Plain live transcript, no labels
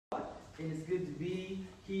and it's good to be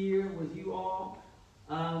here with you all.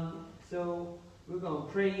 So we're going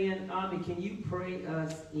to pray in. Ami, can you pray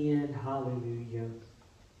us in? Hallelujah.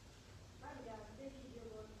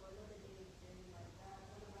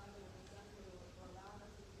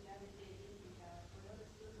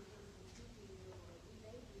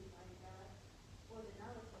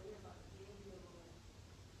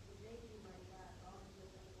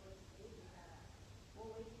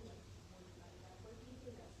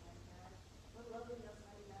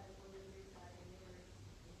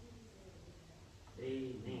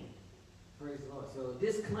 Amen. Praise the Lord. So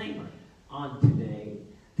disclaimer on today.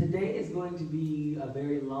 Today is going to be a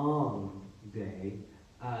very long day.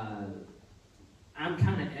 I'm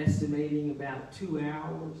kind of estimating about 2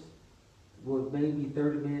 hours with maybe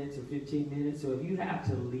 30 minutes or 15 minutes. So if you have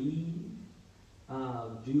to leave,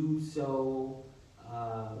 do so.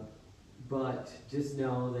 But just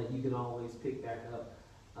know that you can always pick back up.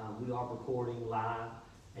 We are recording live.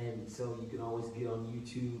 And so you can always get on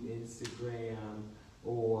YouTube, Instagram,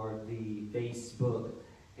 or the Facebook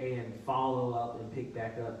and follow up and pick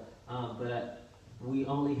back up. But we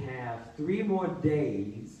only have 3 more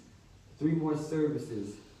days, 3 more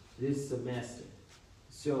services this semester.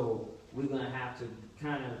 So we're going to have to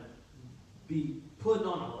kind of be putting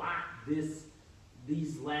on a lot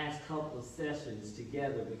these last couple of sessions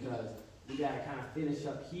together, because we got to kind of finish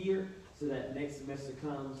up here so that next semester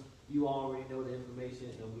comes. You already know the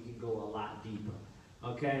information, and we can go a lot deeper.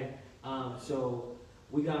 Okay, so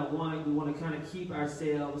we want to kind of keep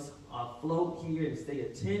ourselves afloat here and stay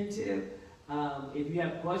attentive. If you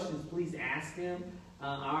have questions, please ask them.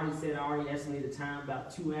 I already estimated the time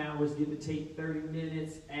about 2 hours, give or take 30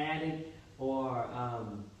 minutes added or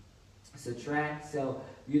subtract. So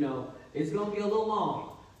it's going to be a little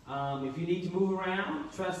long. If you need to move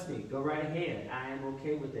around, trust me, go right ahead. I am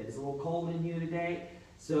okay with that. It's a little cold in here today.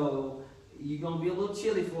 So you're going to be a little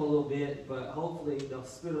chilly for a little bit, but hopefully the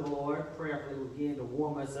Spirit of the Lord prayerfully will begin to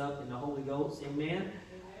warm us up in the Holy Ghost. Amen?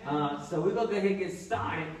 So we're going to go ahead and get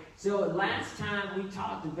started. So last time we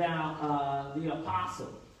talked about the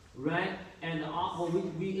apostle, right? And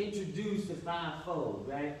we introduced the fivefold,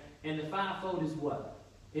 right? And the fivefold is what?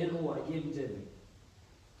 In order. Give it to me.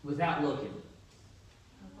 Without looking.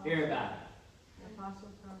 Apostle. Everybody. Apostle,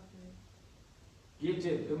 prophet. Give it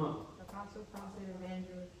to me. Come on. Apostle, prophet,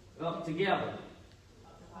 evangelist. Up together.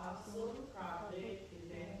 Apostle, prophet,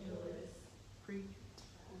 evangelist, Preacher.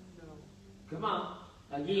 Come on.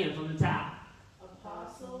 Again from the top.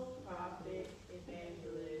 apostle, prophet,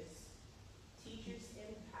 evangelist, teachers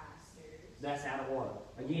and pastors. That's out of order.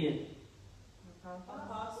 Again.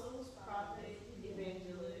 Apostles, prophet,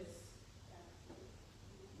 evangelists,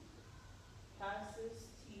 pastors,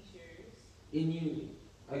 teachers. In union.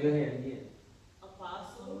 Oh, go ahead again.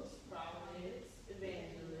 Apostles, prophets,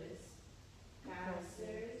 evangelists,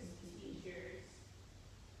 pastors, teachers.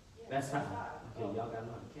 That's fine. Okay, y'all got to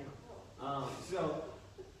learn to count.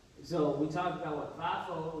 So we talked about what?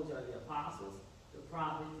 Fivefold, which are the apostles, the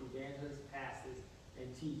prophets, evangelists, pastors,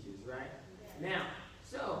 and teachers, right? Now,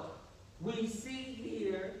 so we see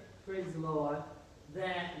here, praise the Lord,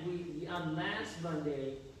 that on last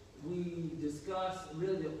Monday, we discussed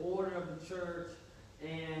really the order of the church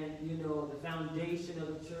and, the foundation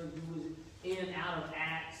of the church. We was in and out of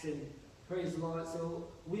Acts, and praise the Lord. So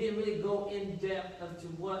we didn't really go in depth into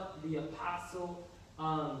what the apostle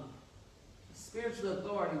spiritual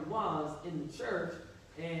authority was in the church,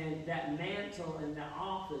 and that mantle and that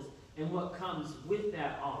office and what comes with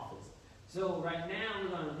that office. So right now we're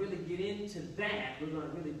going to really get into that. We're going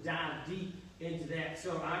to really dive deep into that.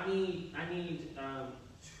 So I need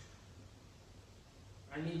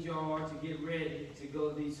y'all to get ready to go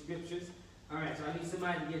to these scriptures. All right, so I need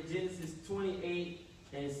somebody to get Genesis 28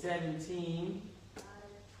 and 17.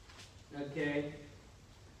 Okay.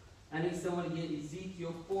 I need someone to get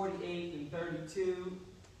Ezekiel 48 and 32.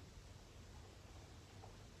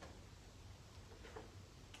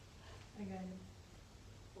 I got it.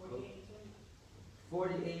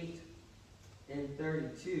 48 and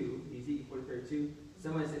 32. Ezekiel 40, 32.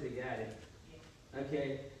 Someone said they got it.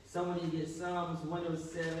 Okay. Someone need to get Psalms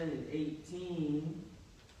 107 and 18.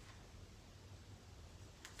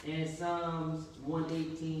 And Psalms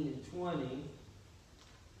 118 and 20.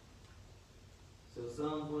 So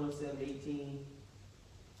Psalms 107, 18,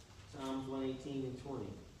 Psalms 118 and 20.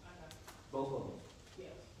 Both of them. Yes.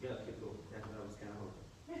 Yeah, okay, cool. That's what I was kind of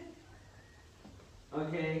hoping.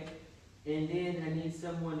 Okay, and then I need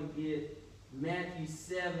someone to get Matthew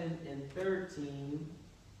 7 and 13.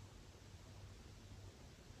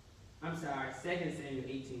 I'm sorry, 2 Samuel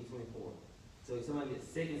 18, 24. So somebody gets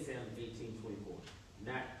 2 Samuel 18, 24.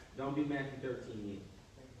 Don't be Matthew 13 yet.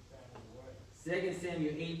 2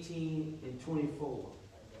 Samuel 18 and 24.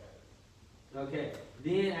 Okay.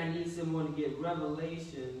 Then I need someone to get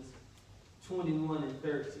Revelations 21 and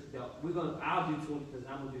 13. No, I'll do 20 because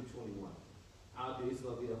I'm gonna do 21. It's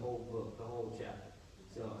gonna be the whole book, the whole chapter.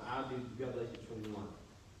 So I'll do Revelation 21.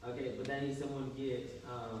 Okay, but I need someone to get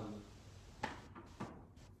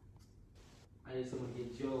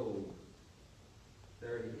Job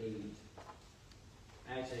 38.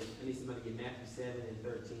 Actually, I need somebody to get Matthew 7 and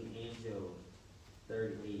 13 and Job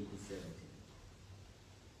 38 and 17.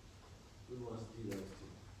 Who wants to do those two?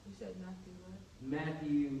 You said Matthew what?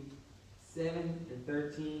 Matthew 7 and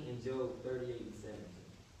 13 and Job 38 and 17.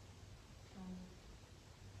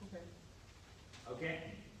 Okay. Okay?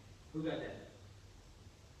 Who got that?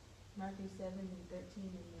 Matthew 7 and 13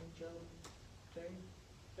 and then Job 30.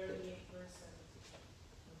 38 verse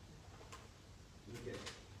 17. Okay.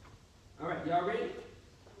 All right, y'all ready?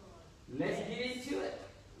 Let's get into it.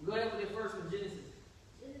 Go ahead with the first one, Genesis.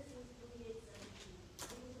 Genesis 28:17.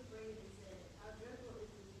 He was afraid and said, how dreadful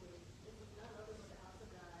is this place? This is none other but the house of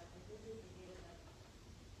God, and this is the gate of heaven.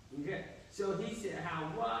 Okay. So he said,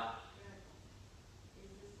 how what? Dreadful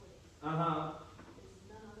is this place. Uh-huh. This is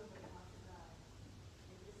none other but the house of God,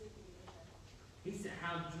 and this is the gate of heaven. He said,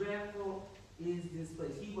 how dreadful is this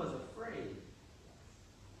place? He was afraid.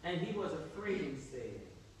 And he was afraid and said,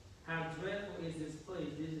 how dreadful is this place?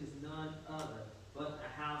 This is none other but the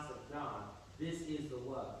house of God. This is the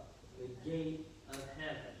what? The gate of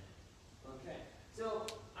heaven. Okay. So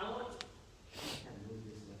I want to kind of move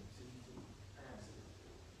this up.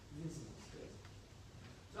 This is good.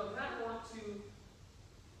 So I kind of want to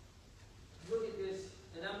look at this,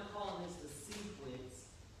 and I'm calling this the sequence,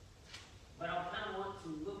 but I kind of want to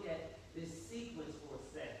look at this sequence for a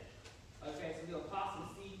second. Okay, so the apostle,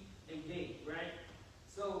 seat, and gate, right?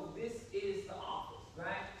 So this is the office,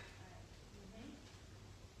 right?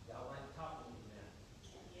 Y'all like to talk to me now.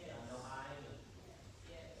 Yes. Y'all know how I am.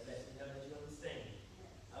 Yes. That lets me know that you understand.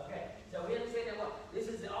 Okay, so we understand that what? This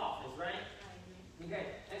is the office, right?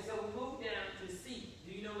 Okay, and so we move down to seat.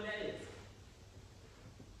 Do you know what that is?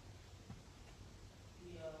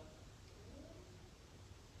 Yeah.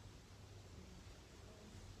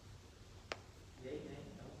 Yeah, yeah,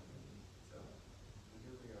 no. So,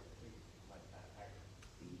 Usually a seat like that,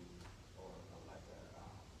 seat, or like a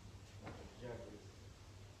judge's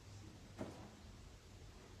seat.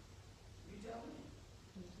 you tell me.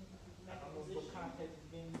 I don't know what context is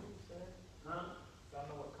being used, sir. Huh? I don't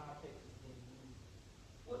know what context is being used.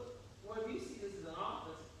 Well, if you see this as an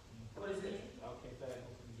office, what is this? Okay, so that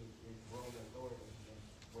must be his role and authority and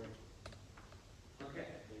where Okay.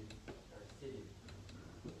 they are sitting.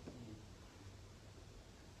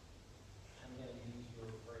 I'm going to use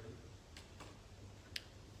your phrase.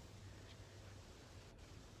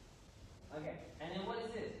 Okay, and then what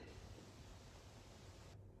is this?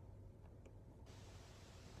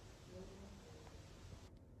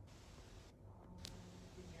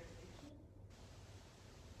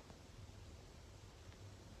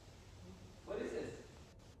 What is this?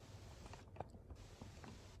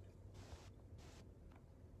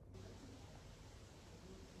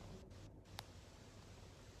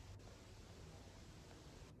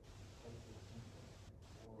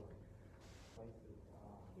 Places,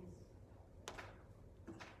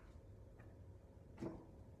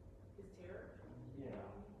 His terror? yeah,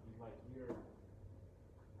 like you're,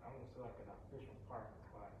 I won't say like an official parking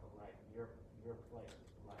spot, but like your place,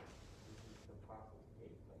 like this is the Apostles'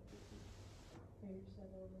 Gate, like this is. Where you're set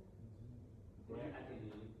over. I can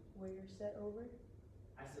hear you. Where you're set over.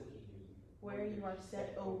 I still can't hear you. Where you are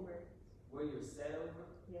set over. Where you're set over?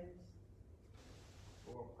 Yes.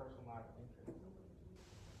 Or personalized entrance.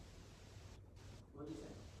 What do you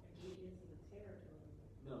say? Get into the territory.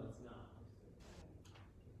 No, it's not.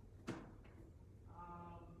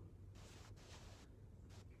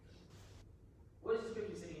 What does the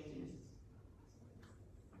scripture say in Genesis?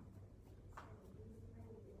 And he was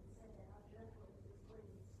afraid and said, how dreadful is this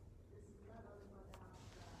place? This is none other but the house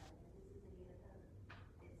of God, and this is the gate of heaven.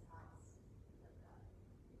 It's house of God.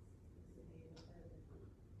 It's the gate of heaven.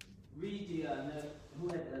 Read the who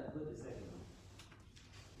had the second one?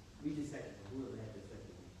 Read the second one. Whoever had the second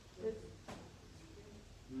one.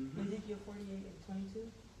 Mm-hmm. Ezekiel 48 and 22.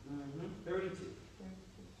 Mm-hmm. 32. 32.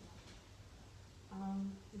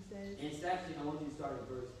 It says. And it's actually, I want you to start at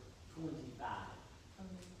verse 25.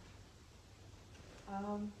 Okay.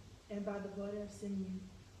 And by the border of Simeon,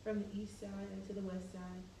 from the east side and to the west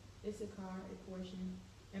side, Issachar a portion,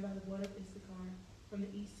 and by the border of Issachar, from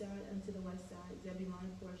the east side unto the west side, Zebulun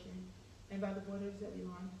a portion, and by the border of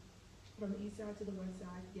Zebulun, from the east side to the west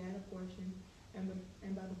side, Gad a portion, and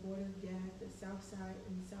by the border of Gad, the south side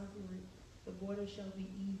and the southward, The border shall be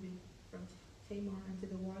even from Tamar unto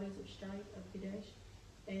the waters of strife of Kadesh,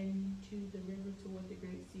 and to the river toward the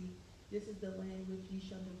great sea. This is the land which ye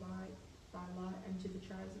shall divide by lot unto the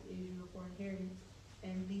tribes of Israel for inheritance,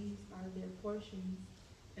 and these are their portions,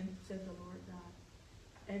 and said the Lord God.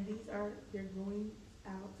 And these are their goings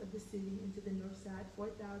out of the city into the north side,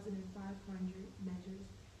 4,500 measures.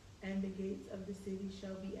 And the gates of the city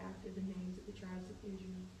shall be after the names of the tribes of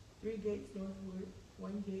Israel. 3 gates northward,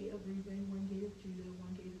 1 gate of Reuben, 1 gate of Judah,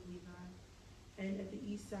 1 gate of Levi. And at the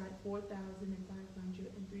east side, 4,500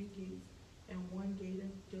 and 3 gates, and 1 gate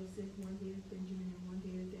of Joseph, 1 gate of Benjamin, and 1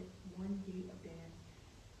 gate of Dan.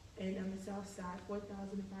 And on the south side,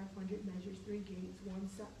 4,500 measures, 3 gates, 1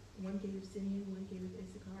 gate of Simeon, 1 gate of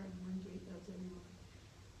Issachar, and 1 gate of Zebulun.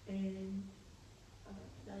 And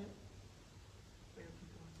that. Where are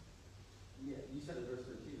people? Yeah, you said it verse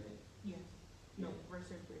 32, right? Yes. No, Yeah. verse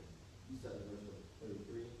 33. You said it verse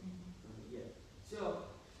 33. Mm-hmm. Yeah. So,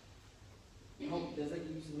 does that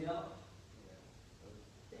give you some help?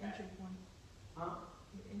 The entry point. Huh?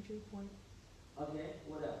 The entry point. Okay.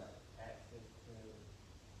 What else? Access to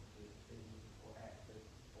the city or access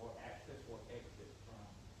or exit from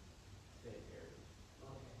said area.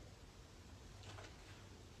 Okay.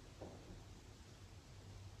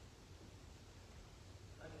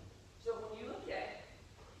 Okay. So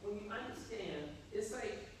when you understand, it's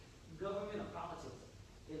like government or politics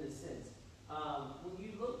in a sense. When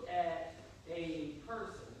you look at a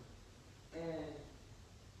person and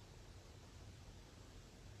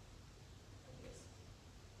I guess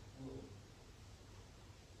we'll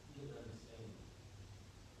get an understanding.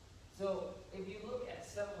 So if you look at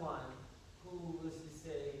someone who, let's just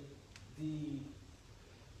say, the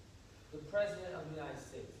president of the United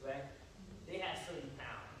States, right? They have certain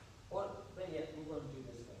powers. Or, but yet, we're going to do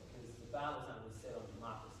this way because the Bible's not really set on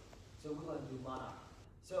democracy. So we're going to do monarchy.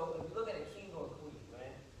 So if you look at a king or a queen,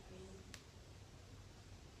 right?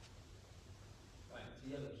 Right. So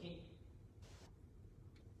you have a king.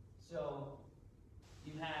 So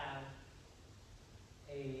you have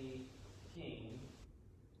a king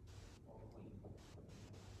or queen.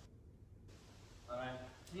 All right.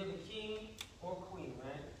 So you have a king or queen,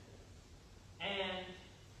 right? And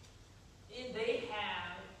they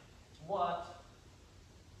have what?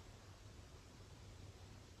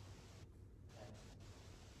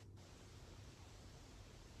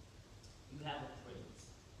 You have a prince.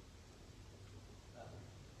 Okay.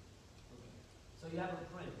 So you have a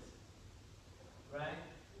prince, right?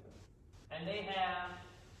 And they have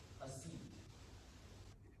a seat.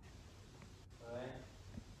 All right?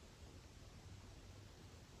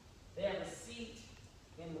 They have a seat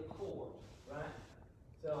in the court, right?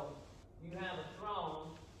 So you have a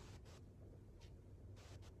throne,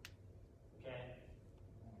 okay?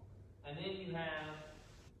 And then you have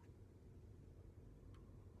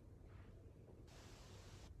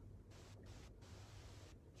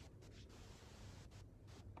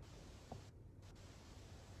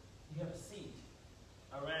a seat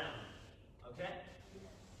around, okay?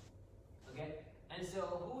 Okay? And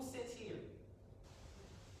so who sits here?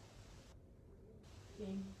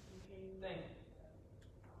 King. Thank you.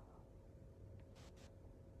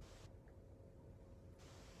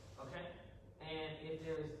 Okay? And if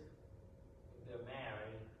they're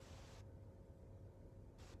married,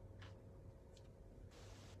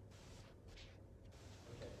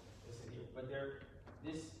 okay, this is here. But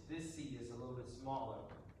this seat is a little bit smaller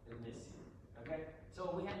than this seat. Okay? So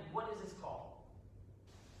we have, what is this called?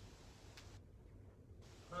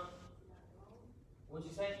 Huh? What'd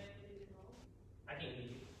you say? I can't hear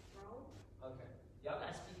you. Okay. Y'all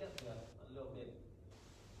gotta speak up here a little bit.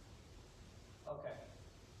 Okay.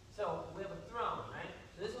 So we have a throne, right?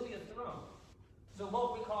 So this will be a throne. So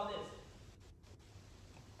what would we call this?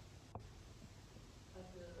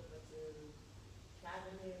 Like a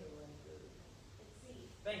cabinet or like a seat.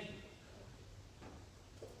 Thank you.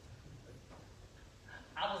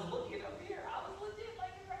 I was looking up here. I was legit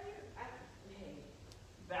like it right here.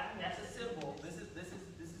 That's a symbol. This is the symbol.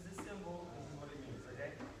 This is what it means.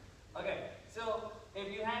 Okay. Okay. So if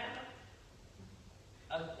you have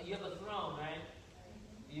a throne, right?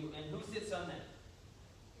 And who sits on that?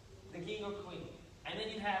 The king or queen. And then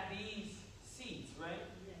you have these seats, right?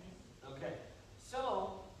 Okay.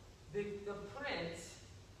 So the prince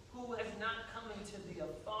who has not come into the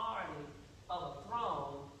authority of a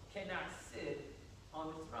throne cannot sit on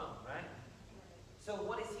the throne, right? So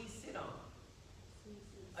what does he sit on?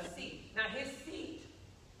 A seat. Now his seat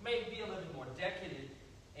may be a little bit more decadent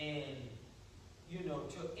and,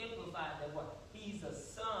 to amplify that what? He's a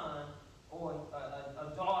son or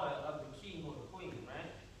a daughter of the king or the queen,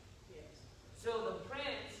 right? Yes. So the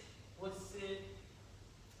prince would sit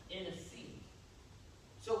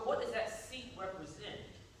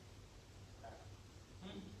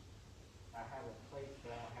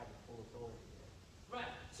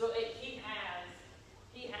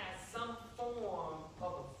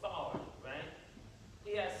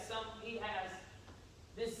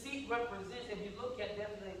represents, if you look at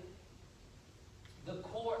definitely the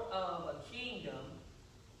court of a kingdom,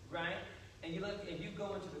 right? And you look, if you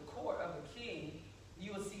go into the court of a king,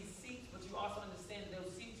 you will see seats, but you also understand that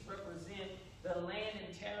those seats represent the land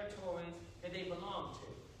and territories that they belong to,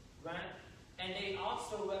 right? And they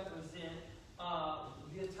also represent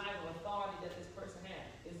the type of authority that this person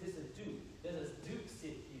has. Is this a duke? Does a duke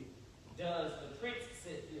sit here? Does the prince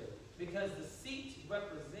sit here? Because the seats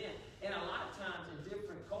represent, and a lot of times in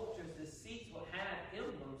different cultures, the seats will have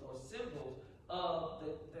emblems or symbols of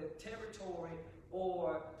the territory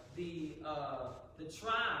or the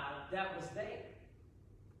tribe that was there.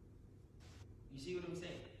 You see what I'm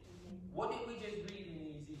saying? What did we just read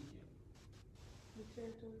in Ezekiel? The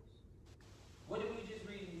territories. What did we just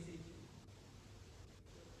read in Ezekiel?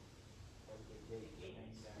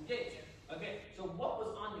 The Gate. Okay, so what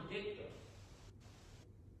was on the gate though?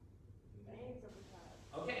 Names of the tribe.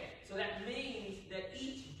 Okay, so that means that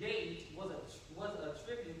each gate was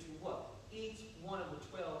attributed to what? Each one of the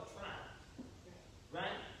 12 tribes.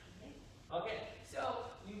 Right? Okay, so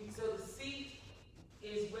the seat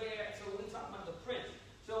is where, so we talk about the prince.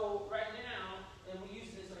 So right now, and we use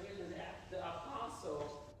this right here, the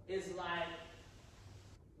apostle is like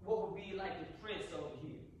what would be like the prince over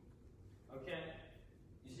here. Okay?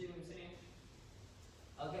 You see what I'm saying?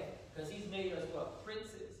 Okay, because he's made us what?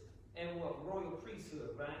 Princes and what? Royal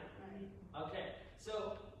priesthood, right? Right. Okay,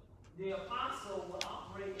 so the apostle will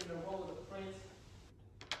operate in the role of the prince,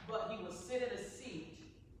 but he will sit in a seat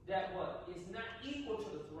that what? Is not equal to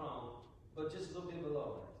the throne, but just a little bit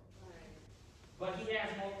below it. Right. But he has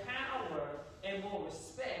more power and more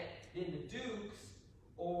respect than the dukes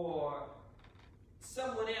or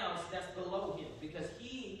someone else that's below him. Because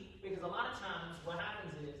a lot of times what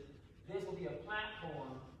happens is there will be a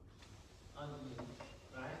platform underneath,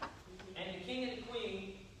 right? And the king and the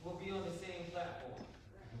queen will be on the same platform.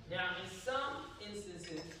 Now, in some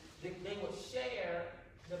instances, they will share,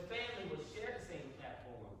 the family will share the same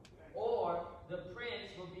platform. Or the prince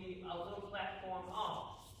will be a little platform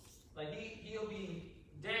off. Like he'll be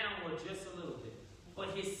downward just a little bit.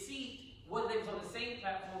 But his seat, whether they was on the same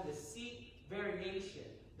platform, the seat variation,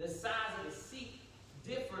 the size of the seat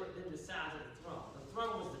different than the size of the throne. The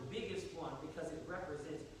throne was the biggest one because it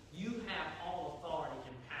represents you have all authority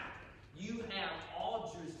and power. You have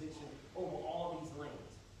all jurisdiction over all these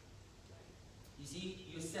lands. You see,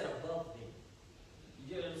 you're set above them.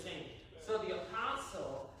 You get what I'm saying? So the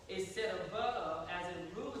apostle is set above as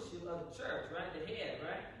a rulership of the church, right? The head,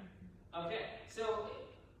 right? Okay, so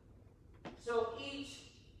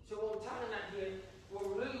what we're talking about here, what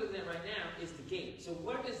we're really looking at right now is the gate. So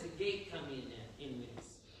where does the gate come in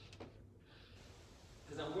this?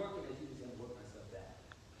 Because I'm working as you can see, I'm working myself back.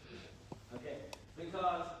 Okay,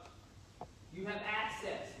 because you have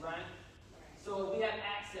access, right? So we have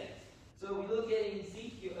access. So we look at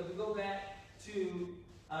Ezekiel, if we go back to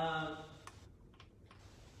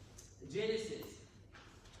Genesis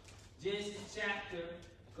chapter,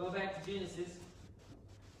 go back to Genesis.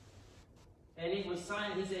 And it was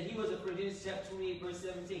signed, he said, he was afraid, Genesis chapter 28, verse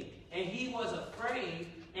 17. And he was afraid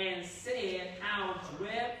and said, how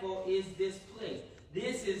dreadful is this place?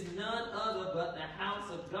 This is none other but the house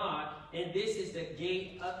of God, and this is the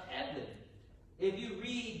gate of heaven. If you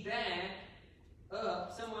read back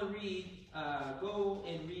up, someone read, go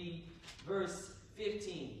and read verse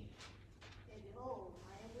 15. And behold,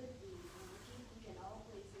 I am with thee, and will keep thee in all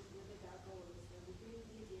places whither thou goest, and will bring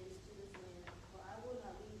thee again into this land. For I will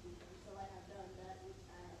not leave thee until I have done that which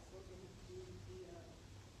I have spoken to thee of.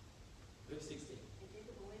 Verse 16. And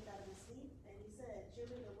Jacob awaked out of his sleep, and he said,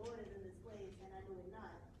 surely the Lord is in this place, and I knew it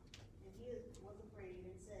not. And he was afraid,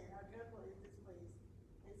 and said, how dreadful is this place?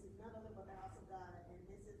 This is none other but the house of God, and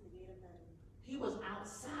this is the gate of heaven. He was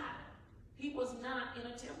outside. He was not in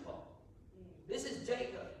a temple. This is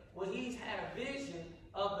Jacob, when he's had a vision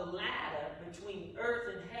of the ladder between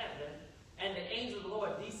earth and heaven, and the angel of the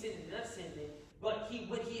Lord descending and ascending. But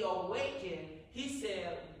when he awakened, he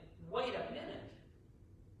said, wait a minute.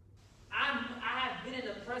 I have been in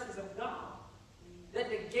the presence of God. That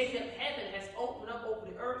the gate of heaven has opened up over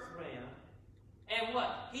the earth realm. And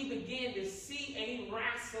what? He began to see and he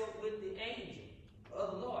wrestled with the angel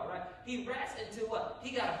of the Lord, right? He wrestled into what?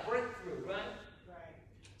 He got a breakthrough, right? Right.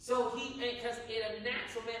 So because in a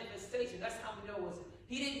natural manifestation, that's how we know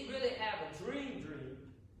he didn't really have a dream,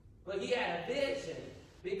 but he had a vision.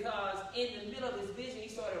 Because in the middle of his vision, he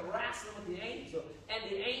started wrestling with the angel,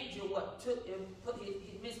 and the angel took him,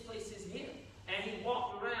 he misplaced his hip, and he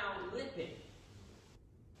walked around limping.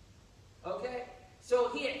 Okay, so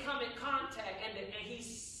he had come in contact, and he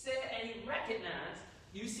said, and he recognized.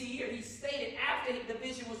 You see here, he stated after the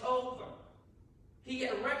vision was over. He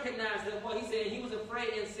had recognized that what he said, he was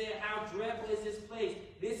afraid and said, how dreadful is this place?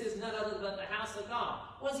 This is none other than the house of God.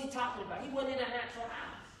 What is he talking about? He wasn't in a natural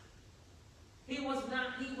house. He wasn't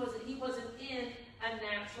in a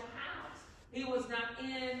natural house. He was not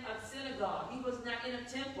in a synagogue. He was not in a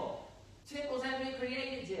temple. Temples haven't been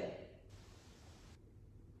created yet.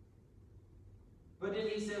 But then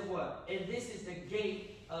he said what? And this is the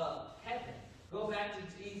gate of heaven. Go back to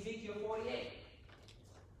Ezekiel 48.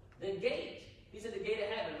 The gate. He said the gate of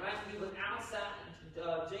heaven, right? He was outside.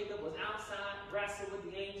 Jacob was outside, wrestled with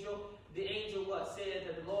the angel. The angel what? Said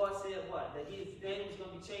that the Lord said what? That his name was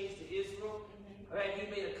going to be changed to Israel. All right, he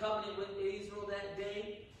made a covenant with Israel that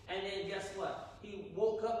day. And then guess what? He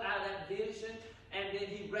woke up out of that vision. And then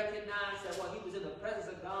he recognized that what he was in the presence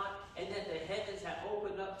of God. And that the heavens had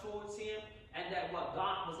opened up towards him. And that what?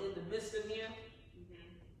 God was in the midst of him.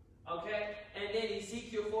 Okay? And then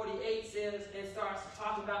Ezekiel 48 says, and starts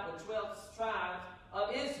talking about the 12 tribes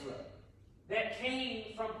of Israel that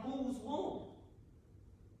came from whose womb?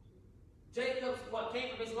 Jacob's, what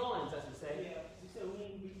came from his loins, I should say. Yeah, you said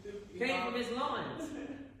womb. Came from his loins.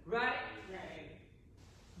 Right? Right.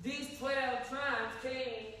 These 12 tribes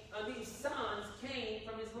came, these sons came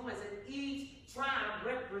from his loins. And each tribe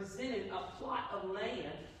represented a plot of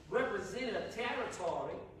land, represented a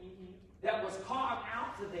territory that was carved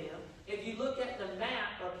out to them. If you look at the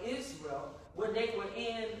map of Israel, when they were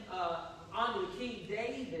under King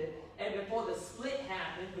David, and before the split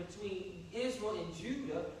happened between Israel and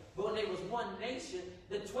Judah, but when they was one nation,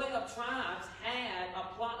 the 12 tribes had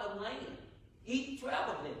a plot of land. Each 12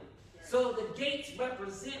 of them. So the gates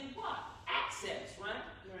represent what? Access, right?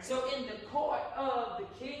 So in the court of the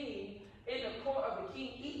king,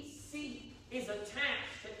 each seat is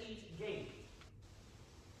attached to each gate.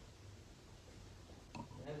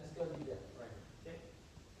 And it's going to be that, right? Okay?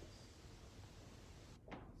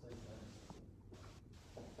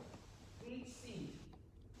 Each seat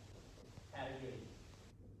had a gate.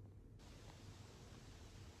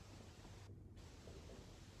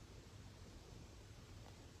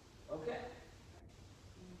 Okay?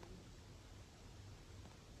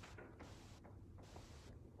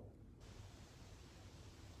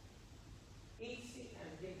 Each seat had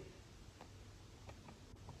a gate.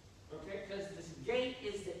 Okay? Because this gate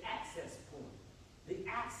is the access point, the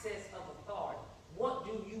access of authority. What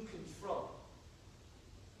do you control?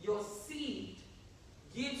 Your seat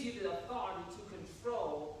gives you the authority to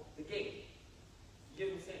control the gate. You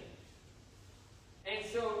get what I'm saying? And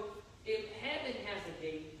so, if heaven has a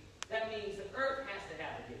gate, that means the earth has to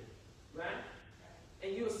have a gate, right?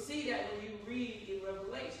 And you'll see that when you read in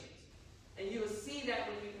Revelations. And you'll see that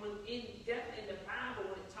when in the Bible,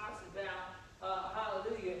 when it talks about,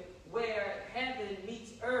 hallelujah, where heaven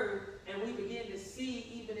meets earth, and we begin to see,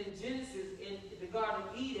 even in Genesis, in the Garden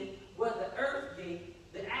of Eden, where the earth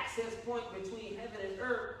gate, the access point between heaven and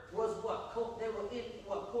earth, was what? They were in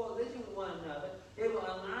what? Coalition with one another. They were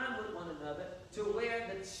aligned with one another to where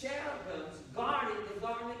the cherubims guarded the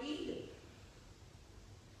Garden of Eden.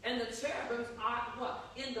 And the cherubims are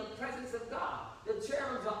what? In the presence of God. The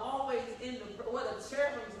cherubims are always in where the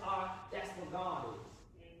cherubims are, that's where God is.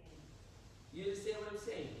 You understand what I'm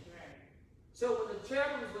saying? Right. So when the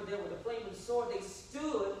cherubims were there with the flaming sword, they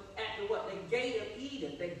stood at the gate of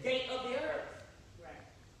Eden, the gate of the earth. Right.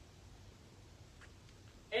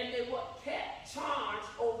 And they kept charge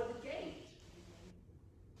over the gate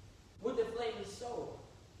with the flaming sword,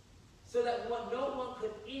 so that no one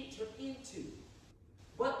could enter into.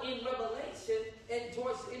 But in Revelation, and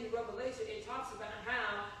towards the end of Revelation, it talks about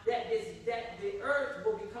how that the earth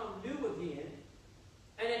will become new again,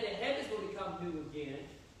 and that the heavens will become new again,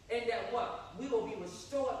 and that what? We will be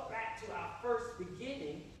restored back to our first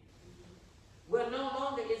beginning, where no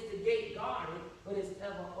longer is the gate guarded, but it's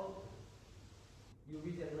ever open. You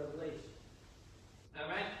read that in Revelation. All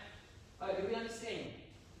right? All right, do we understand?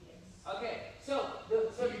 Yes. Okay, so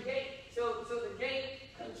the gate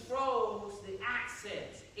controls the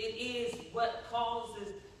access. It is what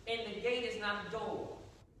causes, and the gate is not a door.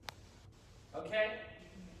 Okay?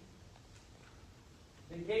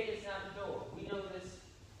 The gate is not a door. We know this.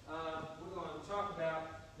 We're going to talk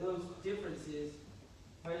about those differences.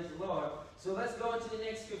 Praise the Lord. So let's go into the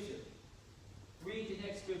next scripture. Read the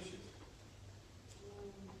next scripture.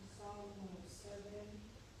 Psalm 107,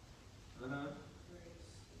 Uh-huh. verse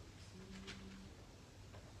 16.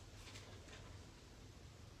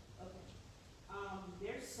 Okay.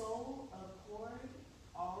 Their soul abhorred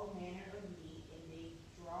all manner of meat, and they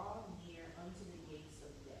draw near unto the gates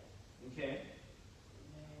of death. Okay.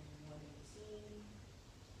 And then 118,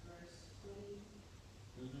 verse 20.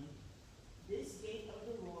 Mm-hmm. This gate of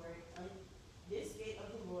the Lord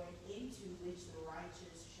into which the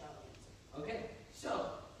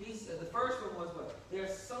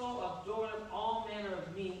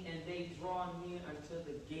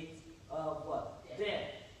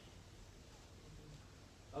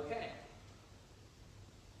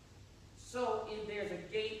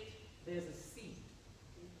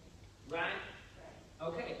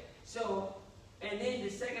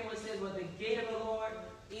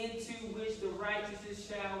the righteous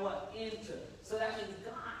shall what? Enter. So that means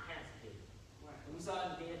God has a gate. Right. And we saw it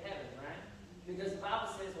in the gate of heaven, right? Because the Bible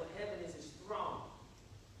says what heaven is his throne.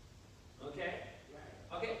 Okay?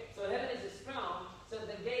 Right. Okay, so heaven is his throne. So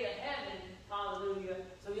the gate of heaven, hallelujah.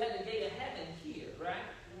 So we have the gate of heaven here, right?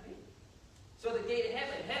 So the gate of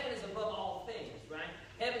heaven, heaven is above all things, right?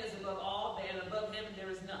 Heaven is above all, and above heaven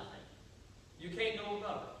there is nothing. You can't go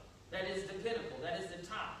above it. That is the pinnacle. That is the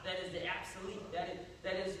top. That is the absolute.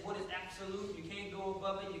 That is what is absolute. You can't go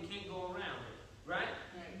above it. You can't go around it, right?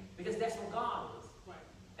 Right. Because that's what God is. Right.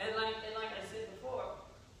 And like I said before,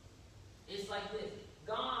 it's like this.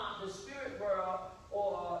 God, the spirit world,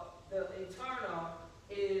 or the eternal,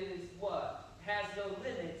 is what? Has no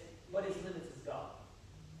limits, but its limits is God.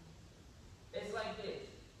 It's like this.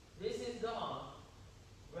 This is God,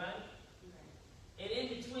 right? And in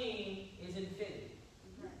between is infinity.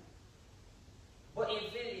 But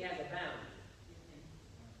infinity has a boundary.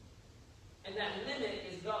 And that limit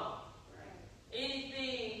is God.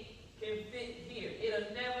 Anything can fit here.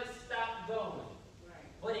 It'll never stop going.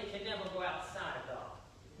 But it can never go outside of God.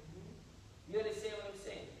 You understand what I'm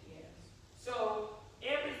saying? Yes. So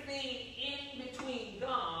everything in between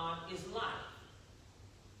God is life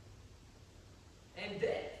and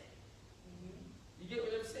death. You get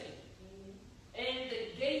what I'm saying? And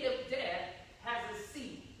the gate of death has a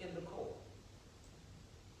seat in the court.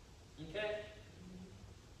 Okay?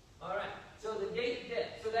 All right. So the gate of death.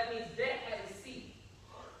 So that means death has a seat.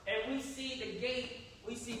 And we see the gate,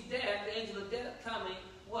 we see death, the angel of death coming,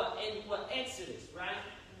 what? In what? Exodus, right?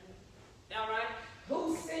 All right?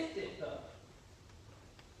 Who sent it, though?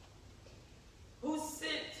 Who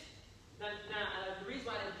sent? Now the reason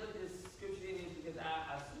why I didn't put this scripture in is because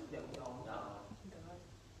I assume that we all know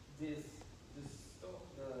this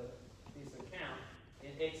account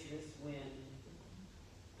in Exodus when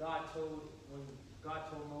God told Moses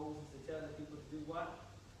to tell the people to do what?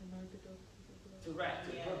 To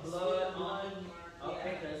put blood on.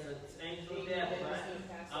 Okay, because it's angel of death, right?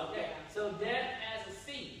 Okay, so death has a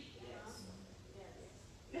seat. Yes.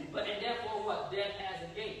 But and therefore what? Death has a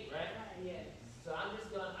gate, right? Yes. So I'm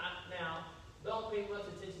just gonna now don't pay much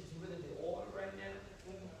attention to really the order right now.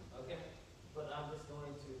 Okay? But I'm just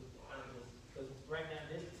going to because right now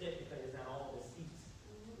this technically is not all the seats.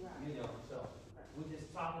 You know, so we're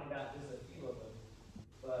just talking about just a few of them.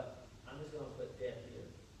 But I'm just gonna put death here.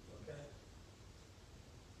 Okay?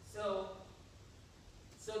 So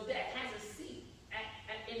death has a seat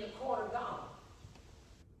in the court of God.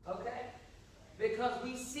 Okay? Because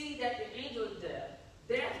we see that the angel of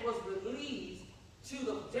death was released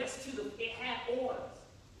it had orders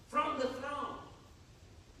from the throne.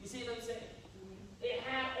 You see what I'm saying? It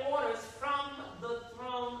had orders from the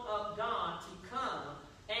throne of God to come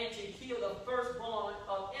and to kill the firstborn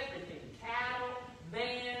of everything. Cattle,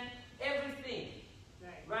 man, everything.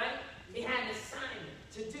 Right? It had an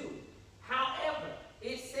assignment to do. However,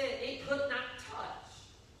 it said it could not touch.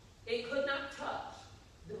 It could not touch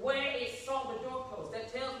where it saw the doorpost.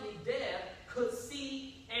 That tells me death could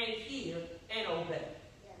see and hear and obey.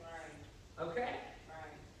 Okay? Right.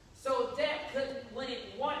 So death couldn't, when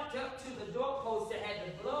it walked up to the doorpost that had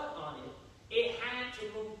the blood on it, it had to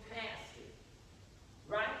move past it.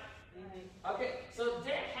 Right? Okay, so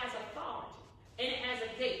death has authority. And it has a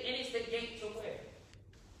gate. And it's the gate to where?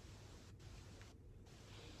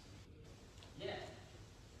 Yeah.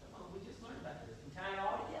 Come on, we just learned about this. We tied it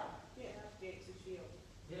all together. Gate to shield.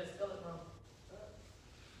 Yeah, spell it wrong.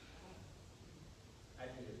 I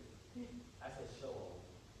did. I said show.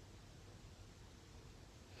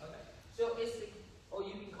 Okay. So it's the, or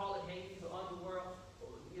you can call it Hades or underworld, or,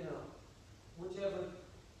 you know, whichever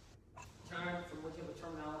term, from whichever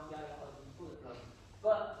terminology I call it, you pull it from.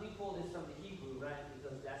 But we pull this from the Hebrew, right?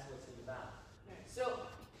 Because that's what's in the Bible. Okay. So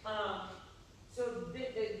the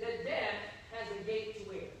death has a gate to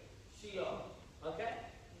where? Sheol. Okay?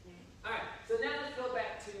 All right. So now let's go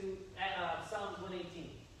back to Psalms 118.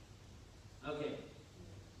 Okay.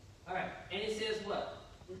 All right. And it says what?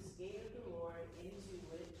 This gate of the Lord into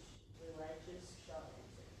which the righteous shall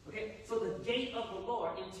enter. Okay. So the gate of the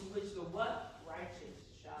Lord into which the what? Righteous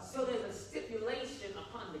shall So there's a stipulation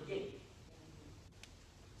upon the gate.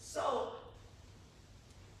 So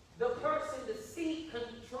the person, the seat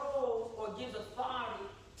controls or gives authority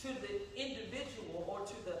to the individual or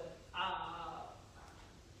to the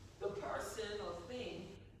person or thing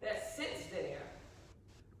that sits there,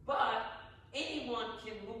 but anyone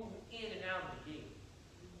can move in and out of the gate.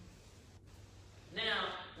 Now,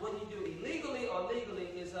 whether you do it illegally or legally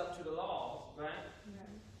is up to the laws, right?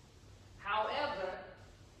 However,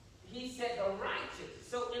 he said the righteous.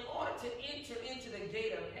 So in order to enter into the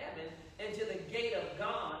gate of heaven and to the gate of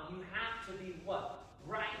God, you have to be what?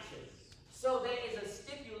 Righteous. So there is a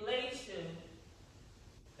stipulation,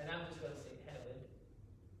 and I'm just going to say heaven.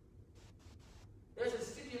 There's a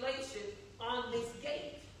stipulation on this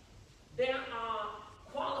gate. There are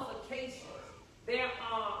qualifications. There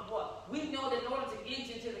are what? We know that in order to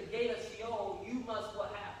enter into the gate of Sheol, you must what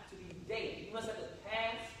have to be dead. You must have to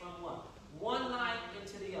pass from what? One life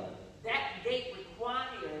into the other. That gate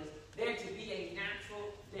requires there to be a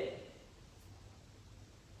natural death.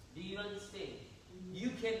 Do you understand? You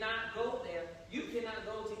cannot go there. You cannot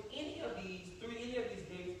go to any of these, through any of these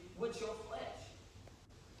gates with your flesh.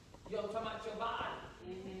 You're talking about your body,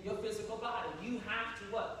 your physical body. You have to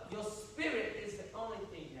what? Your spirit is the only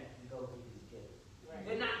thing that can go through these gates. Right.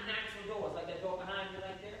 They're not natural doors, like that door behind you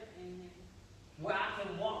right there. Where I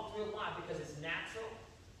can walk through. Why? Because it's natural.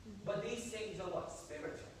 But these things are what?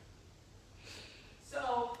 Spiritual.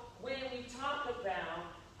 So when we talk about,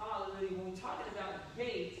 hallelujah, when we're talking about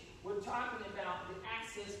gates, we're talking about the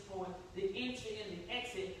access point, the entry and the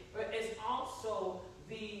exit, but it's also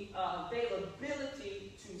the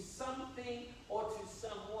availability to something or to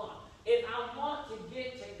someone. If I want to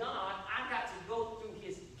get to God, I got to go through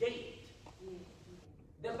his gate.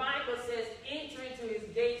 The Bible says, enter into his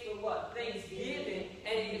gates with what? Thanksgiving,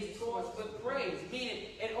 and his courts with praise.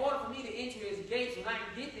 Meaning, in order for me to enter his gates, when I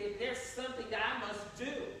get there, there's something that I must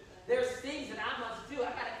do. There's things that I must do.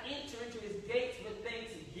 I got to enter into his gates with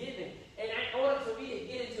thanksgiving. And in order for me to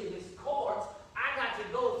get into his courts, I got to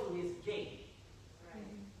go through his gate. Right.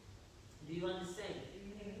 Do you understand?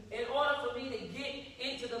 In order for me to get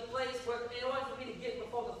into the place where, in order for me to get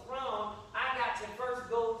before the throne, I got to first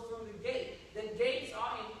go through the gate. The gates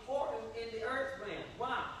are important in the earth realm.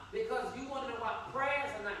 Why? Because you want to know why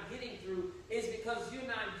prayers are not getting through is because you're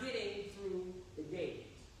not getting through the gate.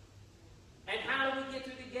 And how do we get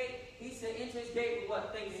through the gate? He said, enter his gate with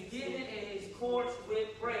what? Thanksgiving and his courts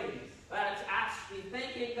with praise. I should be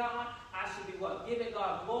thanking God. I should be what? Giving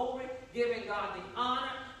God glory, giving God the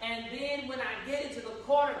honor. And then when I get into the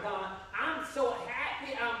court of God, I'm so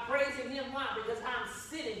happy. I'm praising him. Why? Because I'm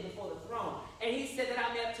sitting before the throne. And he said that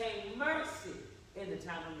I may obtain mercy in the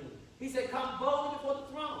time of need. He said, come boldly before the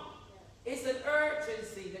throne. It's an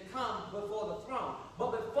urgency to come before the throne.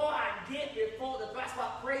 But before I get before the throne, that's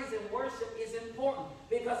why praise and worship is important.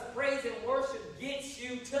 Because praise and worship gets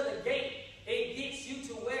you to the gate. It gets you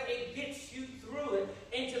to where it gets you through it,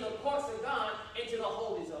 into the courts of God, into the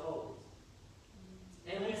holies of holies.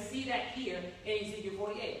 And we see that here in Ezekiel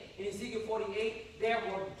 48. In Ezekiel 48, there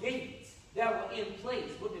were gates that were in place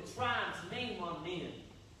with the tribe's name on them.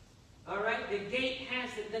 All right? The gate has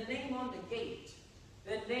the name on the gate.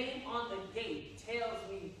 The name on the gate tells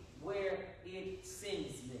me where it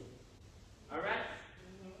sends me. All right?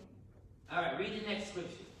 All right, read the next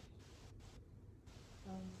scripture.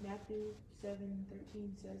 Matthew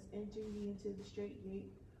 7:13 says, enter ye into the straight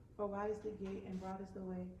gate, for wide is the gate, and broad is the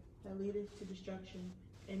way that leadeth to destruction,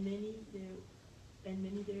 and many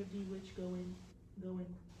there be which go in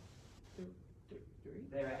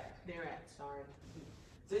Thereat, sorry.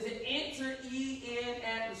 So it says, enter ye in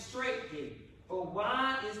at the straight gate, for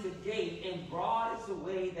wide is the gate, and broad is the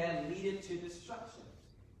way that leadeth to destruction.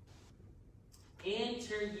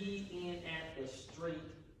 Enter ye in at the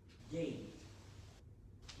straight gate.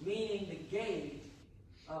 Meaning the gate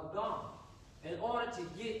of God. In order to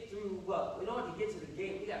get through what? In order to get to the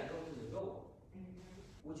gate, we got to go through the door.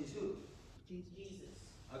 Which is who? Jesus.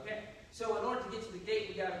 Okay? So in order to get to the gate,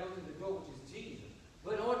 we got to go through the door, which is Jesus.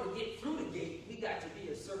 But in order to get through the gate, we got to be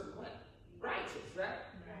a certain way. Righteous, right?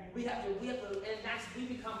 We have to, and that's, we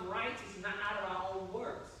become righteous not out of our own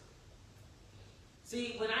works.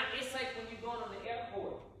 See, it's like when you're going on the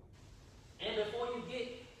airport, and before you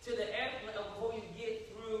get to the airplane, or before you get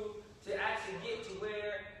through to actually get to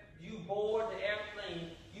where you board the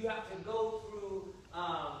airplane, you have to go through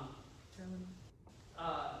the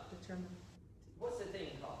terminal. What's the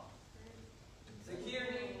thing called?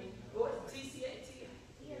 Security. What's TSA?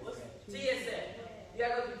 TSA. You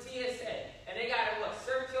gotta go through TSA, and they gotta what?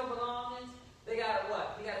 Search your belongings. They gotta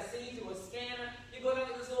what? You gotta send you to a scanner. You go down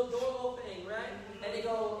to this little door thing, right? And they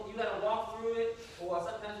go. You gotta walk through it, or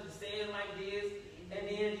sometimes you can stand like this. And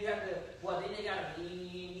then you have to, then they got to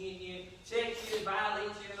check you,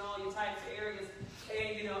 violate you, and all your types of areas.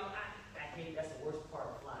 And, I hate, that's the worst part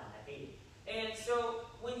of flying.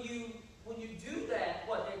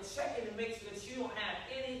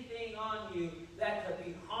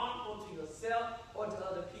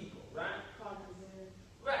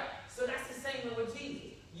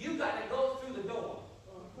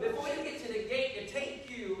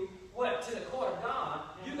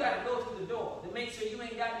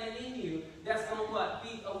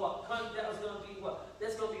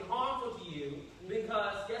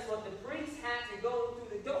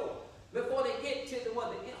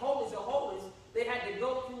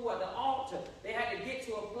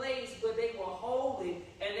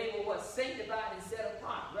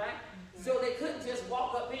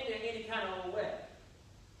 kind of old way.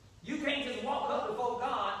 You can't just walk up before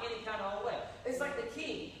God any kind of old way. It's like the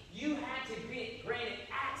king. You had to be granted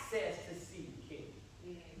access to see the king.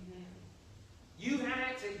 Mm-hmm. You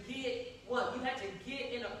had to get what? You had to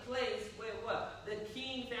get in a place where what? The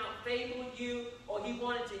king found favor with you, or he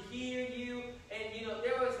wanted to hear you. And you know,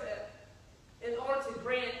 there was in order to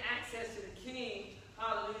grant access to the king,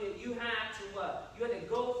 hallelujah, you had to what? You had to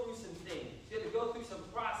go through some things. You had to go through some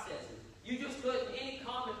processes. You just couldn't, any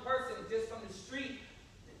common person just from the street,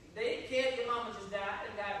 they didn't care if your mama just died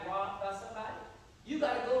and got robbed by somebody. You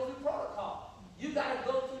got to go through protocol. You got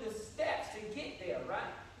to go through the steps to get there,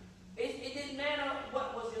 right? It didn't matter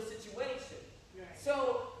what was your situation. Right.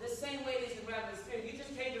 So the same way it is around the spirit. You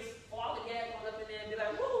just can't just fall the gas on up in there and be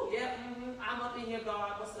like, woo, yeah, I'm up in here,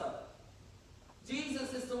 God, what's up?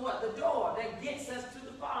 Jesus is the what? The door that gets us to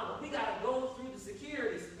the Father. We got to go through the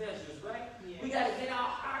security measures, right? Yeah. We got to get our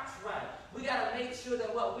hearts right. We got to make sure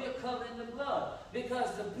that what? We're covered in the blood.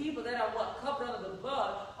 Because the people that are what? Covered under the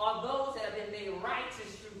blood are those that have been made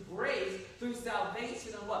righteous through grace, through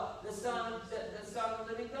salvation of what? The Son of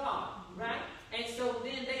the living God, right? And so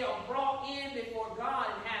then they are brought in before God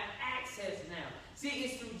and have access now. See,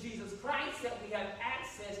 it's through Jesus Christ that we have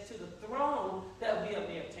access to the throne that we have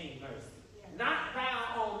obtained mercy. Not by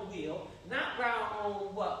our own will, not by our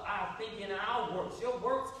own what our thinking and our works. Your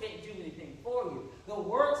works can't do anything for you. The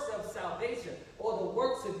works of salvation or the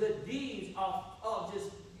works of good deeds of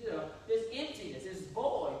just, you know, this emptiness, this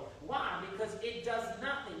void. Why? Because it does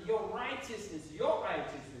nothing. Your righteousness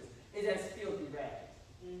is as filthy rags.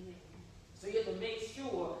 Mm-hmm. So you have to make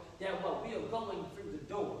sure that what we are going through the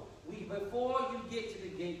door. Before you get to the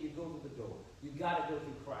gate, you go through the door. You got to go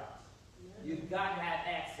through Christ. You've got to have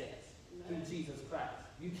access through Jesus Christ.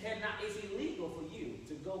 You cannot, it's illegal for you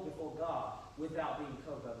to go before God without being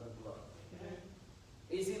covered under the blood.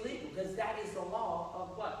 It's illegal because that is the law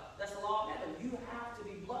of what? That's the law of heaven. You have to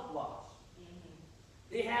be blood washed.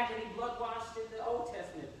 They had to be blood washed in the Old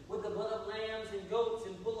Testament with the blood of lambs and goats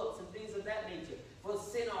and bullocks and things of that nature for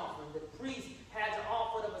sin offering. The priest had to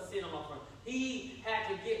offer them a sin offering. He had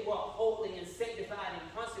to get what? Holy and sanctified and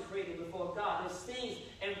consecrated before God. There's things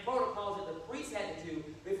and protocols that the priest had to do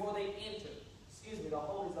before they entered. The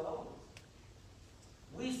holies of holies.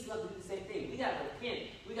 We still do the same thing. We got to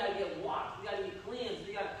repent. We got to get washed. We got to get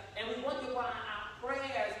cleansed. And we wonder why our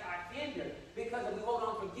prayers are hindered. Because if we hold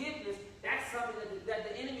on forgiveness, that's something that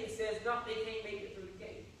the enemy says, no, they can't make it through the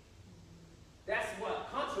gate. That's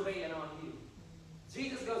what? Contraband on you.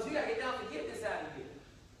 Jesus goes, you got to get down forgiveness out of you.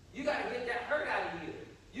 You got to get that hurt out of you.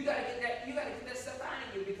 You got to get that stuff out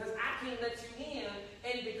of you because I can't let you in,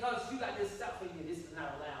 and because you got this stuff in you, this is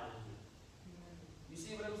not allowed in you. You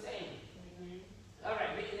see what I'm saying? All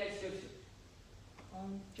right, read the next scripture.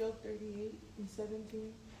 Job 38 and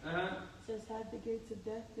 17 says, have the gates of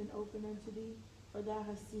death been opened unto thee, for thou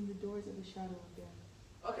hast seen the doors of the shadow of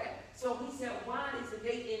death. Okay, so he said, why is the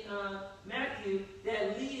gate in Matthew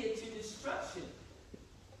that leaded to destruction?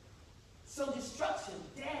 So destruction,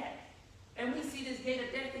 death. And we see this gate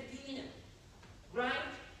of death again, right?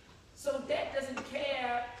 So death doesn't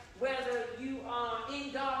care whether you are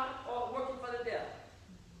in God or working for the devil.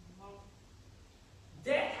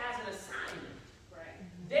 Death has an assignment.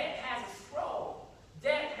 Right. Death has a scroll.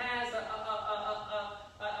 Death has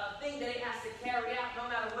a thing that it has to carry out no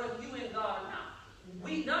matter whether you in God or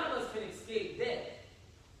not. None of us can escape death.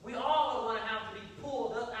 We all are going to have to be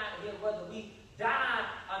pulled up out of here, whether we die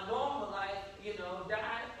a normal life,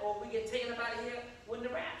 die, or we get taken up out of here when the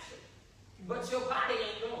rapture. But your body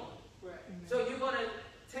ain't going. Right. So you're going to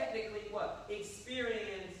technically what?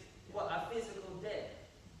 Experience what? A physical death.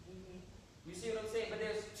 You see what I'm saying? But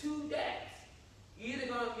there's two deaths. You're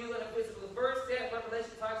going to physical. The first death,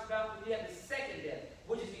 Revelation talks about, you have the second death,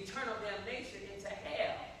 which is eternal damnation into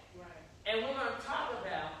hell. Right. And we're going to talk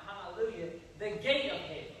about, hallelujah, the gate of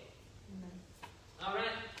hell. All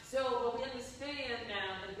right? So, but we understand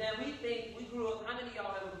now that we think, we grew up, how many of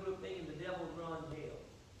y'all ever grew up thinking the devil runs hell?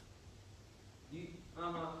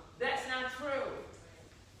 That's not true.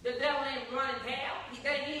 The devil ain't running hell.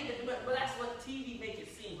 They need to do it, but that's what TV makes it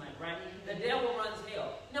seem like, right? The devil runs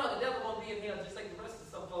hell. No, the devil won't be in hell just like the rest of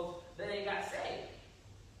some folks that ain't got saved.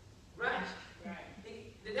 Right? Right.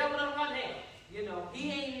 The devil don't run hell.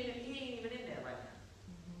 He ain't even in there right now.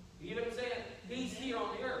 You know what I'm saying? He's here on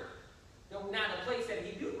the earth. Now the place that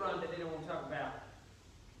he do run that they don't want to talk about.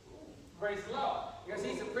 Praise the Lord. Because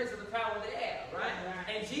he's the prince of the power of the air, right?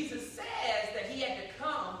 And Jesus says that he had to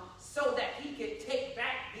come so that he could take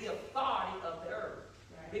back the authority of the earth.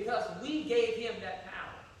 Because we gave him that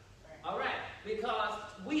power. All right? Because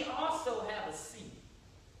we also have a seat.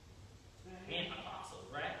 And apostles,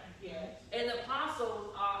 right? Yes. And the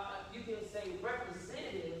apostles are, you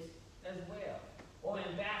as well. Or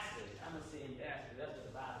ambassadors. I'm going to say ambassadors. That's what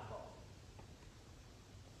the Bible calls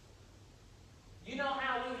it. You know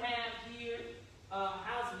how we have here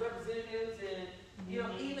House of Representatives and, you know,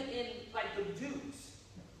 even in like the Dukes,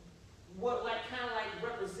 what like kind of like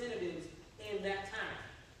representatives in that time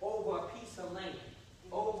over a piece of land,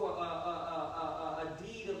 over a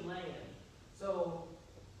deed of land. So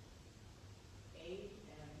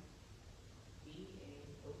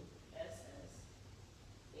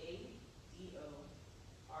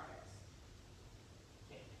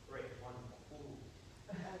great, wonderful.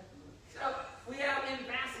 So we have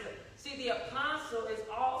ambassador. See, the apostle is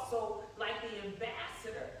also like the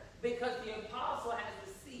ambassador because the apostle has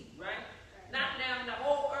the seat, right? Not now, the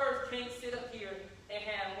whole earth can't sit up here and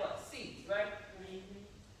have what? Seats, right?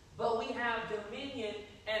 But we have dominion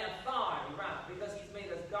and authority, right? Because he's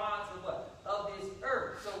made us gods of what? Of this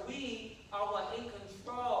earth. So we are what? In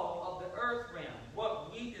control of the earth realm.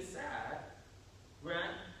 What we decide,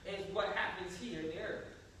 right, is what happens here in the earth.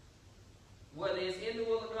 Whether it's in the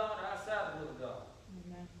will of God or outside the will of God.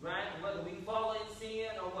 Right? Whether we fall in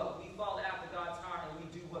sin or what? We fall after God's heart and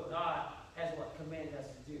we do what God has what commanded us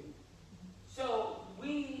to do. So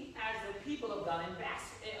we, as the people of God,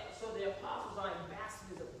 so the apostles are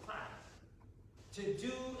ambassadors of Christ to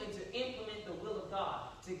do and to implement the will of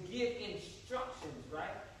God, to give instructions,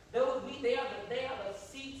 right? They are the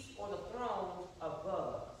seats or the thrones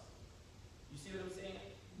above us. You see what I'm saying?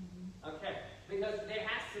 Okay, because there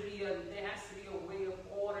has to be a way of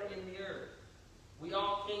order in the earth. We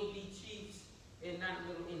all can't be chiefs and not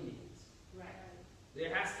little Indians. Right.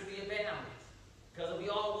 There has to be a balance. Because if we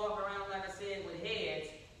all walk around, like I said, with heads,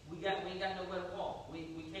 we ain't got nowhere to walk. We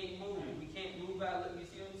can't move. We can't move out. You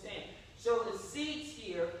see what I'm saying? So the seats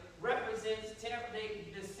here represents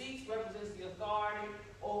the seats represents the authority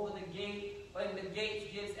over the gate, and the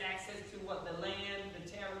gate gives access to what? The land, the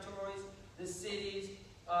territories, the cities,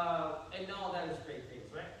 and all that is great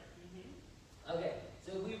things, right? Okay,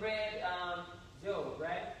 so we read Job,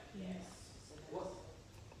 right? Yes.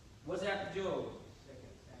 What's after Job?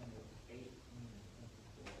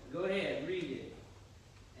 Go ahead, read it.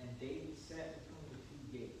 And David sat between the two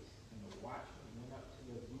gates, and the watchman went up to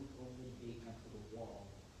the roof over the gate unto the wall,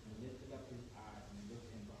 and lifted up his eyes, and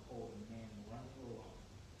looked, and behold, a man running along.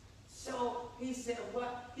 So he said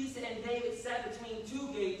what? He said, and David sat between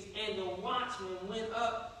two gates, and the watchman went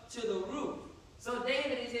up to the roof. So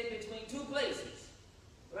David is in between two places,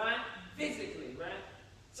 right? Physically, right?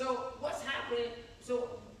 So what's happening?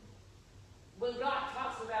 So when God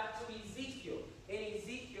talks about to Ezekiel, in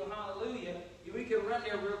Ezekiel, hallelujah, we can run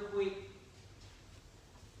there real quick.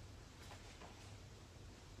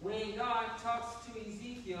 When God talks to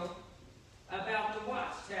Ezekiel about the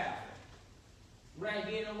watchtower, right,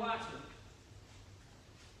 being a watchman,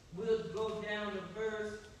 we'll go down to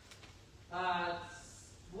verse,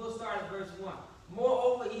 we'll start at verse 1.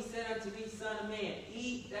 Moreover, he said unto me, Son of man,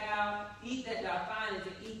 eat that thou findest,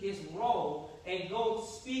 and eat this roll, and go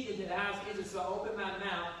speak into the house of Israel. So I opened my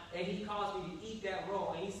mouth, and he caused me to eat that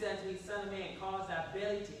roll. And he said unto me, Son of man, cause thy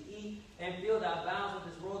belly to eat, and fill thy bowels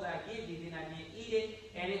with this roll that I give thee. Then I did eat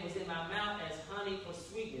it, and it was in my mouth as honey for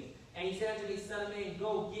sweetness. And he said unto me, Son of man,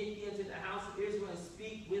 go get thee into the house of Israel, and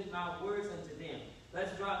speak with my words unto them.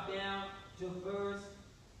 Let's drop down to verse.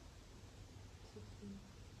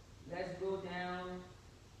 Let's go down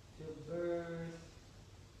to verse.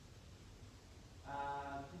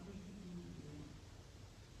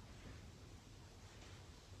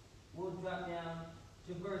 We'll drop down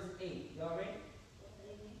to verse 8. Y'all ready?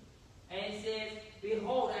 And it says,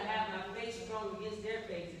 Behold, I have my face strong against their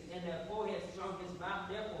faces, and their foreheads strong against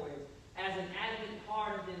their foreheads, as an adamant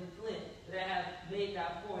harder than flint, that I have made thy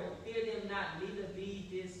forehead. Fear them not, neither be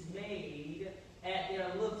dismayed at their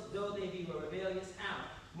looks, though they be a rebellious house.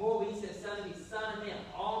 Moreover, he said, Son of man,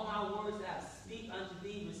 all my words that I speak unto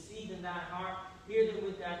thee, receive in thine heart, hear them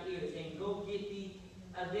with thine ears, and go get thee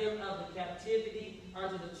them of the captivity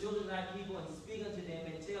unto the children of thy people, and speak unto them,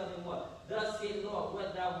 and tell them what? Thus saith the Lord,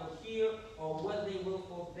 whether thou wilt hear, or whether they will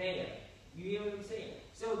forbear. You hear what I'm saying?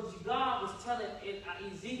 So God was telling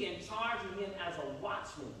Ezekiel and charging him as a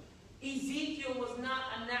watchman. Ezekiel was not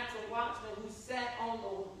a natural watchman who sat on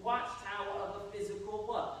the watchtower of a physical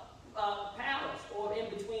what? Palace or in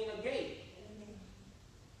between a gate.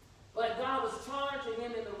 But God was charging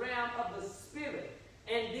him in the realm of the spirit.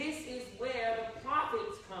 And this is where the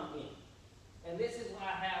prophets come in. And this is why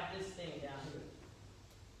I have this thing down here.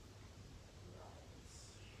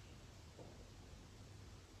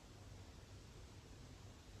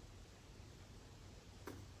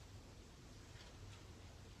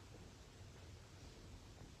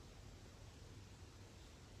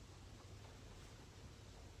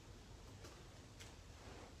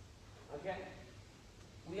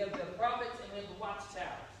 have the prophets and we have the watchtowers,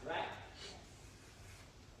 right?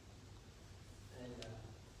 And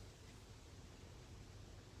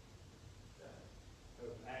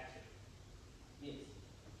action. Yes.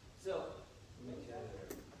 So, make sure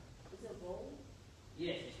that Is it roll?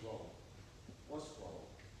 yes, it's roll. Or scroll.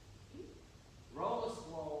 Roll or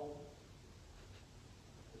scroll.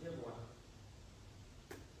 Whichever one.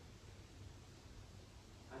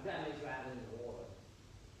 I've got to make sure I have it in the order.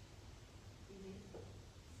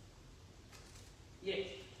 Yes.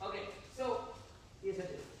 Okay. So, yes, I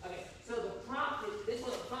do. Okay. So the prophets, this is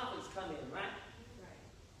where the prophets come in, right?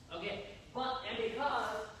 Right. Okay. But, and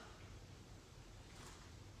because,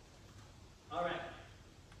 all right.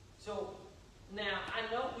 So, now,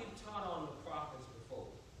 I know we've taught on the prophets before.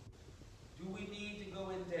 Do we need to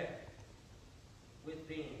go in depth with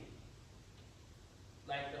them?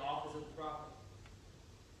 Like the office of the prophet?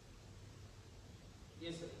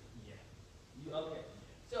 Yes, sir. Yeah. You, okay.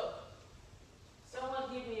 So,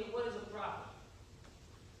 someone give me, what is a prophet?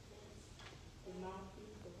 The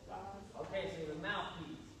mouthpiece of God. Okay, so the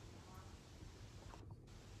mouthpiece.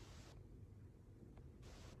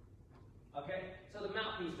 Okay, so the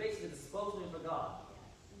mouthpiece, basically the spokesman for God.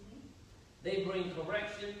 They bring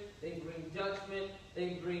correction, they bring judgment,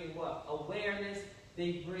 they bring what? Awareness,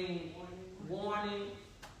 they bring warning.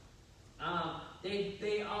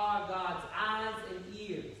 They are God's eyes and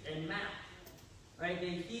ears and mouth. Right? They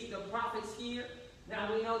hear, the prophets hear.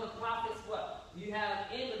 Now we know the prophets what? You have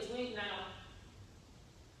in between now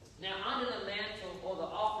under the mantle or the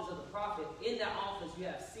office of the prophet, in that office you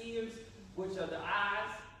have seers, which are the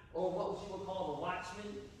eyes, or what you would call the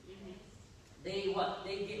watchmen. They what?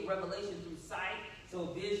 They get revelation through sight,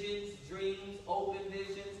 so visions, dreams, open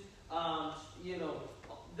visions,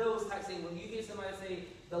 those types of things. When you hear somebody say,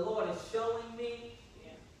 the Lord is showing me,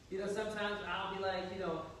 sometimes I'll be like,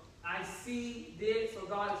 I see this, so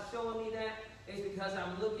God is showing me that. It's because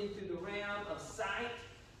I'm looking through the realm of sight.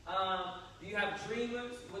 You have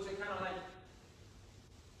dreamers, which are kind of like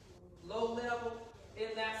low level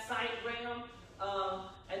in that sight realm.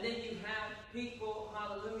 And then you have people,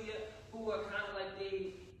 hallelujah, who are kind of like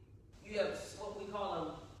you have what we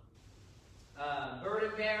call them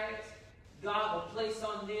burden bearers. God will place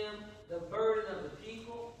on them the burden of the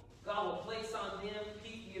people. God will place on them,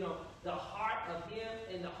 the heart of Him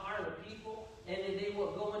and the heart of the people. And then they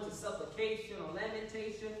will go into supplication or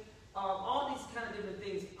lamentation. All these kind of different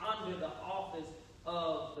things under the office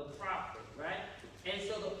of the prophet, right? And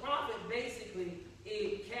so the prophet basically,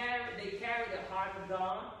 they carry the heart of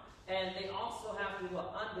God. And they also have to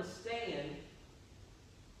understand,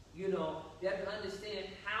 they have to understand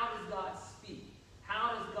how does God speak?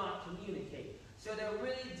 How does God communicate? So they're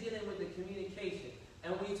really dealing with the communication.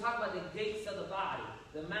 And when you talk about the gates of the body,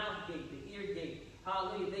 the mouth gate, the ear gate,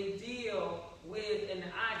 hallelujah, they deal with, and the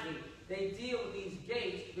eye gate, they deal with these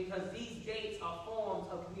gates because these gates are forms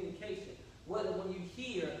of communication. Whether when you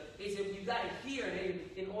hear, you got to hear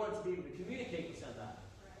it in order to be able to communicate with somebody.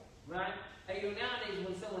 Right? And nowadays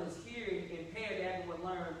when someone is hearing impaired, they have to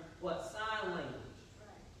learn what? Sign language.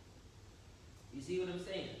 You see what I'm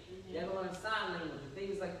saying? They have to learn sign language and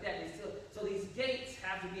things like that. So these gates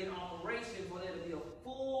have to be in operation for there to be a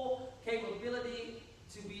full capability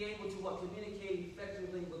to be able to communicate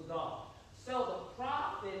effectively with God. So the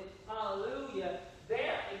prophet, hallelujah,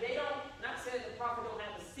 they don't, not saying the prophet don't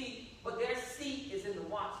have a seat, but their seat is in the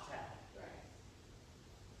watchtower. Right.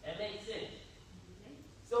 That makes sense.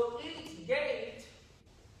 So each gate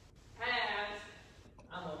has,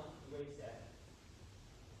 I'm going to erase that.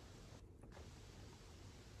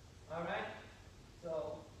 All right?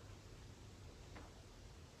 So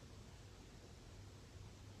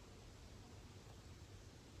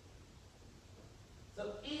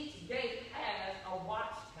each gate has a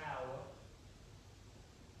watchtower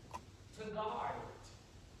to guard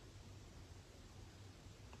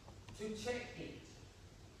it, to check it.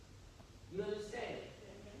 You understand?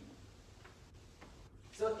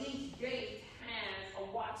 So each gate has a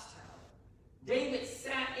watchtower. David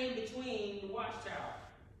sat in between the watchtower.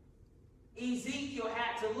 Ezekiel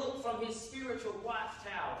had to look from his spiritual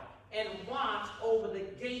watchtower and watch over the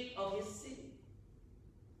gate of his city.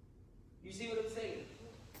 You see what I'm saying?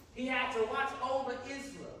 He had to watch over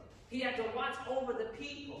Israel. He had to watch over the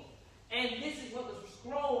people. And this is where the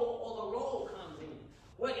scroll or the roll comes in.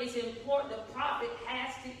 Where it's important, the prophet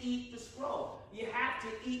has to eat the scroll. You have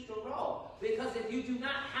to eat the roll. Because if you do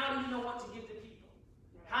not, how do you know what to give the people?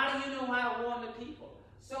 How do you know how to warn the people?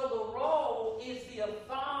 So the roll is the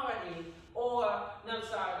authority,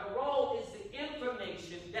 the roll is the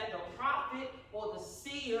information that the prophet or the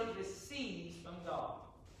seer receives from God.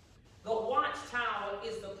 The watchtower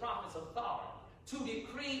is the prophet's authority. to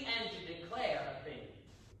decree and to declare a thing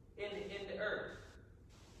in the earth.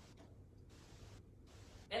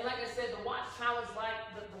 And like I said, the watchtower is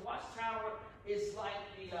like the watchtower is like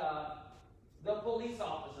the police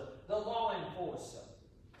officer, the law enforcer.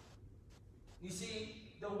 You see,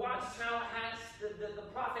 the watchtower has the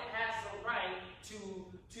prophet has the right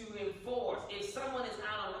to enforce. If someone is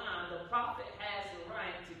out of line, the prophet has the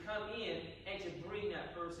right to come in and to bring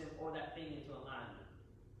that person or that thing into alignment.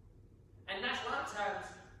 And that's a lot of times.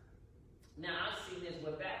 Now I've seen this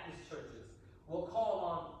with Baptist churches. We'll call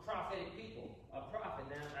on prophetic people, a prophet.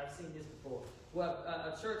 Now I've seen this before. Well,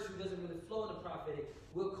 a church who doesn't really flow in the prophetic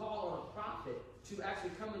will call on a prophet to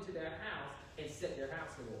actually come into their house and set their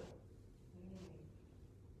house in order.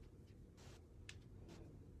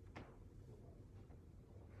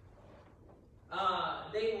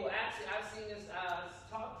 They will actually, I've seen this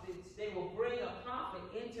talk, they will bring a prophet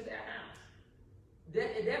into their house.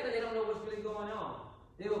 Definitely they don't know what's really going on.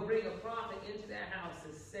 They will bring a prophet into their house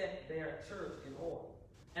to set their church in order.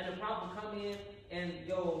 And the prophet will come in and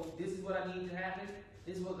go, this is what I need to happen.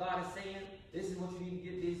 This is what God is saying. This is what you need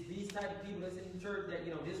to get. These type of people that's in the church that,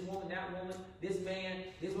 this woman, that woman, this man,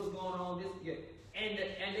 this what's going on. And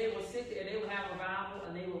they will sit there and they will have revival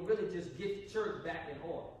and they will really just get the church back in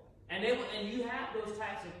order. And you have those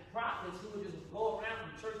types of prophets who will just go around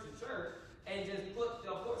from church to church and just put,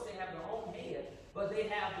 of course they have their own head, but they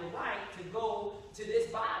have the right to go to this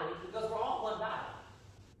body because we're all one body.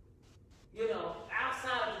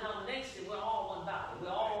 Outside of denomination, we're all one body. We're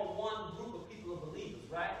all one group of people of believers,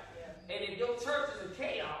 right? Yeah. And if your church is in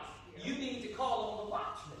chaos, you need to call on the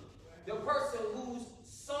watchman. Right. The person whose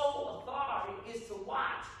sole authority is to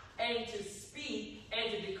watch and to speak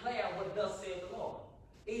and to declare what thus saith the Lord.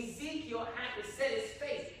 Ezekiel had to set his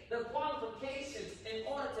face. The qualifications in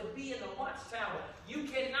order to be in the watchtower, you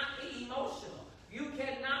cannot be emotional. You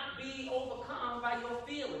cannot be overcome by your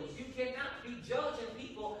feelings. You cannot be judging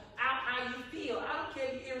people out how you feel. I don't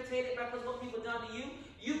care if you're irritated by what people done to you.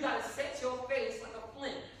 You got to set your face like a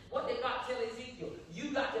flint. What did God tell Ezekiel?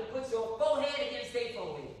 You got to put your forehead against their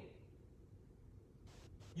forehead.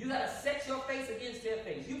 You got to set your face against their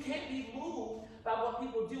face. You can't be moved by what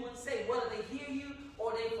people do and say, whether they hear you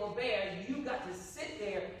or they forbear. You got to sit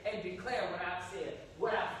there and declare what I've said,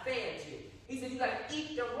 what I've fed you. He said you got to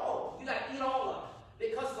eat the roll. You got to eat all of it.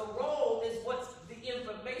 Because the roll is what's the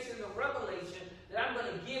information, the revelation that I'm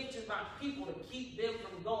going to give to my people to keep them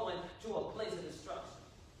from going to a place of destruction.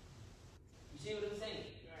 You see what I'm saying?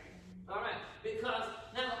 Right. All right. Because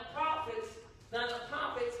now the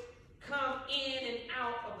prophets come in and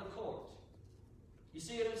out of the court. You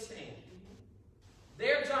see what I'm saying?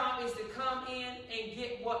 Their job is to come in and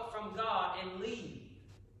get what from God and leave.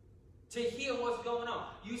 To hear what's going on.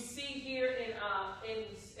 You see here and I'm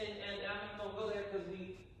not going to go there because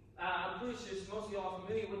I'm pretty sure most of y'all are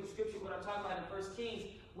familiar with the scripture, what I'm talking about in 1 Kings,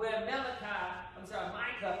 where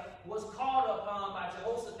Micah was called upon by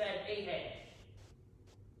Jehoshaphat and Ahab.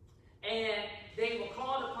 And they were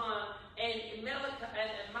called upon, and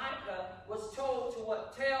Micah was told to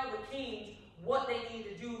tell the kings what they need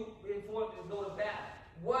to do before they go to battle.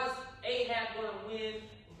 Was Ahab going to win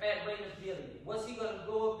at Ramoth Gilead? Was he going to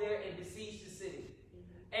go up there and besiege the city?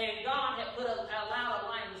 And God had allowed a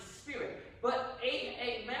lion in spirit. But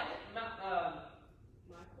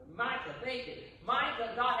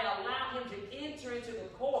Micah, God had allowed him to enter into the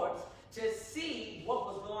courts to see what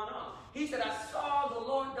was going on. He said, I saw the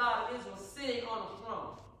Lord God of Israel sitting on a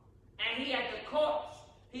throne. And he had the courts.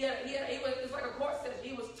 It was like a court session.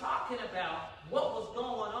 He was talking about what was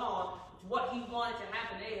going on, what he wanted to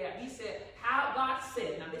happen to Ahab. He said, how God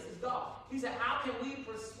said, now this is God. He said, how can we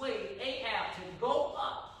persuade Ahab to go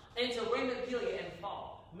up into Ramoth Gilead and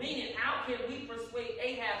fall? Meaning, how can we persuade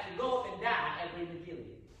Ahab to go up and die at Ramoth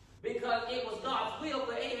Gilead? Because it was God's will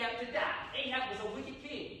for Ahab to die. Ahab was a wicked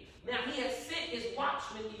king. Now, he had sent his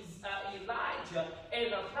watchman, Elijah,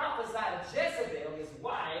 and prophesied to Jezebel, his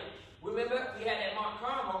wife. Remember, we had at Mount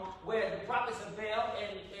Carmel where the prophets of Baal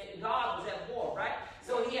and God was at war, right?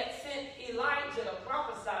 So he had sent Elijah to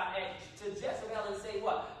prophesy to Jezebel and say,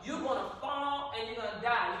 what? You're going to fall and you're going to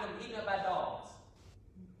die. You're going to be eaten up by dogs.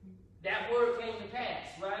 That word came to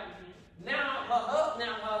pass, right? Now her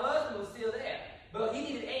husband was still there. But he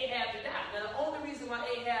needed Ahab to die. Now, the only reason why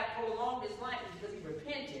Ahab prolonged his life is because he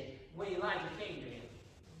repented when Elijah came to him.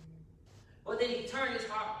 But then he turned his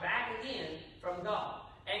heart back again from God.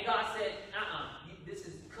 And God said, this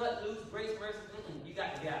is cut loose, grace, mercy, you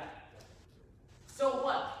got to die. So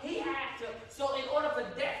what? He had to, so in order for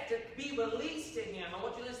death to be released to him, I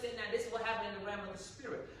want you to understand that this is what happened in the realm of the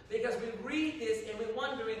spirit. Because we read this and we're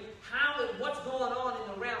wondering what's going on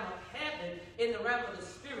in the realm of heaven, in the realm of the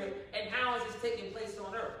spirit, and how is this taking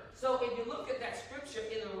So if you look at that scripture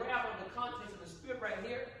in the realm of the context of the spirit right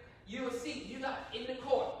here, you will see you got in the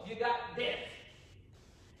court, you got death.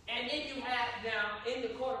 And then you have now in the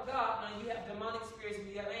court of God, now you have demonic spirits, and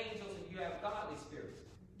you have angels, and you have godly spirits.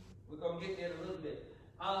 We're going to get there in a little bit.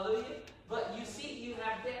 Hallelujah. But you see, you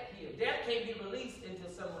have death here. Death can't be released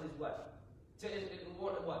until someone is what?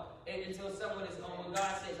 Until someone is on. When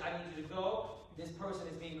God says, I need you to go, this person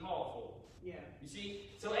is being called for. Yeah. You see?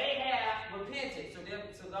 So Ahab repented. So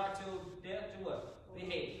God told death to what?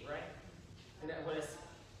 Behave, right? And that was.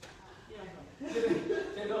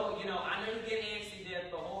 To go, I know you're getting antsy there,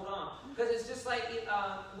 but hold on. Because it's just like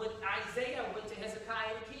when Isaiah went to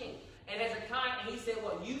Hezekiah the king. And Hezekiah, he said,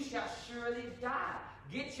 well, you shall surely die.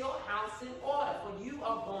 Get your house in order, for you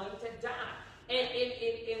are going to die. And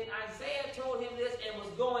Isaiah told him this and was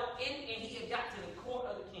going in, and he had got to the court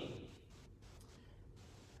of the king.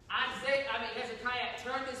 Hezekiah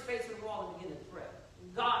turned his face to the wall and began to pray.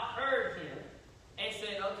 God heard him and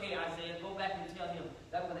said, okay, Isaiah, go back and tell him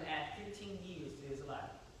that I'm going to add 15 years to his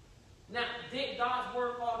life. Now, did God's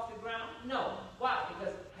word fall to the ground? No. Why?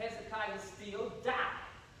 Because Hezekiah still died.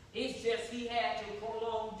 It's just he had to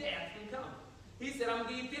prolong death and come. He said, I'm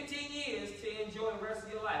going to give you 15 years to enjoy the rest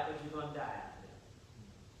of your life, but you're going to die after that.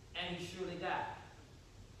 And he surely died.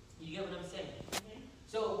 You get what I'm saying? Mm-hmm.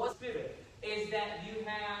 So what spirit is that you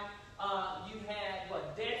had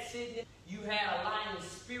what? Death sitting. You had a lion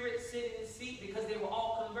spirit sitting in the seat because they were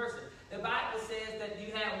all conversing. The Bible says that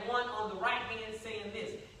you had one on the right hand saying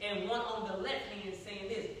this and one on the left hand saying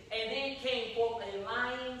this. And then came forth a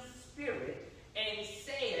lion spirit and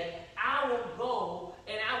said, I will go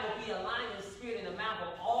and I will be a lion spirit in the mouth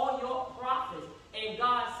of all your prophets. And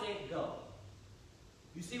God said, go.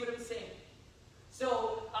 You see what I'm saying?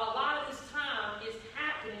 So a lot of this time is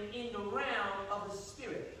happening in the realm of the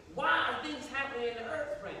spirit. Why are things happening in the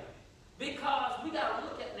earth realm? Because we got to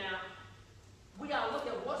look at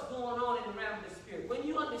what's going on in the realm of the spirit. When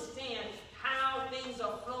you understand how things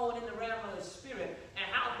are flowing in the realm of the spirit and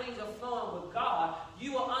how things are flowing with God,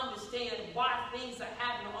 you will understand why things are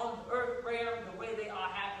happening on the earth realm the way they are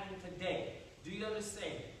happening today. Do you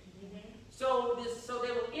understand? Mm-hmm. So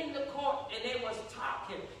they were in the court and they was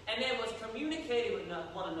talking and they was communicating with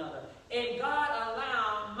one another. And God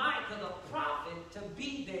allowed Micah the prophet to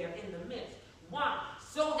be there in the midst. Why?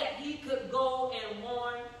 So that he could go and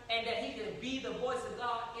warn and that he could be the voice of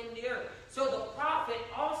God in the earth. So the prophet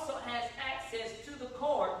also has access to the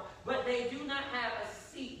court, but they do not have a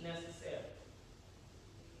seat necessarily.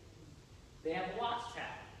 They have a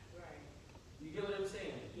watchtower. Right. You get what I'm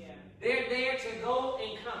saying? Yeah. They're there to go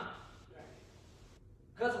and come. Right.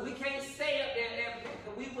 Because we can't stay up there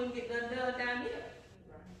because we wouldn't get nothing done down here.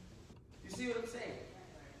 Right. You see what I'm saying?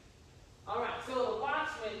 All right, so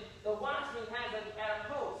the watchman has a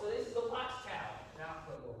post. So this is the watchtower. Now I'll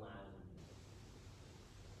put a little line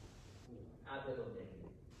in. I'll put a little thing.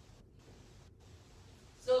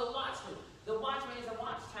 So the watchman is a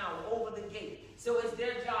watchtower over the gate. So it's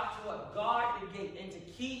their job to what? Guard the gate and to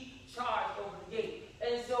keep charge over the gate.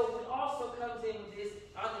 And so what also comes in with this,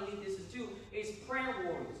 underneath this too, is prayer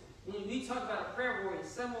warriors. When we talk about a prayer warrior,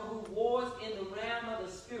 someone who wars in the realm of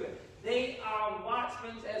the spirit. They are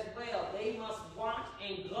watchmen as well. They must watch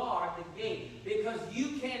and guard the gate. Because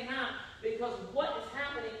what is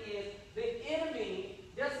happening is the enemy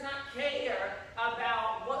does not care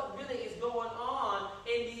about what really is going on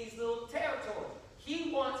in these little territories.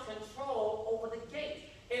 He wants control over the gate.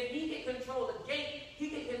 If he can control the gate, he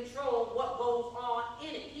can control what goes on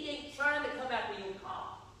in it. He ain't trying to come after your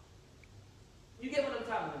car. You get what I'm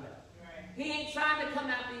talking about? Right. He ain't trying to come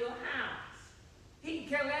after your house. He can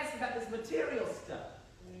care less about this material stuff.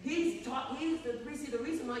 The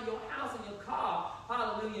reason why your house and your car,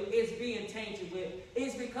 hallelujah, is being tainted with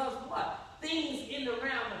is because what? Things in the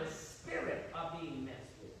realm of the spirit are being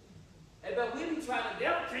messed with. But we be trying, the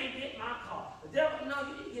devil can't get my car. The devil, no,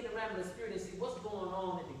 you need to get in the realm of the spirit and see what's going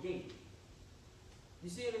on at the gate. You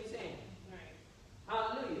see what I'm saying? Right.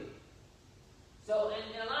 Hallelujah. So, and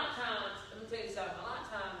a lot of times, let me tell you something, a lot of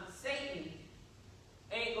times Satan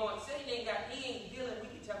ain't dealing, we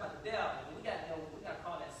can talk about the devil, but we got to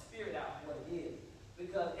call that spirit out for what it is.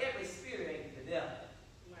 Because every spirit ain't the devil.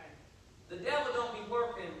 Right. The devil don't be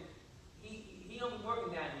working, he don't be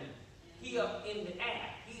working down here. He up in the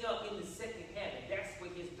air. He up in the second heaven. That's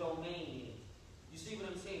where his domain is. You see what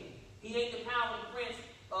I'm saying? He ain't the powerful prince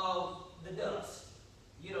of the dust.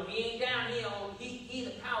 He ain't down here he's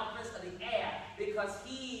the power prince of the air because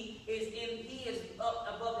he is up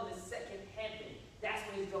above in the second heaven. That's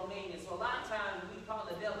where his domain is. So a lot of times we call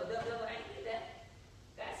the devil ain't that.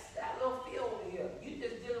 That's that little fear over here. You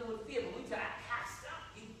just dealing with fear, but we try to cast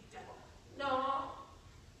out you devil. No.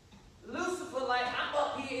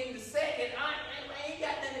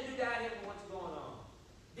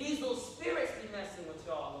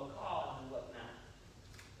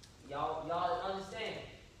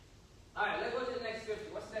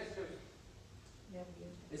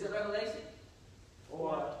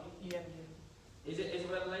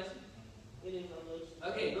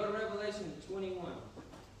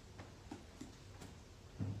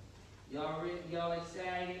 Y'all ready? Y'all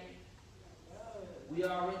excited? We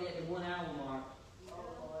already at the 1 hour mark.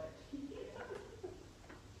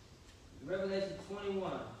 Revelation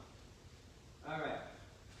 21. All right.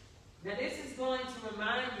 Now this is going to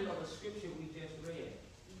remind you of a scripture we just read.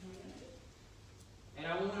 And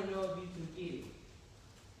I want to know if you can get it.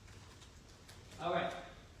 All right.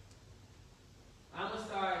 I'm going to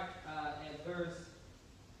start at verse.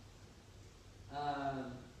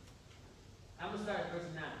 I'm going to start at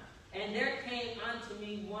verse 9. And there came unto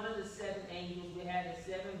me one of the 7 angels which had the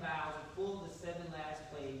 7 vials full of the 7 last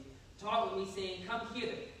plagues, talked with me, saying, Come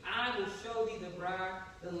hither, I will show thee the bride,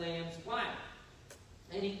 the Lamb's wife.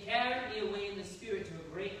 And he carried me away in the spirit to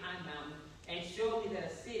a great high mountain, and showed me that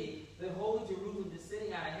a city, the holy Jerusalem,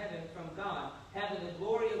 descending out of heaven from God, having the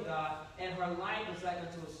glory of God, and her light was like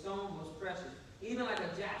unto a stone most precious, even like a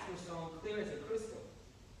jasper stone, clear as a crystal.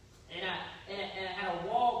 And I had a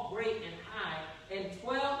wall great and high, and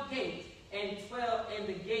 12 gates, and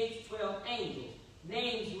the gates 12 angels,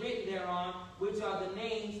 names written thereon, which are the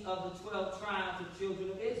names of the 12 tribes of children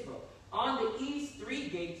of Israel. On the east 3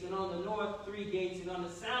 gates, and on the north 3 gates, and on the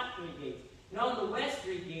south 3 gates, and on the west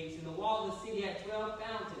 3 gates, and the wall of the city had 12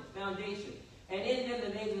 foundations, and in them the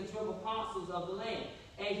names of the 12 apostles of the Lamb.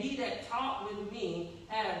 And he that talked with me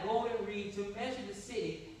had a golden reed to measure the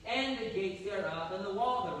city, and the gates thereof, and the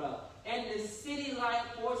wall thereof. And the city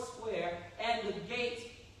like 4 square, and the gates,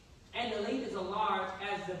 and the length is as large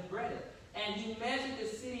as the breadth. And he measured the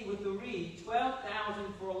city with the reed,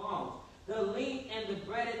 12,000 furlongs. The length and the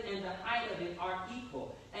breadth and the height of it are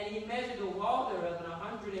equal. And he measured the wall thereof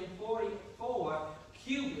 144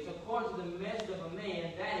 cubits, according to the measure of a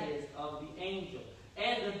man, that is, of the angel.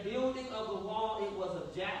 And the building of the wall, it was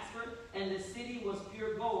of jasper, and the city was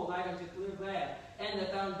pure gold, like unto clear glass. And the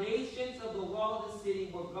foundations of the wall of the city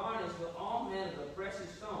were garnished with all manner of precious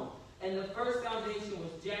stone. And the first foundation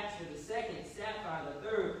was jasper, the second sapphire, the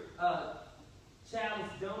third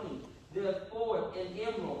chalcedony, the fourth an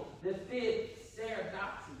emerald, the fifth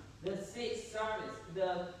saradoxy, the sixth sardis,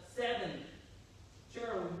 the seventh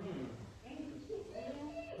cherubim.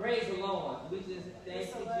 Praise the Lord. We just thank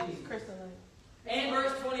you, Jesus. And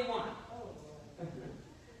verse 21.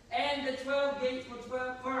 And the 12 gates were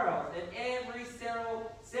 12 furrows, and every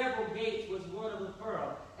several gates was one of the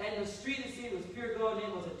furrow. And the street of the city was pure gold,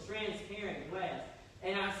 and it was a transparent glass.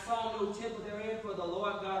 And I saw no temple therein, for the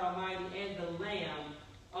Lord God Almighty and the Lamb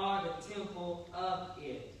are the temple of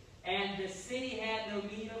it. And the city had no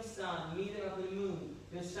need of sun, neither of the moon,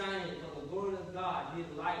 to shine it, for the glory of God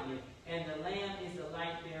did lighten it, and the Lamb is the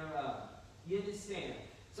light thereof. You understand?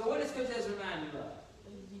 So what does scripture remind you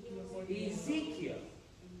of? Ezekiel.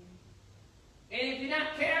 And if you're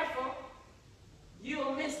not careful,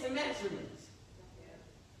 you'll miss the measurements.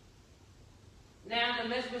 Now, the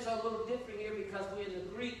measurements are a little different here because we're in the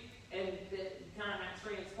Greek and they're kind of not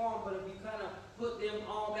transformed, but if you kind of put them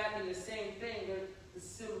all back in the same thing, they're the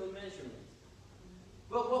similar measurements.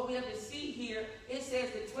 But what we have to see here, it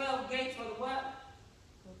says the 12 gates for the what?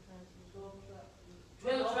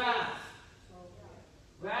 12 tribes.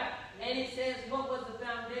 Right? And it says, what was the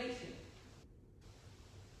foundation?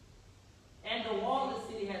 And the wall of the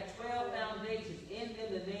city had 12 foundations. In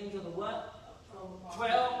them the names of the what?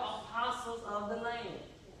 12 apostles of the Lamb.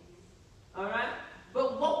 Alright?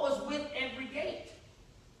 But what was with every gate?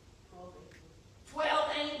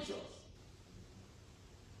 12 angels.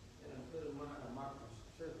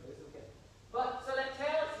 But so that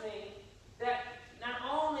tells me that not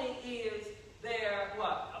only is there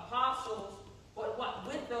what? Apostles, but what?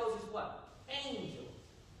 With those is what? Angels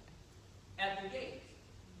at the gates.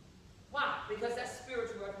 Why? Because that's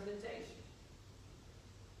spiritual representation.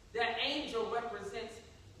 That angel represents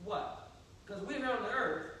what? Because we're on the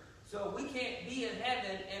earth, so we can't be in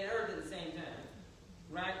heaven and earth at the same time.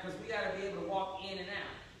 Right? Because we got to be able to walk in and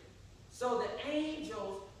out. So the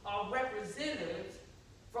angels are representatives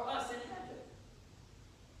for us in heaven.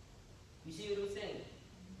 You see what I'm saying?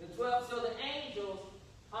 The 12, so the angels,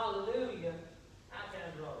 hallelujah, how can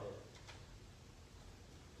I draw this?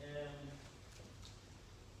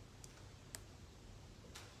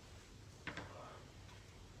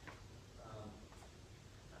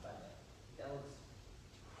 How about that? That looks.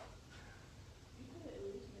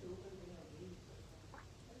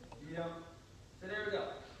 You know? So there we go.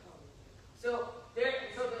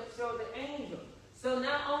 So the angel. So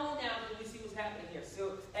not only now do we see what's happening here.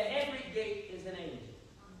 So at every gate is an angel.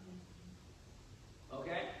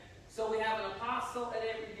 Okay? So we have an apostle at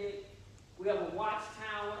every gate. We have a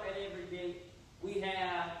watchtower at every gate. We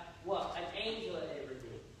have what? An angel at every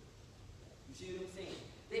gate. You see what I'm saying?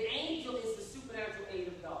 The angel is the supernatural aid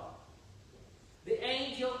of God. The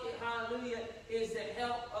angel, hallelujah, is the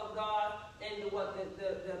help of God what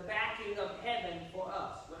the backing of heaven for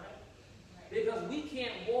us, right? Because we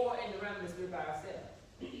can't war in the realm of the spirit by ourselves.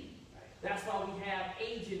 That's why we have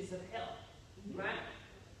agents of help, right?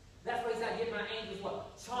 That's why he's not giving my angels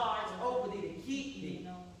what? Charge over thee to keep thee.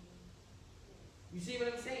 You see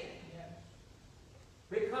what I'm saying?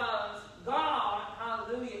 Because God,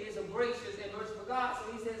 hallelujah, is a gracious and merciful God.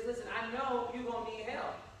 So he says, listen, I know you're going to need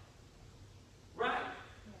help. Right?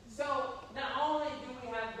 So not only do we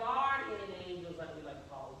have guardian angels, like we like to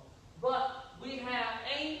call them, but we have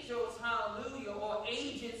angels, hallelujah, or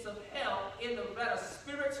agents of help in the realm of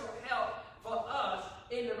spiritual help for us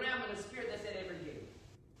in the realm of the spirit that's at every gate.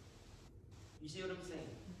 You see what I'm saying?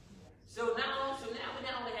 So now we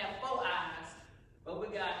not only have 4 eyes, but we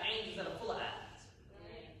got angels that are full of eyes.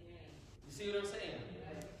 You see what I'm saying?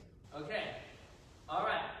 Okay. All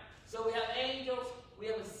right. So we have angels, we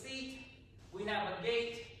have a seat, we have a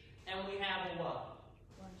gate, and we have a what?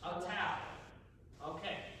 A tower.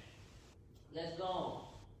 Okay. Let's go on.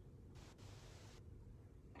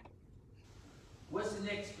 What's the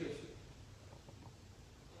next scripture?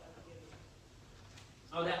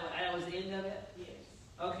 Oh, that was the end of it? Yes.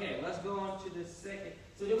 Okay, let's go on to the second.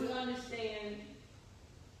 So do we understand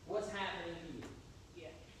what's happening here?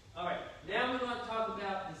 Yeah. All right, now we're going to talk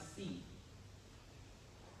about the seat.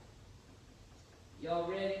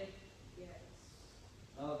 Y'all ready? Yes.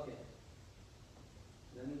 Okay.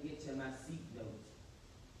 Let me get to my seat notes.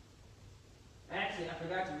 Actually, I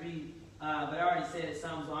forgot to read, but I already said it,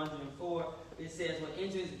 Psalms 104. It says, well,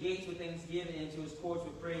 enter his gates with thanksgiving, into his courts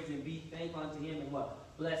with praise, and be thankful unto him, and what?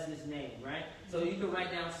 Bless his name, right? So you can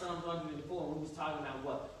write down Psalms 104, and we was talking about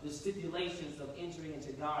what? The stipulations of entering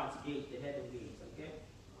into God's gate, the heaven gates, okay?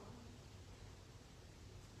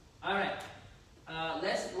 All right.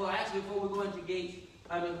 Actually, before we go into gates,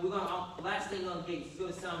 we're going to, last thing on gates, let's go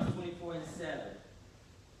to Psalms 24 and 7.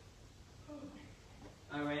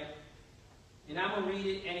 All right. And I'm going to read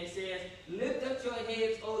it, and it says, lift up your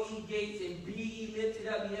heads, O ye gates, and be ye lifted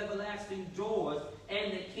up, ye everlasting doors,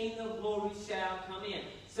 and the King of glory shall come in.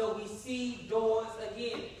 So we see doors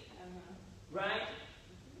again. Right?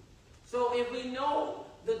 So if we know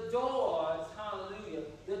the doors, hallelujah,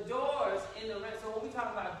 the doors in the rest, so when we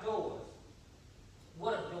talk about doors,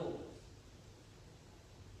 what are doors?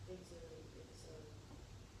 It's a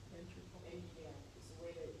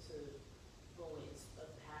way to go in. It's a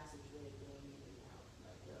passageway going in and out.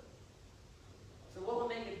 So what would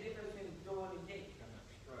make a difference between a door and a gate? An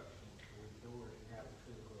obstruction. With doors, you have a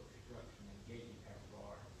physical obstruction, and gate, you have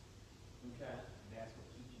bars. Okay. And that's what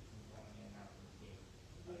keeps you from going in and out of the gate.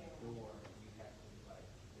 Like a door, you have to, like,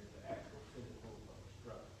 there's an actual physical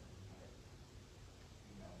obstruction. Like,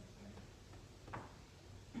 you know what I'm saying?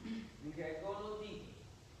 Okay, go a little deeper.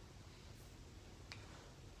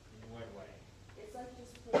 In what way? It's like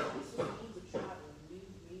just means of travel,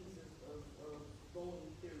 means of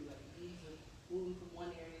going through, like means of moving from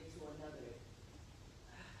one area to another.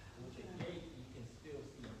 With a gate, you can still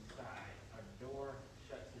see inside. A door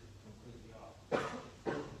shuts it completely off.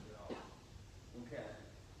 Closes it off. Okay.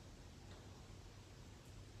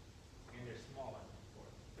 And they're smaller, of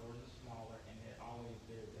course. Doors are smaller, and then always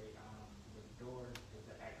there's a, with doors, there's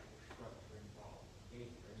an actual structure involved.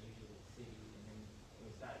 Gates are usually cities, and then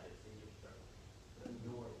inside that city is structure. The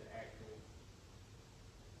door is the actual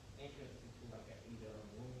entrance into like either a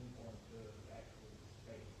room or into the actual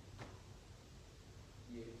space.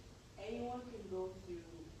 Yeah. Anyone can go through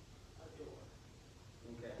a door.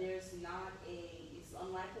 Okay. There's not it's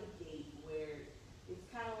unlike a gate where it's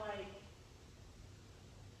kind of like,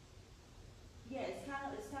 it's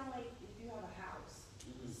kind of like if you have a house.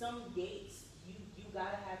 Mhm. Some gates, you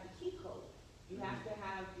gotta have the key code. You have to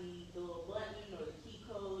have the little button or the key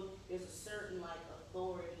code. There's a certain like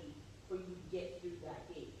authority for you to get through that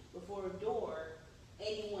gate. Before a door,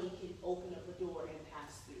 anyone can open up a door and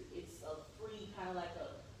pass through. It's a free kind of like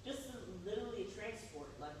literally a transport,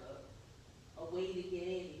 like a way to get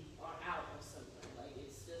in or out or something. Like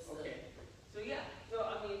it's just Okay.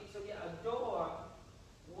 A door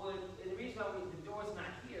would, and the reason why the door's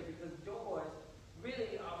not here, because doors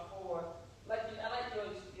really are for, like, I like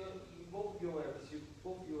both your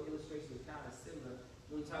illustrations are kind of similar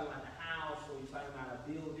when you're talking about the house or you're talking about a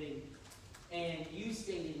building. And you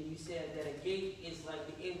said that a gate is like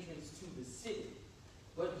the entrance to the city.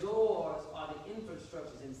 But doors are the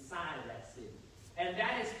infrastructures inside of that city. And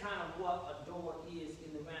that is kind of what a door is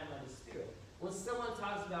in the realm of the spirit. When someone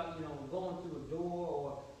talks about, going through a door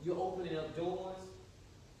or you're opening up doors,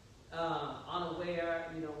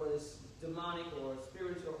 unaware, whether it's demonic or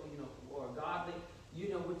spiritual, or godly,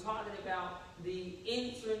 we're talking about the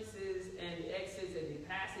entrances and the exits and the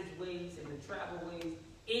passageways and the travelways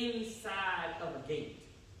inside of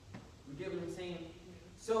get what I'm saying?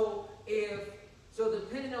 So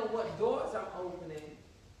depending on what doors I'm opening,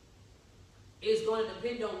 it's going to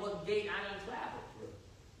depend on what gate I done traveled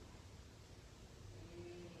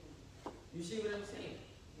through. You see what I'm saying?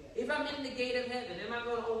 If I'm in the gate of heaven, am I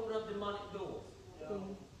going to open up demonic doors? No. So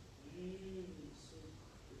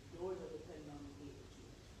the doors are dependent on the gate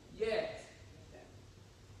that you Yes.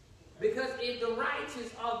 Because if the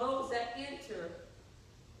righteous are those that enter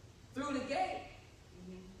through the gate,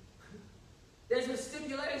 there's a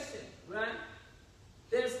stipulation, right?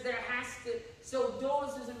 There has to, so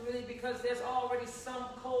doors isn't really because there's already some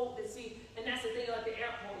code to see, and that's the thing like the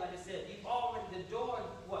airport, like I said, you've already, the door,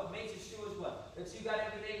 what makes it sure is what? That you got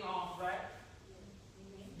everything off, right?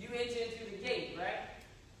 You enter into the gate, right?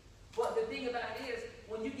 But the thing about it is,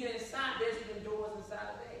 when you get inside, there's even doors inside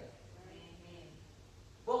of there.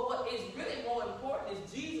 But what is really more important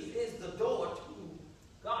is Jesus is the door to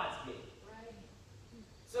God's gate.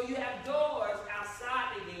 So you have doors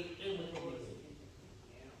outside the gate and within the gate.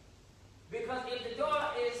 Because if the door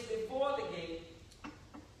is before the gate,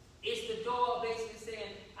 it's the door basically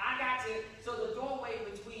saying, I got to, so the doorway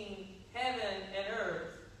between heaven and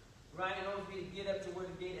earth, right, in order for me to get up to where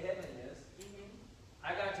the gate of heaven is,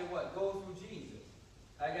 I got to what? Go through Jesus.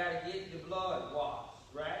 I got to get the blood washed,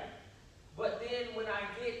 right? But then when I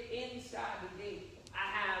get inside the gate, I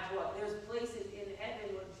have what? There's places in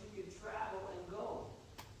heaven where you can travel and go.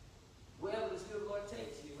 Wherever the Spirit of the Lord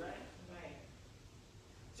takes you, right? Right.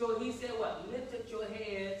 So he said what? Lift up your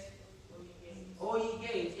heads, O ye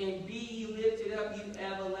gates, and be ye lifted up, you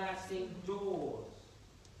everlasting doors.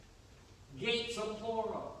 Gates are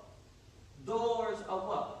plural. Doors are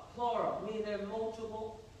what? Plural, meaning they're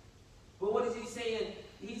multiple. But what is he saying?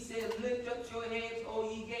 He said, lift up your heads, O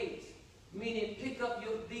ye gates. Meaning pick up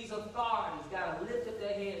these authorities, got to lift up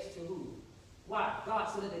their heads to who? Why? God,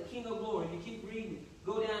 so that the King of Glory, you keep reading,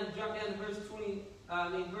 go down, jump down to verse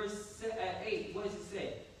verse 8. What does it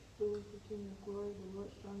say? Who is the King of glory, the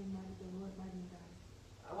Lord strong and mighty, the Lord mighty in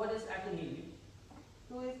battle? What is, I can hear you.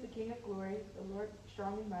 Who is the King of glory, the Lord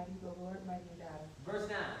strong and mighty, the Lord mighty in battle? Verse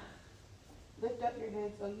 9. Lift up your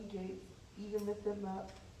heads, O ye gates, even lift them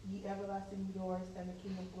up, ye everlasting doors, and the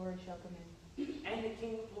King of glory shall come in. And the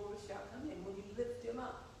King of glory shall come in when you lift him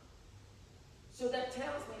up. So that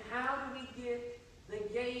tells me, how do we get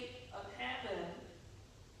the gate of heaven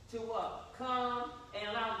to what? Come and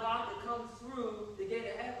allow God to come through the gate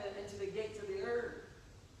of heaven into the gates of the earth,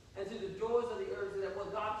 and to the doors of the earth, so that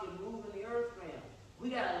what God can move in the earth realm. We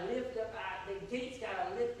got to lift up the gates got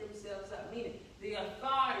to lift themselves up, meaning the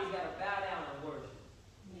authorities got to bow down and worship.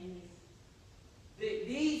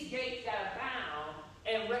 These gates got to bow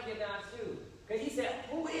and recognize who. Because he said,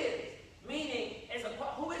 who is? Meaning,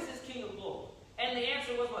 who is this King of glory? And the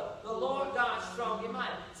answer was what? The Lord God strong and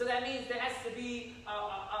mighty. So that means there has to be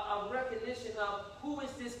a recognition of who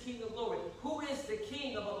is this King of glory? Who is the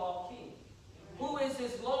King above all kings? Who is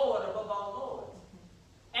this Lord above all lords?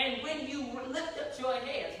 And when you lift up your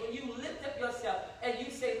hands, when you lift up yourself and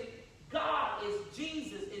you say, God is,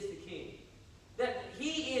 Jesus is the King. That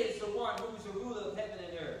he is the one who's the ruler of heaven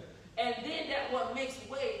and earth. And then that what makes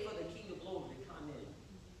way for the King of glory to come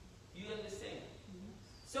in. You understand?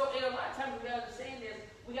 So in a lot of times we got to understand this,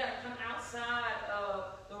 we got to come outside of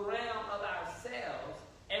the realm of ourselves,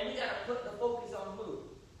 and we got to put the focus on who?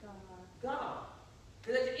 God.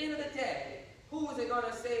 Because at the end of the day, who is it going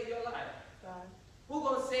to save your life? God. Who's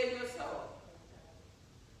going to save your soul?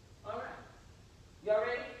 All right. Y'all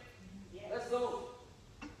ready? Yes. Let's go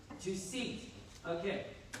to seat. Okay.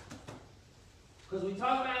 Because we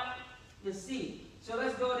talk about the seat. So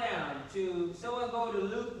let's go down to, someone go to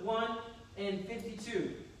Luke 1 and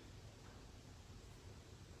 52.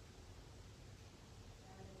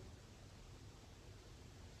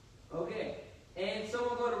 Okay. And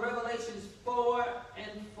someone go to Revelations 4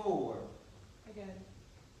 and 4. Again.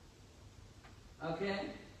 Okay?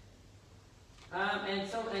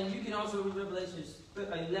 And you can also read Revelations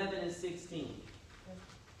 11 and 16.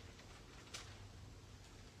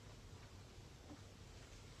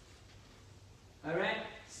 All right?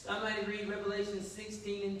 Somebody read Revelation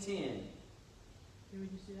 16 and 10. Here, would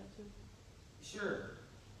you see that too? Sure.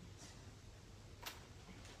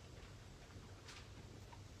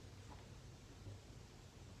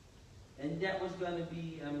 And that was going to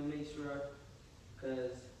be, I'm going to make sure,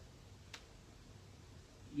 because,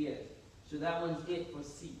 yes. So that one's it for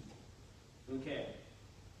C. Okay.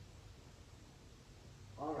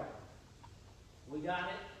 All right. We got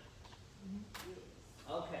it?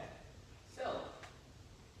 Okay. So,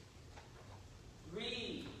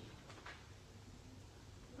 read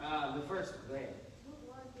the first one. Go ahead. Luke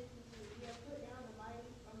 1:52. He has put down the mighty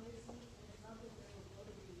from his seat and exalted them with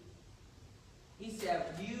glory. He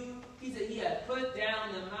said, he had put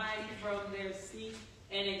down the mighty from their seat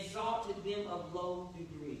and exalted them of low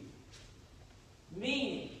degree.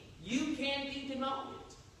 Meaning, you can be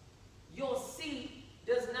demoted. Your seat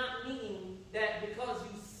does not mean that because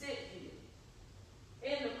you sit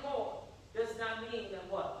here in the court does not mean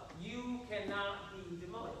that what? You cannot be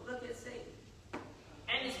demoted. Look at Satan.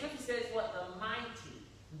 And the scripture says what? The mighty.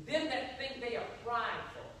 Them that think they are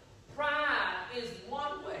prideful. Pride is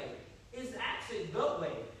one way, is actually the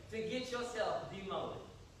way to get yourself demoted.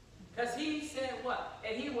 Because he said what?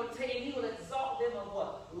 And he will exalt them of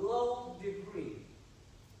what? Low degree.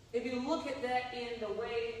 If you look at that in the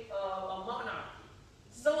way of a monarchy,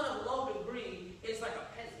 someone of low degree is like a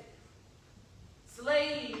peasant.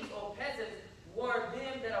 Slaves or peasants were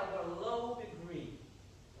them that were low degree.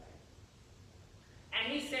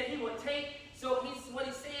 And he said he would take, so what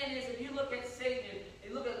he's saying is, if you look at Satan,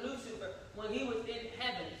 and look at Lucifer, when he was in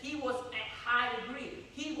heaven, he was at high degree.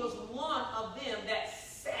 He was one of them that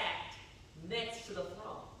sat next to the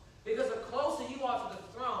throne. Because the closer you are to the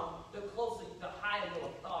throne, the higher your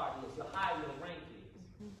authority is, the higher your rank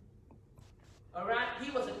is. All right?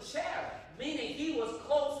 He was a cherub, meaning he was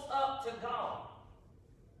close up to God.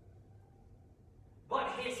 But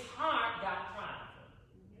his heart got prideful.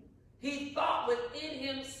 He thought within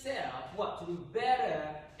himself what? To be better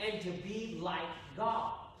and to be like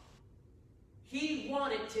God. He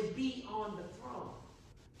wanted to be on the throne.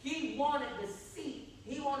 He wanted the seat.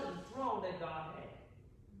 He wanted the throne that God had.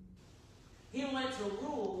 He wanted to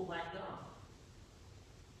rule like God.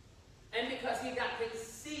 And because he got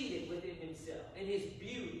conceited within himself, in his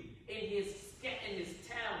beauty, in his talent,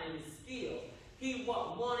 in his skills, he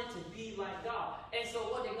wanted to be like God. And so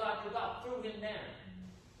what did God do? God threw him down.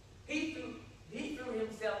 He threw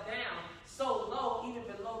himself down so low, even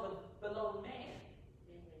below man.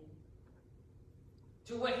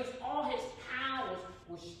 To where all his powers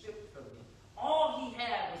were stripped from him. All he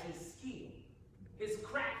had was his skill, his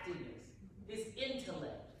craftiness, his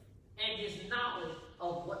intellect, and his knowledge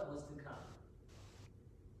of what was to come.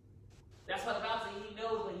 That's what the Bible says. He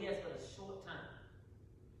knows what he has but a short time.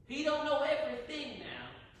 He don't know everything now,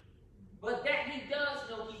 but that he does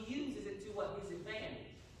know, he uses it to what? His advantage.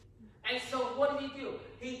 And so what did he do?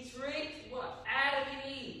 He tricked what? Adam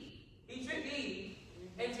and Eve. He tricked Eve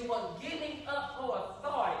into what? Giving up her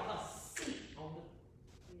authority, her seat on the.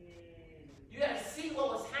 You got to see what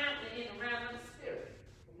was happening in the realm of the spirit.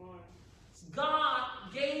 Come on.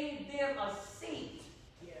 God gave them a seat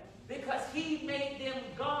because he made them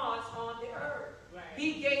gods on the earth. Right.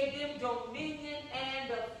 He gave them dominion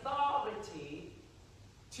and authority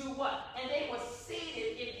to what? And they were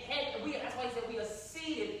seated in heaven. That's why he said we are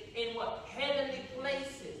seated in what? Heavenly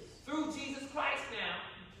places. Through Jesus Christ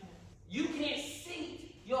now. You can't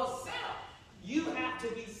seat yourself. You have to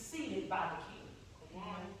be seated by the King. Come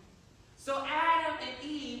on. So Adam and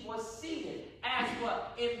Eve were seated as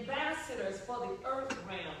what? Ambassadors for the earth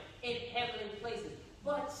realm in heavenly places.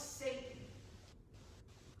 But Satan,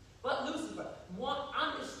 but Lucifer,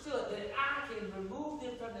 understood that I can remove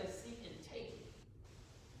them from their seat and take it.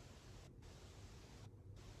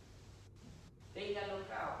 They ain't got no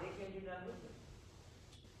power. They can't do nothing with it.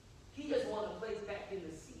 He just wanted to place back in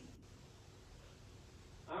the seat.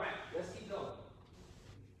 All right, let's keep going.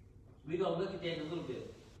 We're going to look at that in a little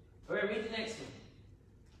bit. All right, read the next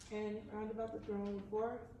one. And round about the throne were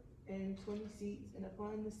 420 seats, and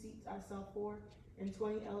upon the seats I saw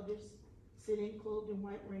 24 elders sitting, clothed in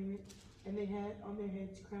white raiment, and they had on their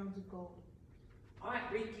heads crowns of gold. All right,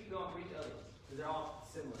 keep going, read the others, because they're all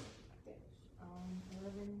similar.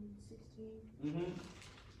 11, 16.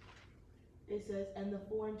 It says, and the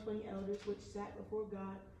 24 elders which sat before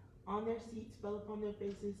God on their seats fell upon their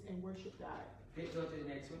faces and worshipped God. Okay, go to the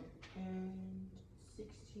next one. And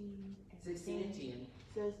 16 and 10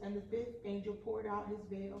 says, and the fifth angel poured out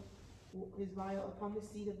his vial upon the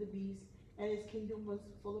seat of the beast, and his kingdom was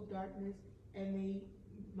full of darkness, and they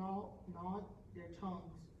gnawed their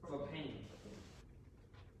tongues for pain.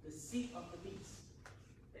 The seat of the beast,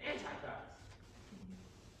 the Antichrist,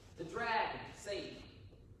 the dragon, Satan.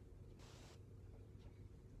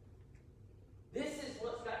 This is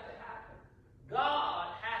what's got to happen. God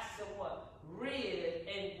has to what? Rid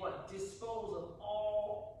and what? Dispose of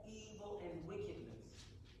all evil and wickedness.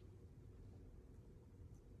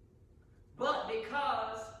 But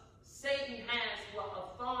because Satan has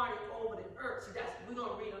what? Authority over the earth. See, that's we're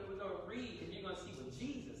gonna read, and you're gonna see what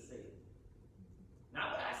Jesus said.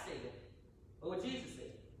 Not what I said, but what Jesus said.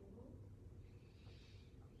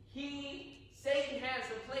 Satan has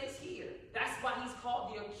a place here. That's why he's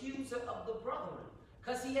called the accuser of the brethren.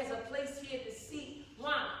 Because he has a place here to seat.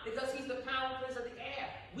 Why? Because he's the power prince of the air.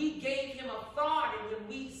 We gave him authority when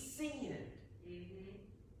we sinned. Mm-hmm.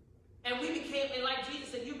 And we became, and like Jesus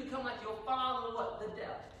said, you become like your father, what? The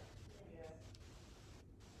devil. Yeah.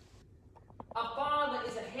 A father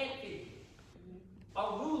is a head figure,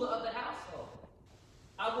 a ruler of the household,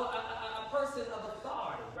 a person of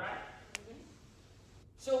authority, right?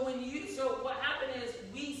 So what happened is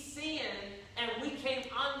we sinned and we came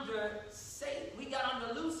under Satan. We got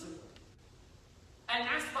under Lucifer. And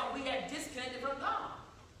that's why we had disconnected from God.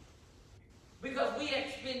 Because we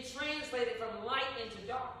had been translated from light into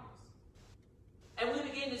darkness. And we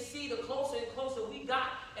began to see the closer and closer we got,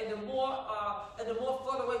 and the more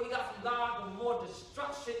further away we got from God, the more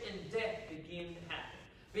destruction and death began to happen.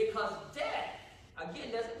 Because death,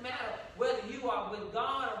 again, doesn't matter whether you are with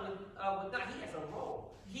God or with not. He has a role.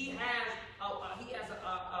 He has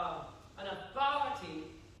an authority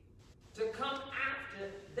to come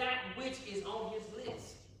after that which is on his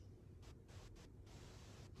list.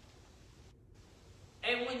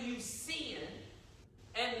 And when you sin,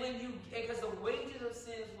 and when you, because the wages of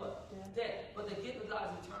sin is what? Death. But the gift of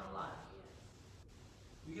God is eternal life.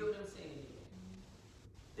 You get what I'm saying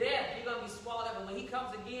here? Death, you're going to be swallowed up. And when he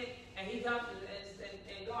comes again, and he comes,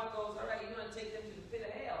 and God goes, all right, you're going to take them to the pit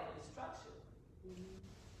of hell for destruction.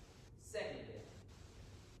 Second death.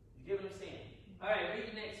 You get what I'm saying? All right,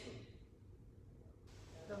 read the next one.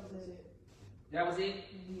 That was it. That was it?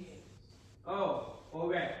 Yes. Oh, all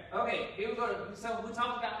right. Okay, here we go. So we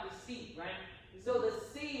talked about the seat, right? So the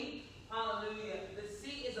seat, hallelujah, the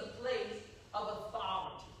seat is a place of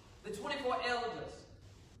authority. The 24 elders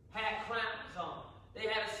had crowns on. They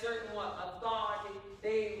had a certain authority.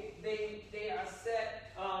 They are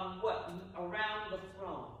set around the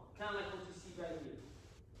throne, kind of like what you see right here.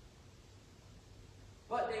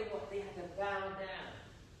 But they had to bow down.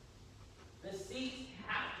 The seats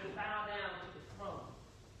have to bow down to the throne.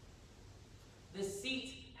 The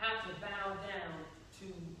seats have to bow down to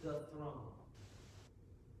the throne.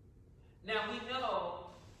 Now we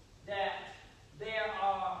know that there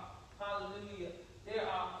are, hallelujah, there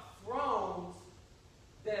are thrones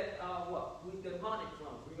that are demonic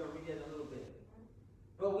thrones. We're going to read that in a little bit.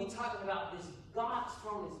 But we're talking about this, God's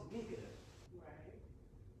throne is bigger. Right.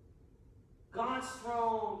 God's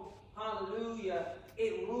throne, hallelujah,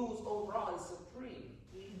 it rules over all, it's supreme.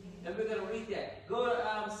 Mm-hmm. And we're going to read that. Go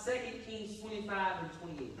to 2 Kings 25 and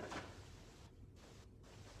 28.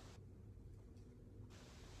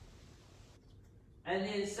 And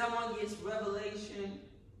then someone gets Revelation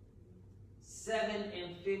 7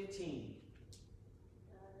 and 15.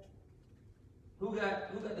 Who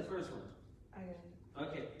got the first one? I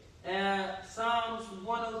got it. Okay. Psalms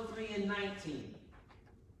 103 and 19.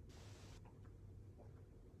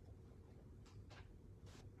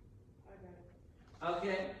 I got it.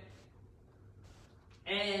 Okay.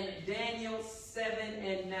 And Daniel 7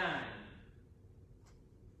 and 9.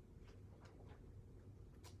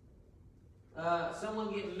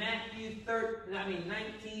 Someone get Matthew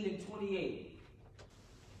 19 and 28.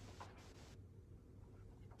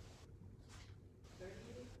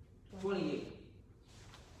 28.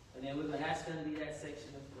 And then that's going to be that section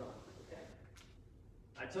of throne. Okay.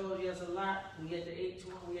 I told you it's a lot. We had the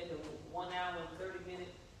 8:20. We had the 1 hour and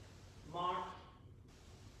 30-minute mark.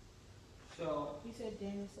 So. You said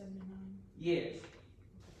Daniel 7 and 9? Yes.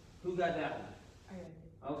 Who got that one? I got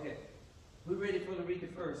it. Okay. Who ready to read the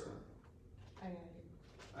first one? I got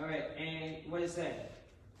it. All right. And what is that?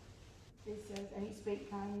 It says, and he spake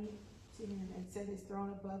kindly to him and set his throne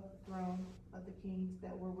above the throne of the kings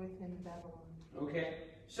that were with him in Babylon. Okay.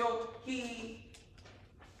 So he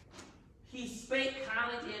spake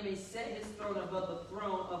kindly to him and set his throne above the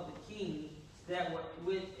throne of the kings that were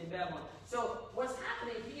with in Babylon. So what's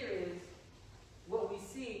happening here is, what we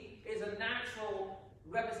see is a natural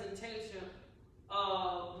representation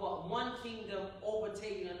of one kingdom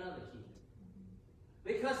overtaking another kingdom.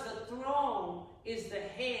 Because the throne is the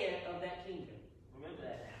head of that kingdom. Remember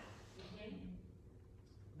that now. Mm-hmm.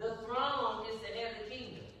 The throne is the head of the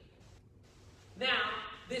kingdom. Now,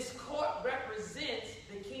 this court represents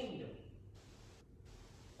the kingdom.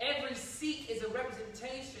 Every seat is a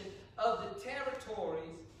representation of the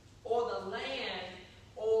territories or the land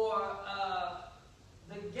or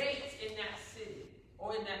the gates in that city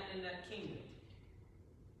or in that kingdom.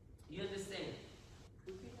 You understand?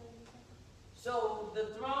 So the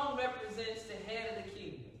throne represents the head of the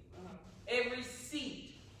kingdom. Every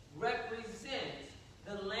seat represents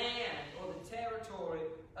the land or the territory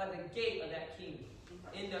of the gate of that kingdom.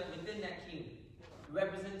 Within that kingdom.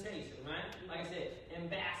 Representation, right? Like I said,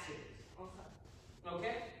 ambassadors.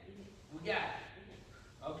 Okay? We got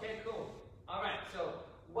it. Okay, cool. All right, so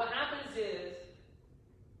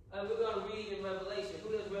read in Revelation.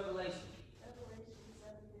 Who is Revelation? Revelation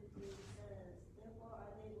 7:15 says, therefore are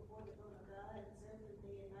they before the throne of God, and serve him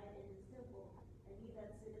day and night in his temple, and he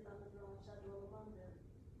that sitteth on the throne shall dwell among them.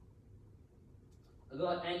 And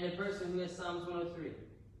the person who is Psalms 103.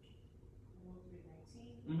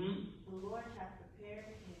 1:19. The Lord hath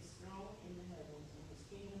prepared his throne in the heavens, and his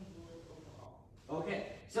kingdom ruleth over all.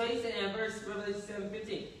 Okay, so he said in verse Revelation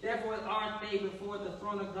 7:15, therefore are they before the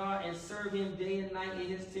throne of God, and serve him day and night in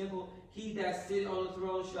his temple. He that sitteth on the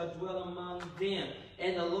throne shall dwell among them.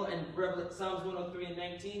 And the Lord, in Psalms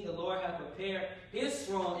 103:19, the Lord hath prepared his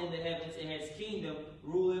throne in the heavens, and his kingdom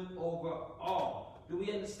ruleth over all. Do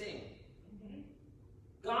we understand? Mm-hmm.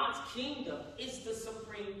 God's kingdom is the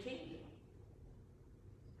supreme kingdom.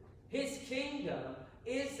 His kingdom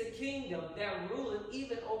is the kingdom that ruleth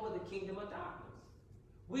even over the kingdom of darkness.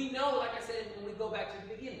 We know, like I said, when we go back to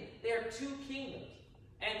the beginning, there are two kingdoms.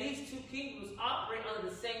 And these two kingdoms operate under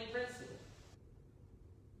the same principle.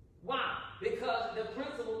 Why? Because the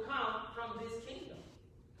principle comes from this kingdom.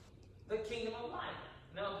 The kingdom of light.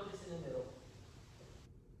 Now I'll put this in the middle.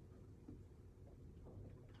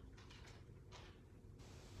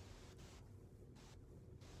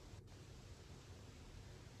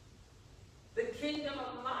 The kingdom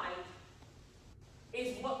of light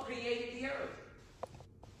is what created the earth.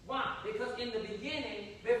 Why? Because in the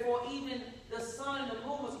beginning, before even the sun and the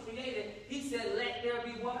moon was created, he said, let there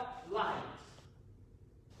be what? Light.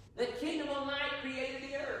 The kingdom of light created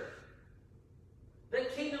the earth. The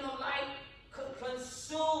kingdom of light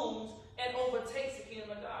consumes and overtakes the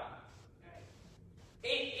kingdom of darkness.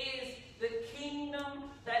 It is the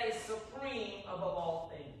kingdom that is supreme above all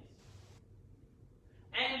things.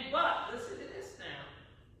 But listen to this now.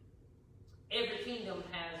 Every kingdom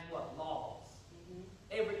has what? Laws. Mm-hmm.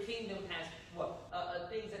 Every kingdom has what?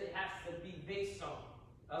 Things that it has to be based on.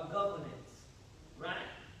 Governance. Right?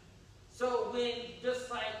 So when, just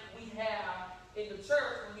like we have in the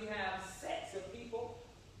church, when we have sects of people,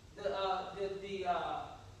 the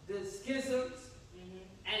schisms,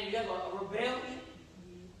 and you have a rebellion,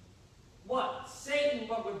 what? Satan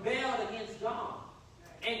rebelled against God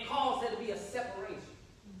and caused there to be a separation.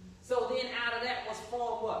 So then out of that was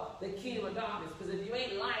formed what? The kingdom of darkness. Because if you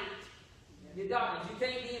ain't light, you're darkness. You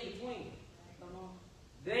can't be in between.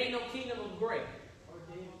 There ain't no kingdom of gray.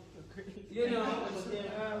 You know.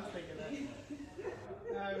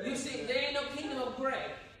 You see, there ain't no kingdom of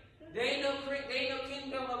gray. There ain't no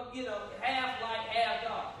kingdom of, half light, half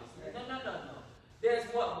darkness. No. There's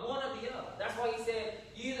what? One or the other. That's why he said,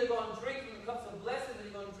 you're either going to drink from the cups of blessings or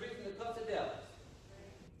you're going to drink from the cups of devils.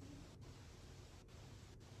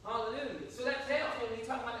 Hallelujah. So that tells you when you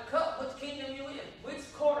talk about the cup, which kingdom you in.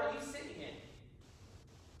 Which court are you sitting in?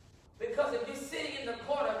 Because if you're sitting in the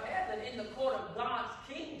court of heaven, in the court of God's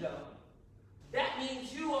kingdom, that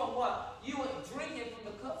means you are what? You are drinking from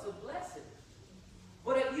the cups of blessing.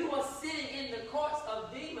 But if you are sitting in the courts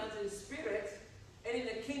of demons and spirits, and in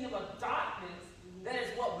the kingdom of darkness, that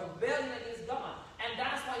is what? Rebellion against God. And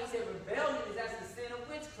that's why he said rebellion is as the sin of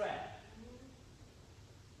witchcraft.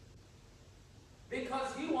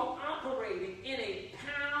 Because you are operating in a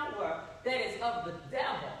power that is of the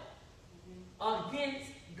devil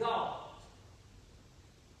against God.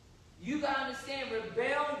 You got to understand,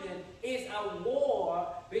 rebellion is a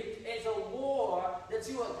war. It's a war that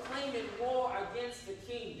you are claiming war against the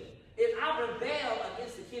kingdom. If I rebel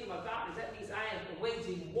against the kingdom of darkness, that means I am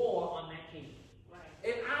waging war on that kingdom. Right.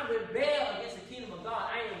 If I rebel against the kingdom of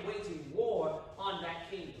God, I am waging war on that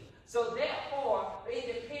kingdom. So therefore,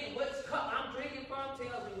 it depends which cup I'm drinking from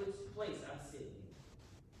tells me which place I'm sitting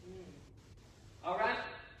in. All right?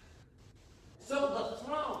 So the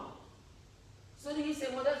throne. So then he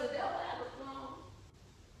said, well, does the devil have a throne?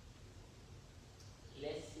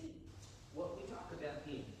 Let's see what we talk about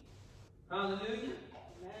here. Hallelujah.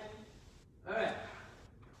 Amen. All right.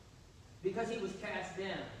 Because he was cast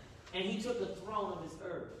down, and he took the throne of this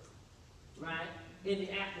earth, right, in the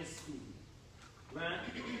atmosphere, right?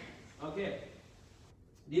 Okay.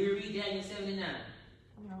 Did we read Daniel 79?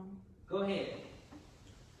 No. Go ahead.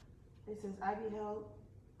 It says, I beheld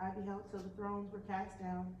till the thrones were cast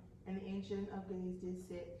down, and the Ancient of Days did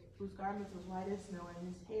sit, whose garments was white as snow, and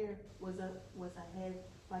his hair was a head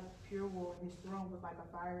like pure wool, and his throne was like a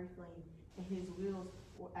fiery flame, and his wheels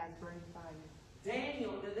were as burning fire.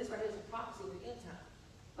 Daniel, this right here is a prophecy of the end time.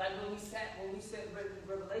 Like when we said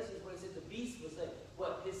Revelations, where he said the beast was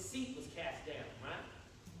his seat was cast down, right?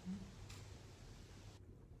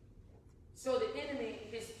 So the enemy,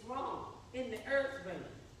 his throne in the earth realm.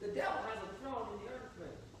 The devil has a throne in the earth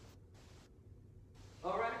realm.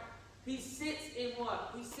 All right? He sits in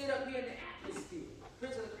what? He sits up here in the atmosphere.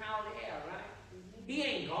 Prince of the power of the air, right? He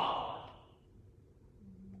ain't God.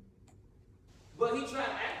 But he tried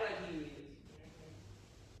to act like he is.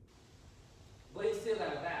 But he still got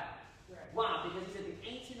a vow. Right. Why? Because he said the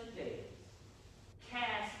Ancient of Days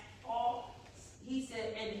cast all, he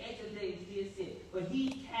said, and the Ancient of Days did sin, but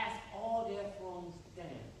he cast all their thrones down.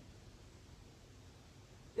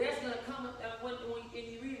 There's going to come, when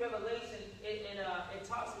you read Revelation, it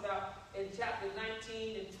talks about, in chapter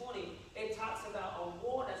 19 and 20, it talks about a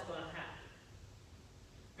war that's going to happen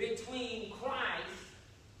between Christ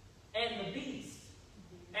and the beast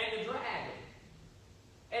and the dragon.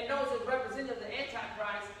 And those are representative of the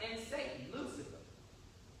Antichrist and Satan, Lucifer.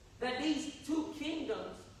 That these two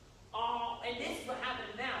kingdoms are, and this is what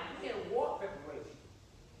happened now, we're in war preparation.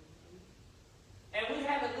 And we're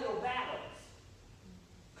having little battles.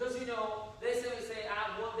 Because, you know, they say,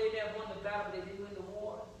 they never won the battle, but they didn't win the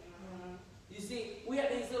war. You see, we have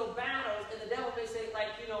these little battles, and the devil may say, like,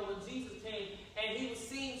 you know, when Jesus came, and he was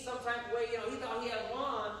seen some type of way, you know, he thought he had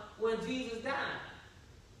won when Jesus died.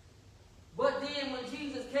 But then when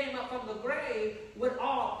Jesus came up from the grave with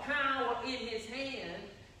all power in his hand,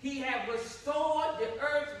 he had restored the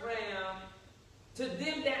earth realm to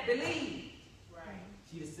them that believe. Right.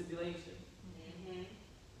 See the stipulation?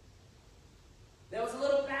 There was a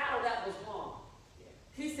little battle that was won.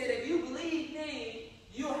 He said, if you believe me,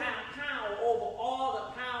 you'll have power over all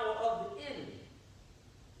the power of the enemy.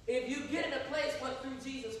 If you get in a place through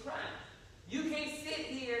Jesus Christ, you can't sit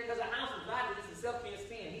here because the house of God against itself can't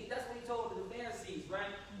stand. That's what he told the Pharisees,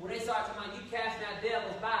 right? When they started talking about you casting out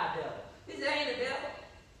devils by a devil. He said, ain't a devil.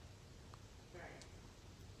 Right.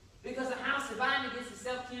 Because the house divided against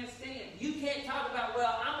itself can't stand. You can't talk about,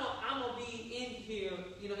 well, I'm gonna be in here,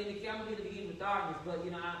 you know, I'm gonna be in the beginning of darkness, but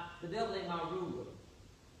you know, the devil ain't my ruler.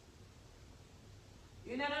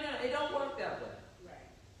 No, it don't work that way. Right.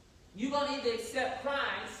 You're gonna either accept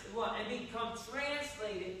Christ, and become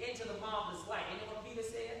translated into the marvelous light. You know what Peter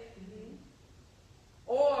said?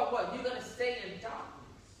 Or what? You're gonna stay in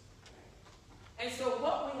darkness. And so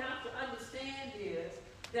what we have to understand is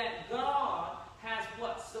that God has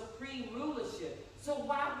what? Supreme rulership. So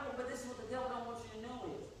but this is what the devil don't want you to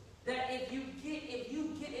know is that if you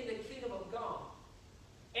get in the kingdom of God,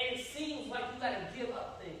 and it seems like you gotta give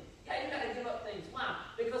up things. Yeah, you gotta give up things. Why?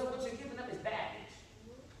 Because what you're giving up is baggage.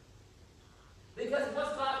 Because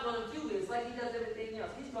what's God gonna do is, like he does everything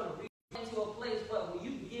else, he's gonna bring you into a place where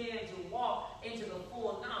you begin to walk into the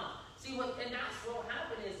full knowledge. See and that's what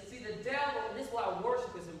happened is, see the devil, and this is why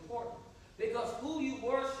worship is important. Because who you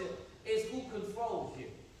worship is who controls you.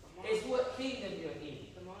 It's what kingdom you're in.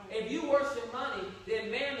 If you worship money, then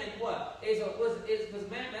mammon what? Because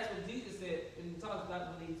mammon, that's what Jesus said when he talks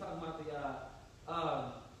about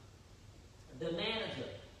the manager,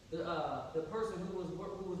 the person who was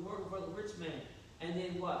working for the rich man, and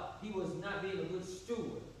then what? He was not being a good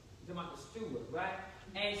steward. He's talking about the steward, right?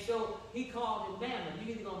 And so he called it mammon.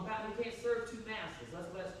 You either gonna bow, you can't serve two masters.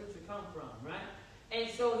 That's where that scripture come from, right? And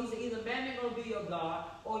so he said, either mammon gonna be your God,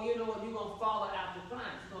 or you know what, you're gonna follow after Christ.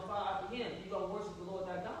 You're gonna follow after him. You're gonna worship the Lord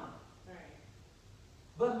thy God. Right.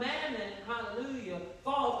 But mammon, hallelujah,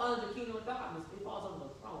 falls under the kingdom of darkness. It falls under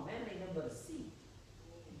the throne. Mammon ain't nothing but a seat.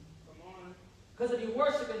 Because if you're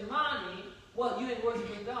worshiping money, well, you ain't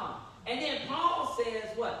worshiping God. And then Paul says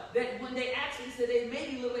what? That when they actually said they may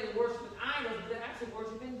be looking at worshiping idols, but they're actually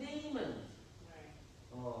worshiping demons. Right.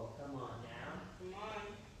 Oh, come on now. Come on.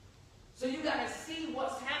 So you got to see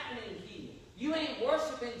what's happening here. You ain't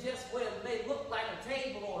worshiping just what it may look like, a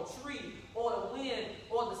table or a tree or the wind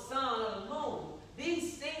or the sun or the moon.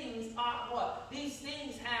 These things are what? These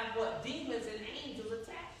things have what? Demons and angels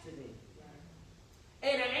attached to them.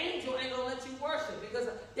 And an angel ain't going to let you worship because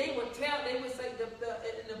they would say,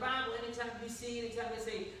 in the Bible, anytime you see, anytime they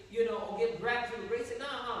say, you know, or give gratitude, they say,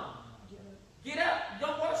 no. Get up.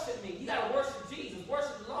 Don't worship me. You got to worship Jesus.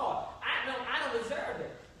 Worship the Lord. I don't deserve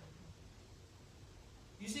it.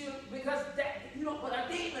 You see, because but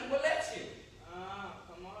a demon will let you.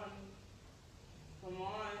 Come on. Come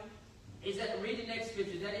on. Is that, read the next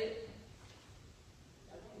scripture, is that it?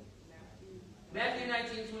 Matthew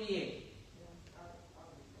 19:28.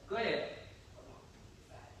 Go ahead.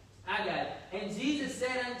 I got it. And Jesus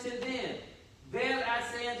said unto them, verily I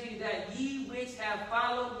say unto you that ye which have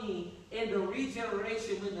followed me in the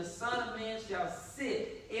regeneration, when the Son of Man shall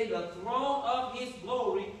sit in the throne of his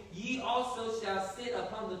glory, ye also shall sit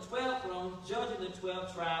upon the 12 thrones, judging the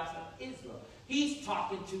 12 tribes of Israel. He's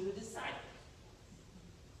talking to the disciples.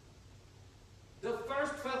 The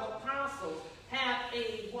first 12 apostles have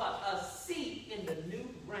a seat in the new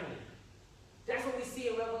reign. That's what we see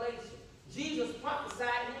in Revelation. Jesus prophesied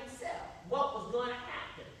himself what was going to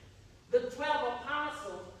happen. The 12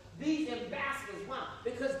 apostles, these ambassadors, why?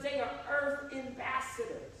 Because they are earth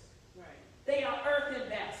ambassadors. Right. They are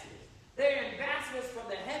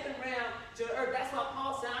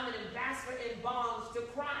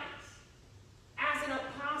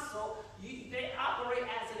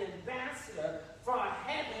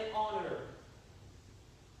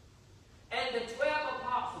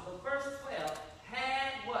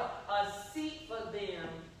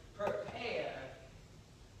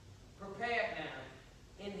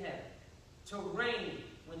to reign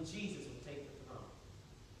when Jesus will take the throne.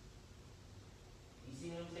 You see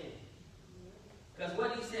what I'm saying? Because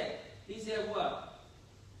what he said? He said what?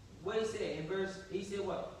 What he said in verse, he said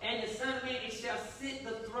what? And the Son of Man, it shall sit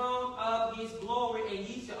the throne of his glory, and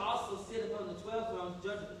ye shall also sit upon the 12 thrones,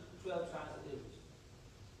 judging the 12 tribes of Israel.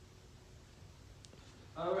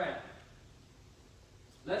 All right.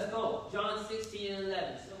 Let's go. John 16 and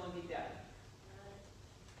 11. Someone get that.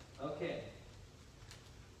 Okay.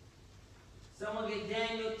 Someone get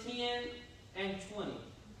Daniel 10 and 20.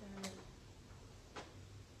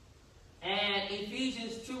 And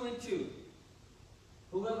Ephesians 2 and 2.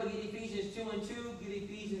 Whoever get Ephesians 2 and 2, get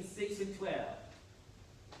Ephesians 6 and 12.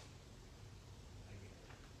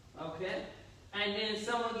 Okay? And then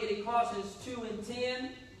someone get Colossians 2 and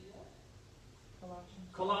 10.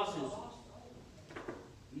 Colossians.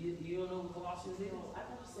 You don't know what Colossians is? I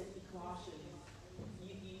thought you said Colossians.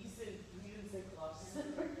 You didn't say Colossians.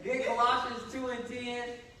 Get Colossians 2 and 10.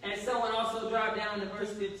 And someone also drop down to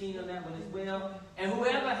verse 15 on that one as well. And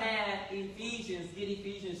whoever had Ephesians, get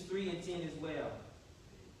Ephesians 3 and 10 as well.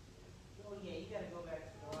 Oh yeah, you gotta go back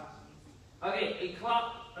to Colossians. Okay,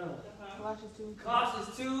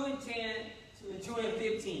 Colossians 2 and 10 and 2 and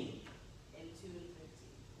 15. And 2 and 15.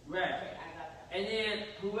 Right. Okay, I got that. And then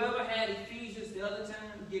whoever had Ephesians the other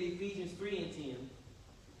time, get Ephesians 3 and 10.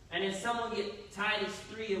 And then someone get Titus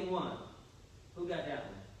 3 and 1. Who got that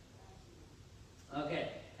one? Okay.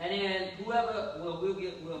 And then whoever, whoever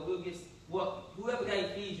got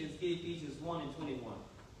Ephesians, get Ephesians 1 and 21.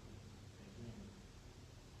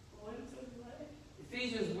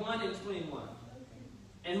 Ephesians 1 and 21.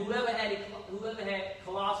 And whoever had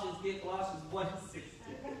Colossians, get Colossians 1 and 16.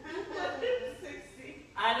 60.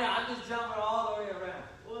 I know, I'm just jumping all the way around.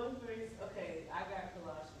 Okay, I got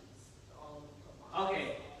Colossians. All of them. Okay,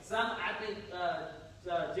 I think,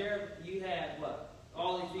 Jared, you had what?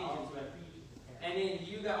 All Ephesians, right? And then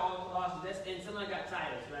you got all Colossians, and somebody got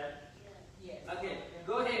Titus, right? Yes. Okay,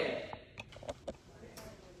 go ahead.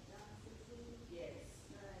 Yes.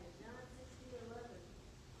 John 16:11.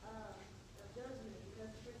 Of judgment, because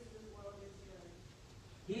the prince of this world is judged.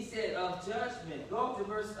 He said of judgment. Go up to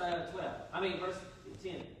verse verse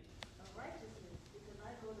 10. Of righteousness, because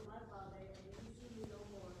I go to my Father, and you see me no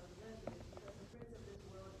more. Of judgment, because the prince of this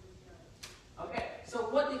world is judged. Okay, so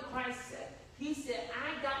what did Christ say? He said,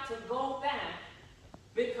 I got to go back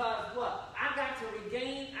because what? I got to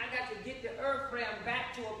get the earth realm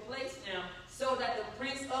back to a place now so that the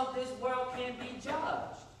prince of this world can be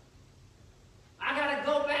judged. I got to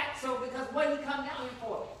go back because what he come down here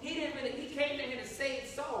for? He came down here to save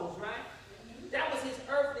souls, right? That was his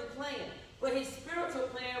earthly plan. But his spiritual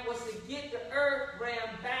plan was to get the earth realm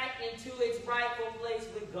back into its rightful place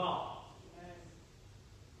with God.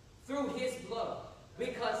 Through his blood.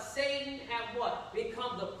 Because Satan had what?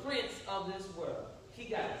 Become the prince of this world. He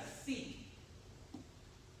got a seat.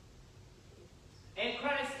 And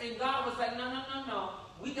Christ and God was like, no.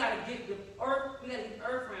 We got to get the earth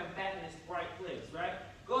realm back in its right place, right?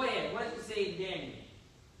 Go ahead. What does it say in Daniel?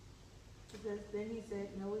 It says, then he said,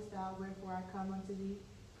 knowest thou wherefore I come unto thee?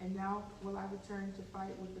 And now will I return to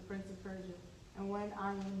fight with the prince of Persia. And when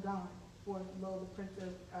I am gone, for lo, the prince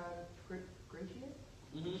of Gracia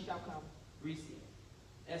shall come. Greece.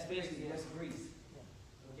 That's basically, that's Greece.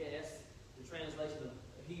 Okay, that's the translation of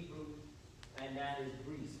Hebrew, and that is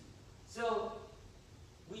Greece. So,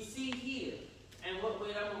 we see here, and I'm going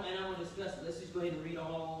to discuss it. Let's just go ahead and read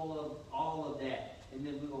all of that, and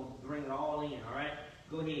then we're going to bring it all in, all right?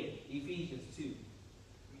 Go ahead, Ephesians 2.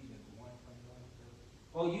 Ephesians 1,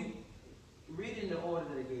 21. Oh, you read it in the order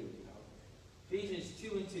that I gave you. Ephesians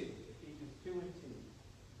 2 and 2. Ephesians 2 and 2.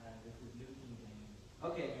 This is New King James.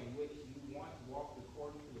 Okay. In which you once walked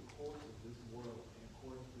according to the course of this world, and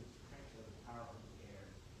according to the strength of the power of the air,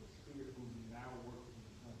 the spirit whom you now work in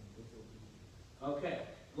the son of disobedience. Okay.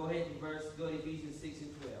 Go ahead and go to Ephesians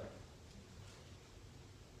 6 and 12.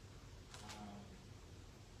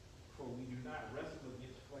 For we do not wrestle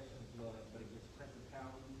against flesh and blood, but against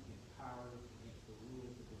principalities, against powers, against the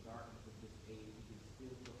rulers of the darkness of this age, against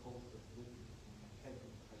spiritual hosts of wickedness in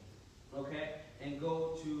heavenly places. Okay. And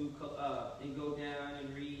go down and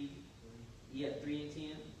read 3 and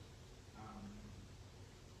 10.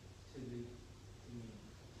 To the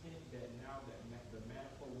intent that now that the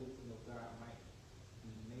manifold wisdom of God might be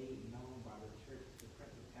made known by the church, the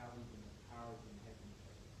principalities and the powers in heavenly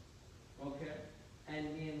places. Okay.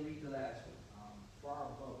 And then read the last one.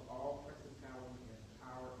 Far above all principality and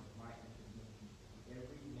power and might and dominion,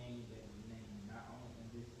 every name that is named, not only in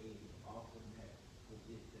this age, but also in that which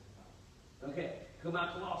is to come. Okay. Come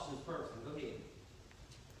out Colossians first. Go ahead.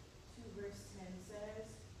 2 verse 10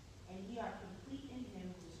 says, and ye are complete in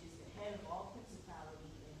him which is the head of all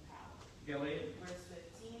Go ahead. Verse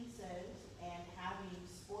 15 says, and having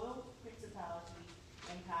spoiled principalities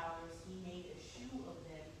and powers, he made a shoe of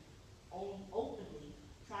them openly,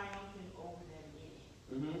 triumphing over them in it.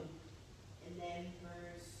 Mm-hmm. And then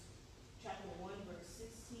chapter 1, verse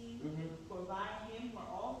 16, Mm-hmm. for by him were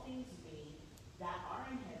all things made that are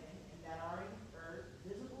in heaven and that are in earth,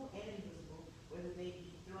 visible and invisible, whether they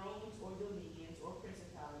be thrones or dominions or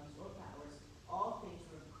principalities or powers, all things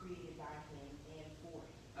were created by him and for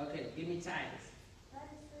him. Okay, give me Titus.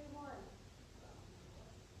 Titus 3:1.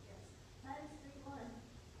 Yes. Titus 3:1.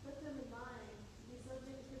 Put them in mind to be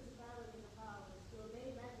subject to principalities and powers, to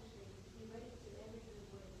obey magistrates, to be ready to every good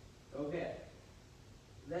work. Okay.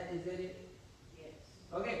 Is that it? Yes.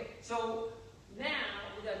 Okay, so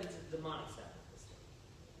now we got into the demonic side of this thing.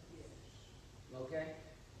 Yes. Okay?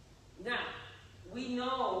 Now, we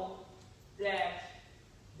know that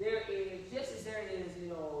there is, just as there is,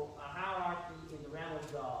 a hierarchy in the realm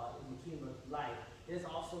of God, in the kingdom of light, there's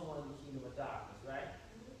also one in the kingdom of darkness, right?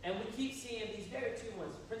 And we keep seeing these very two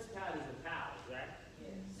ones, principalities and powers, right?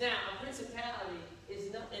 Yes. Now, a principality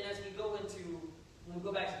is nothing, as we go into, when we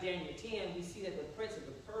go back to Daniel 10, we see that the prince of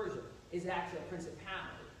Persia is actually a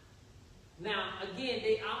principality. Now, again,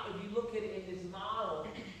 if you look at it in this model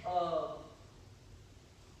of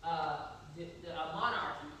the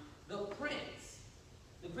monarchy, the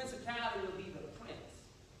principality would be the prince,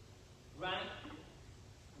 right?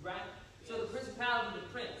 Right? So the principality would be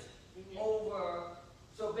the prince over,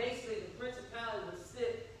 so basically the principality would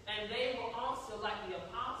sit, and they will also, like the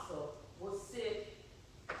apostle, will sit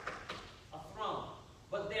a throne.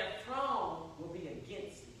 But their throne will be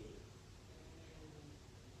against the gate.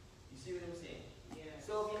 You see what I'm saying? Yes.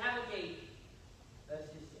 So if you have a gate,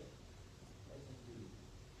 let's just do it.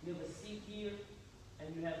 You have a seat here,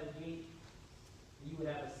 and you have a gate, and you would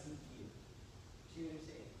have a seat here. See what I'm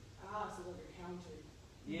saying? So like a counter.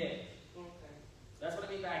 Yeah. Okay. That's what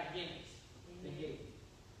I mean by against the gate.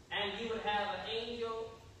 And you would have an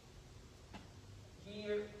angel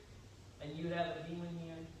here, and you would have a demon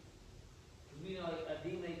here. We know a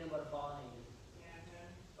demon ain't nothing but a fallen angel.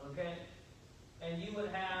 Yeah. Okay? And you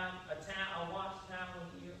would have a watchtower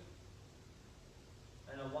here,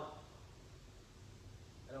 and a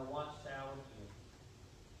watchtower here.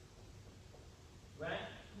 Right?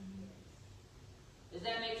 Does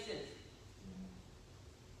that make sense?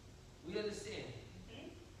 We understand.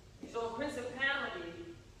 So a principality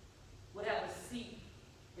would have a seat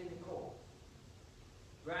in the court.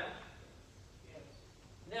 Right? Yes.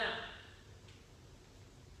 Now,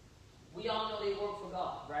 we all know they work for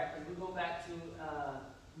God, right? If we go back to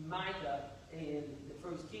Micah in the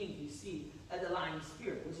first Kings, you see a lying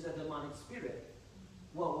spirit, which is a demonic spirit.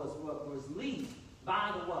 What was leased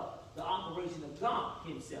by the operation of God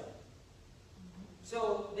himself.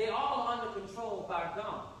 So they all are under control by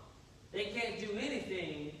God. They can't do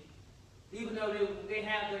anything, even though they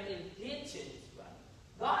have their intentions, right?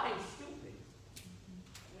 God ain't stupid.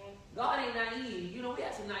 God ain't naive. We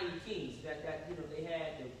had some naive kings that they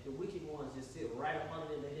had the wicked ones just sit right up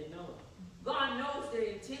under them, they didn't know it. God knows their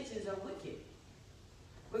intentions are wicked.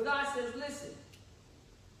 But God says, listen,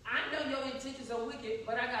 I know your intentions are wicked,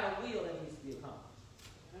 but I got a will that needs to be accomplished.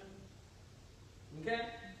 Okay?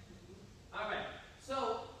 All right.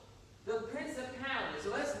 So, the principality. So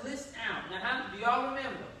let's list out. Now, do y'all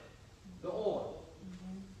remember the order?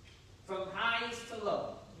 From highest to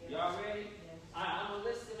low. Y'all ready? All right, I'm going to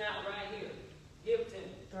list them out right here. Give it to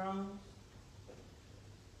me. Thrones,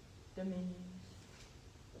 dominions,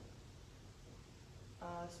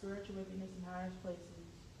 spiritual wickedness in highest places,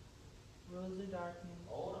 rulers of darkness,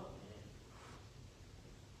 Hold on, man.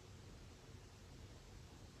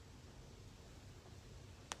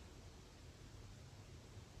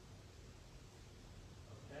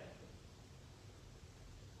 Okay.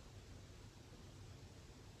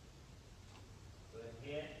 Go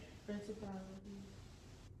ahead. principalities,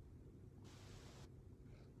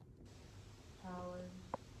 powers,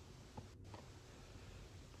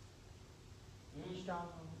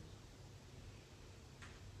 strongholds.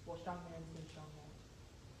 Well, strong men and strongholds.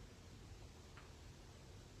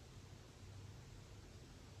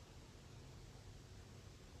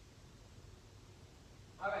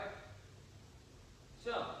 All right.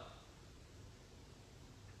 So,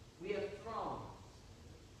 we have thrones.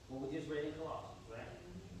 Well, we just read in Colossians, right?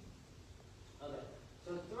 Okay.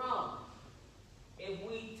 So, thrones. If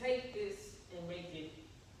we take this and make it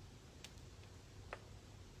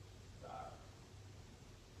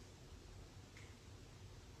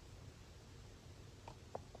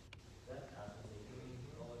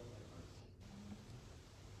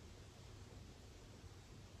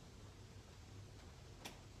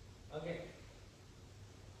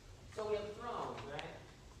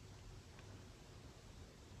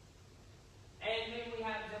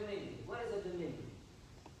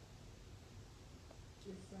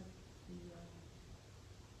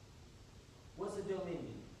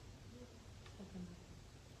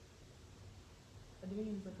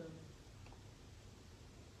is like a,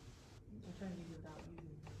 I'm trying to use it without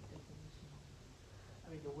using the definition.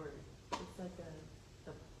 I mean, the word. It's like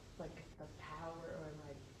the power or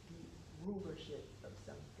like the rulership of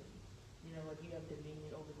something. You know, like you have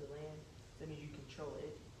dominion over the land. That means you control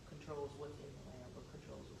it. Controls what's in the land or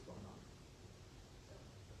controls what's going on.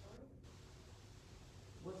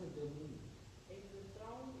 What's a dominion? If the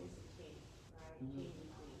throne is a king, right, Mhm. king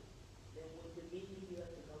and queen, then would dominion be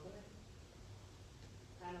like the governor?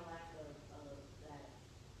 Kind of like that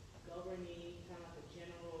governing, kind of like a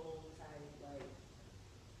general type, like,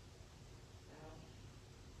 you know?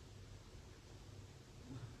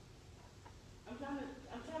 I'm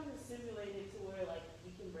trying to simulate it to where like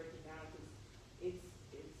we can break it down because it's,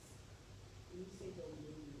 when you say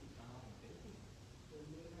dominion,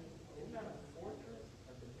 Isn't that a fortress?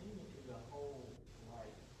 A dominion is a whole,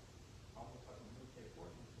 like, almost like a military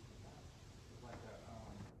fortress. It's like a,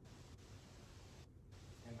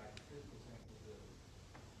 in like physical sense, it's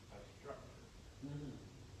a structure Mm-hmm.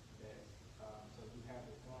 that, so you have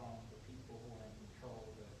the throne, the people who are in control,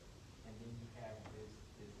 and then you have this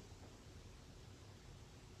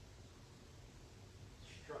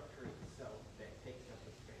structure itself that takes up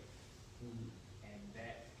the space, Mm-hmm. and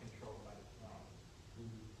that's controlled by the throne.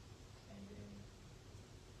 Mm-hmm. And then,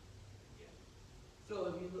 yeah.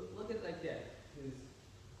 So if you look at it like that, is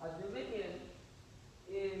a dominion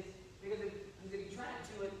is because if you try to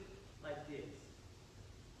do it like this,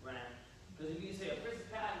 right? Because if you say a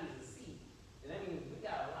principality is a seat, then that means we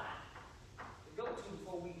got a lot to go to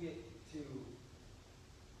before we get to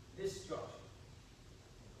this structure,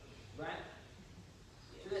 right?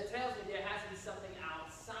 So that tells me there has to be something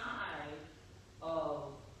outside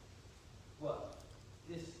of what?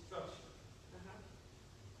 This structure,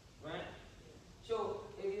 right? So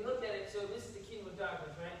if you look at it, so this is the kingdom of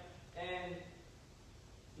darkness, right? And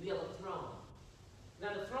we have a throne.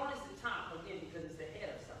 Now the throne is the top again because it's the head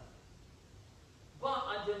of something. But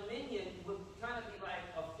a dominion would kind of be like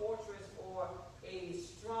a fortress or a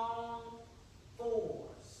strong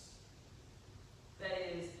force that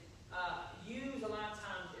is used a lot of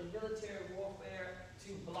times in military warfare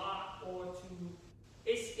to block or to.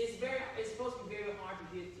 It's supposed to be very hard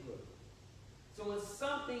to get through. So when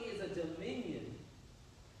something is a dominion,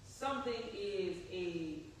 something is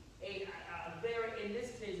a very, in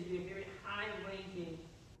this case, it would be a very high-ranking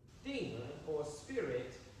demon or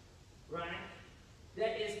spirit, right?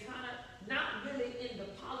 That is kind of not really in the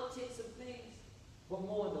politics of things, but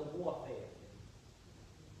more in the warfare.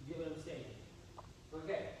 You get what I'm saying?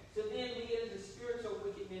 Okay. So then we get into spiritual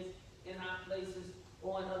wickedness in high places,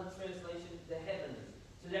 or in other translations, the heavens.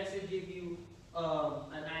 So that should give you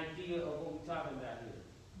an idea of what we're talking about here.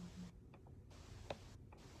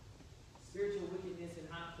 Spiritual wickedness in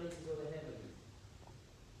high places or the heavens.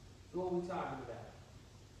 So what are we talking about?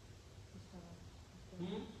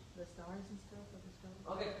 The stars and stuff, or the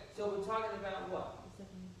stars? Okay, so we're talking about what? The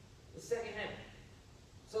second. The second heaven.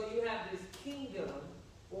 So you have this kingdom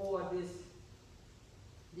or this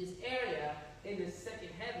area in the second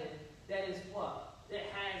heaven that is what? That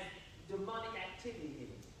has demonic activity in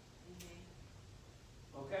it.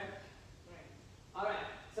 Mm-hmm. Okay? Right. All right.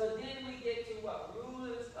 So then we get to what?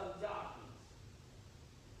 Rulers of darkness.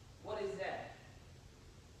 What is that?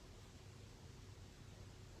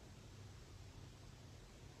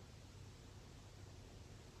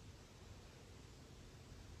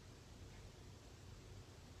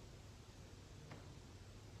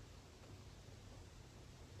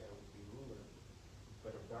 That would be ruler,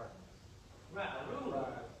 but of darkness. Right, a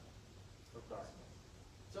ruler. Of darkness.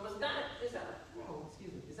 So it's not a throne,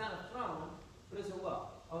 excuse me. It's not a throne, but it's a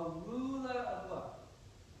what? A ruler of what?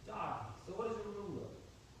 Darkness. So what is a ruler?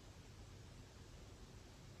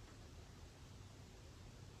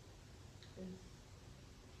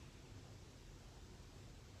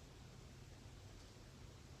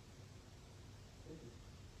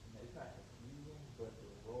 It's not confusing, but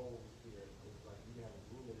the roles here is like you have a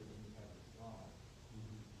ruler and then you have the throne.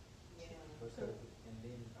 Yeah. Because, and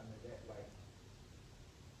then under that, like,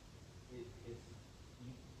 it's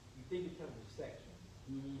you think in terms of sections.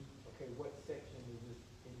 Mm-hmm. Okay, what section is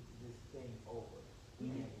this thing over?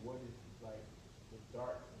 Mhm. And what is like the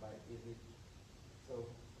dark? Like, is it? So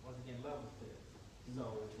once again, levels to this.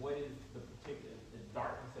 So what is the particular the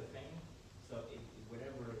darkness of things? So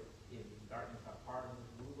whatever is darkness a part of this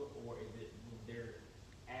ruler, or is it there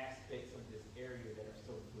aspects of this area that are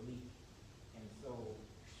so bleak and so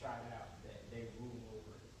shot out that they rule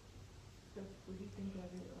over it? So would you think of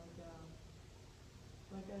it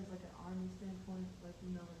like as like an army standpoint, like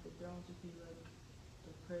like the drones would be like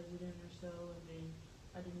the president or so, and then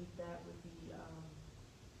underneath that would be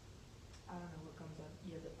I I don't know what comes up.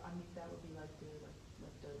 Yeah, I mean that would be like the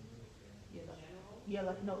General? yeah,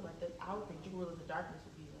 like no, like I would think rulers of darkness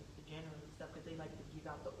would be like the general and stuff because they like to give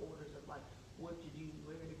out the orders of like what to do,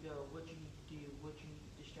 where to go, what you need to do, what you need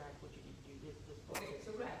to distract, what you need to do. This. Okay,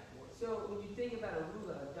 so right. So when you think about a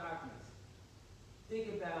ruler of darkness,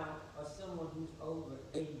 think about someone who's over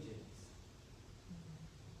agents,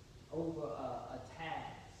 over a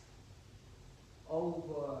task,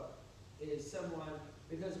 over is someone,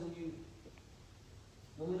 because when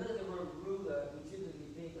we look at the word ruler, we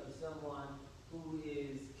typically think of someone who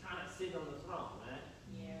is kind of sitting on the throne, right?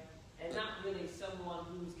 Yeah. And not really someone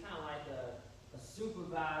who's kind of like a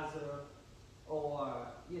supervisor or,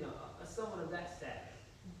 someone of that status.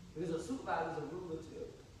 Because a supervisor is a ruler too.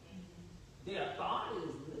 Their authority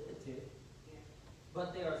is limited,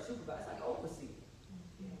 but they are supervisors. It's like overseer.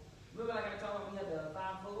 Remember, like I talked about, we have the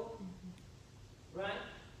fivefold, right?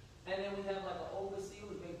 And then we have like an overseer,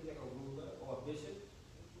 who's basically like a ruler or a bishop.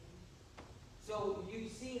 So you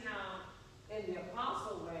see how in the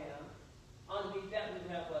apostle realm, underneath that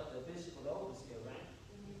we have what, the bishop or the overseer, right?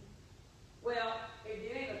 Well, if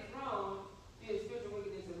it ain't a throne, there's spiritual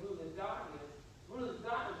wickedness and rulers of darkness. Rulers of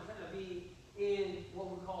darkness are going to be in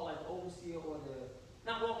what we call like overseer or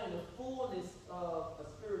not walking in the fullness of a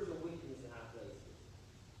spiritual wickedness in our places.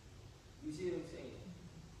 You see what I'm saying?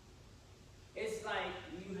 It's like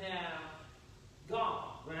you have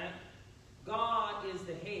God, right? God is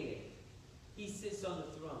the head. He sits on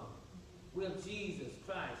the throne. We have Jesus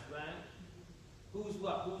Christ, right? Who's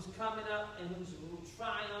what? Who's coming up and who's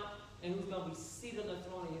triumph and who's going to be seated on the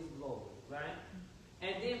throne in his glory, right?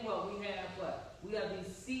 And then what? We have what? We have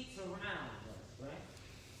these seats around us, right?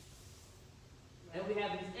 And we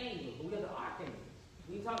have these angels, but we have the archangels.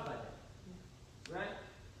 We can talk about that, right?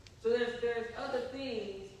 So there's other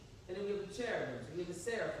things, and then we have the cherubims, we have the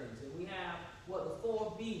seraphims, and we have what, the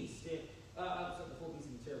four beasts. And, the four beasts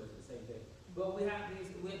and the cherubims are the same thing. But we have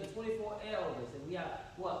the 24 elders, and we have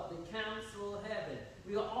what, the council of heaven.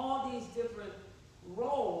 We have all these different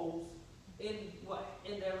roles in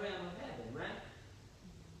their realm of heaven, right?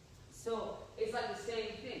 So it's like the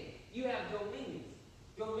same thing. You have dominions.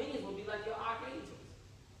 Dominions will be like your archangels,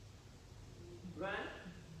 right?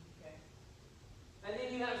 Okay. And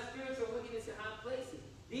then you have spiritual wickedness in high places.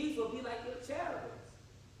 These will be like your cherubims.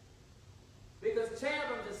 Because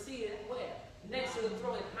cherubims are seated where? Next to the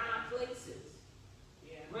throne in high places.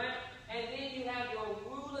 Yeah. Right? And then you have your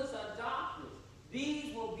rulers of darkness.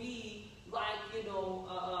 These will be like,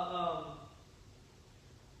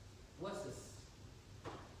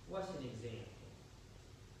 what's an example?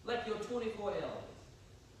 Like your 24 elders.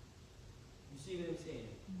 You see what I'm saying?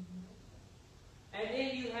 And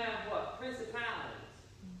then you have what? Principalities.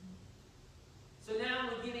 So now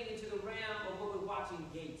we're getting into the realm of what we're watching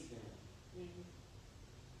gates now.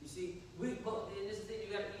 You see, and this is the thing,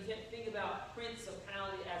 you can't think about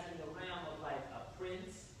principality as in the realm of like a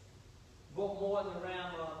prince, but more in the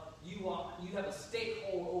realm of you have a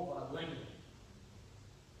stakehold over a land.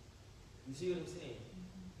 You see what I'm saying?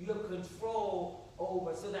 You have control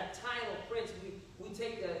over, so that title prince, we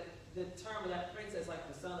take the term of that prince as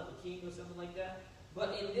like the son of a king or something like that.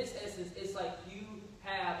 But in this essence, it's like you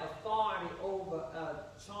have authority over a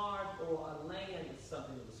charge or a land or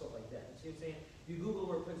something of the sort like that. You see what I'm saying? You Google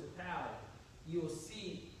the word principality, you'll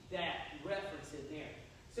see that reference in there.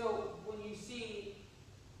 So when you see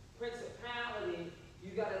principality,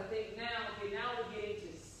 you got to think now, okay, now we're getting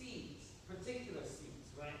to seats, particular seats,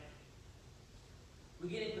 right? We're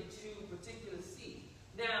getting to particular seats.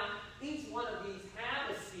 Now, each one of these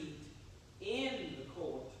have a seat in the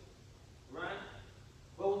court, right?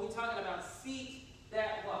 But when we're talking about seats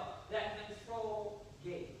that what? That control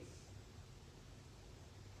gates.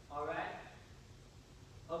 All right?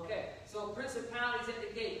 Okay, so principalities at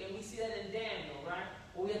the gate, and we see that in Daniel, right?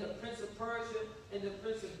 Where we have the prince of Persia and the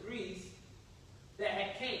prince of Greece that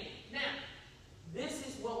had came. Now, this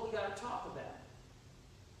is what we got to talk about.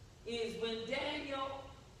 Is when Daniel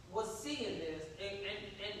was seeing this,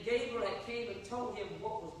 and Gabriel had came and told him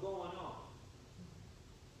what was going on.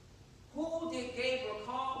 Who did Gabriel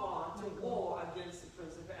call on to war against the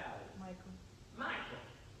principality? Michael.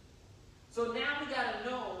 So now we got to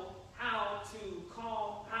know how to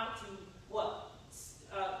call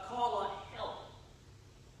on help.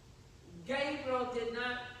 Gabriel did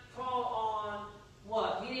not call on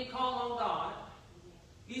what? He didn't call on God.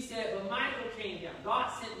 He said, but Michael came down. God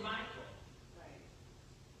sent Michael. Right.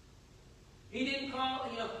 He didn't call,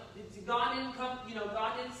 God didn't come,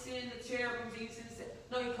 God didn't send the cherubims. He didn't send,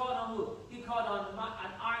 no, he called on who? He called on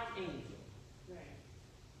an archangel. Right.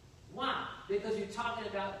 Why? Because you're talking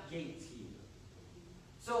about gates here.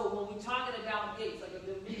 So when we're talking about gates, like a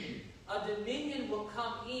dominion, A dominion will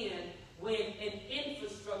come in when an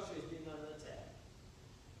infrastructure is being under attack.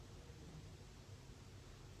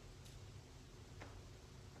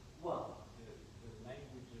 What? The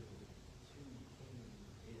language of the two kingdoms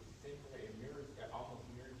is similar. It mirrors, it almost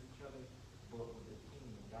mirrors each other, but with the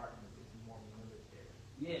kingdom of darkness, it's more military.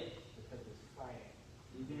 Yeah. Because it's fighting.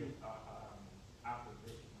 Mm-hmm. There's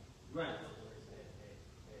opposition. Right. That's the word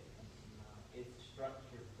that comes to mind. It's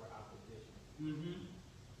structured for opposition. Mm-hmm.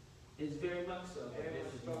 It's very much so. And Very this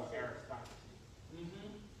much is more structured. aristocracy.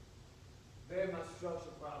 Mm-hmm. Very much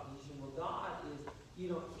structured for opposition. Well, God is,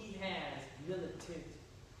 He has militant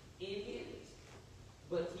in His,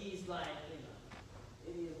 but He's like,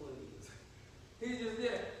 it is what it is. He's just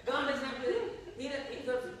there. God is not really.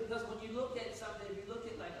 Because when you look at something, if you look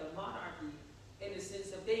at like a monarchy, in the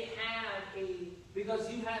sense of they have because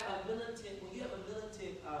you have a militant, when you have a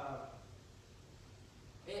militant,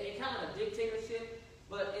 it kind of a dictatorship,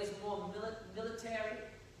 but it's more military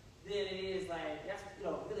than it is like, that's,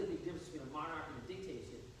 really big difference between a monarchy and a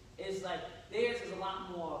dictatorship. It's like, theirs is a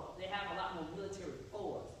lot more, they have a lot more military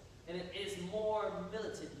force, and it's more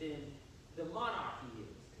militant than the monarchy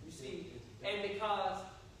is, you see? And because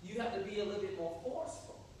you have to be a little bit more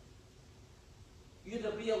forceful. You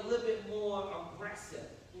have to be a little bit more aggressive.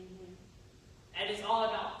 Mm-hmm. And it's all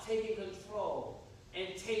about taking control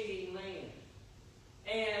and taking land.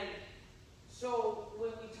 And so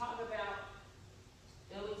when we talk about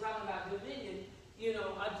dominion,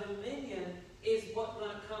 a dominion is what's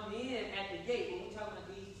going to come in at the gate. When we talk about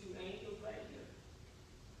these two angels right here,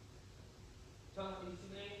 talking about these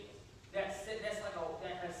two angels, that's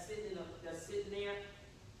sitting there.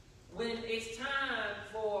 When it's time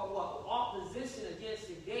for opposition against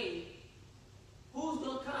the gate, who's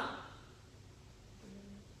going to come?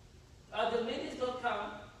 A dominion's going to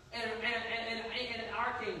come, and an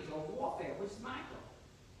archangel, warfare, which is Michael.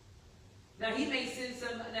 Now he may send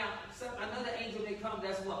another angel may come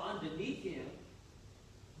that's underneath him.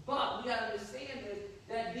 But we got to understand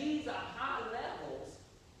that these are high levels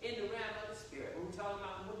in the realm of the spirit. When we're talking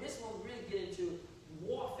about, this one really get into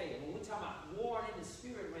warfare. When we're talking about warring in the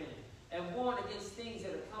spirit realm and warring against things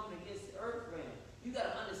that are coming against the earth realm, you got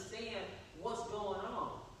to understand what's going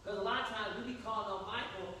on. Because a lot of times we be calling on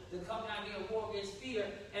Michael to come down here and war against fear,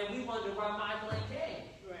 and we wonder why Michael ain't came.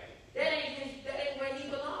 Right. That ain't where he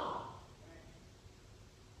belongs. Right.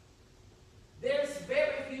 There's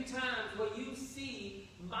very few times where you see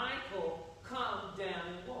Michael come down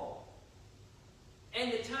and war.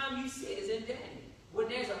 And the time you see it is in Daniel, when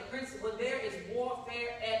there is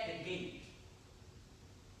warfare at the gate.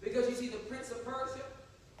 Because you see, the Prince of Persia,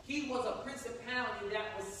 he was a principality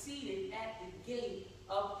that was seated at the gate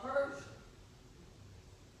of Persia.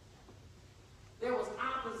 There was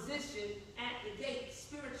opposition at the gate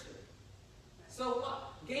spiritually. So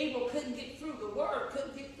what? Gabriel couldn't get through. The word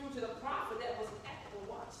couldn't get through to the prophet that was at the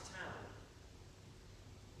watchtower.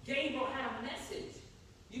 Gabriel had a message.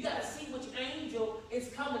 You got to see which angel is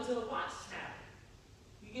coming to the watchtower.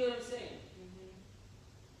 You get what I'm saying?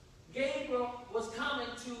 Mm-hmm. Gabriel was coming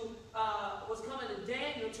to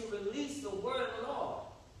Daniel to release the word of the Lord,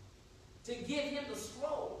 to give him the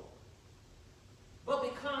scroll. But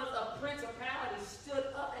because a principality stood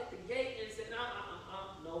up at the gate and said,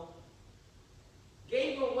 no.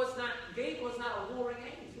 Gabriel was not a warring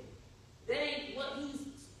angel. That ain't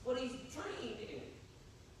what he's trained in.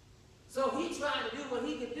 So he tried to do what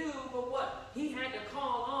he could do, but what? He had to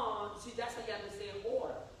call on, see, that's how you understand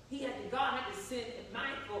order. God had to send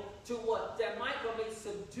Michael to what? That Michael may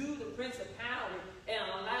subdue the principality and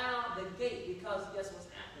allow the gate, because guess what's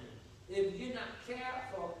happening? If you're not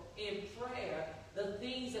careful in prayer, the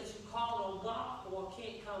things that you call on God for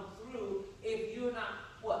can't come through if you're not,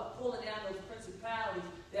 pulling down those principalities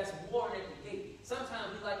that's warring at the gate.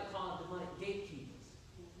 Sometimes we like to call them demonic gatekeepers.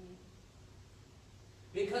 Mm-hmm.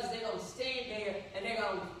 Because they're going to stand there and they're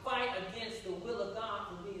going to fight against the will of God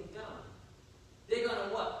from being done. They're going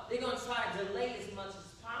to what? They're going to try to delay as much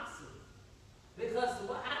as possible. Because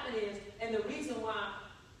what happened is, and the reason why,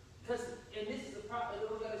 and this is the prophet,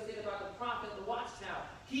 what we understand about the prophet, the watchtower,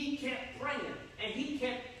 he kept praying, and he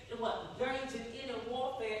kept, engaging in a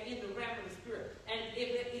warfare in the realm of the spirit. And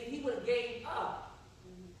if he would have gave up,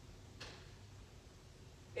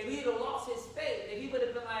 if he would have lost his faith, if he would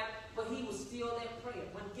have been like, but he was still there praying.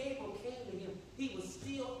 When Gabriel came to him, he was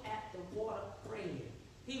still at the water praying.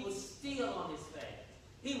 He was still on his fast.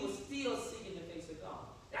 He was still seeking the face of God.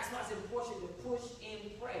 That's why it's important to push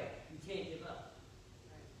in prayer. You can't give up.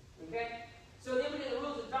 Okay? So then we get the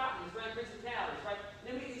rules of darkness, right? Principalities, right?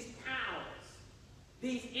 Then we get these powers,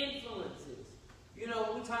 these influences.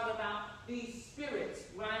 When we talk about these spirits,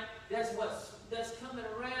 right? That's coming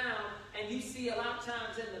around And you see a lot of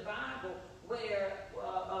times in the Bible where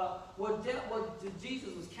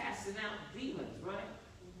Jesus was casting out demons, right?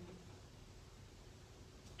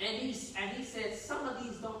 And he said some of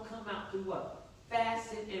these don't come out through what?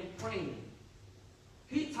 Fasting and praying.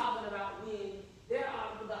 He's talking about when there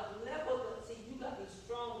are the level of, see, you got these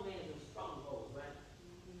strong men and strongholds, right?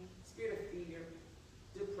 Spirit of fear,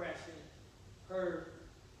 depression, hurt,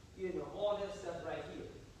 all that stuff right here.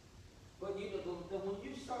 But when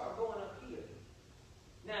you start going up here,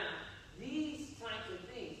 now, these types of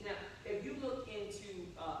things, now, if you look into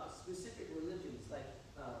specific religions like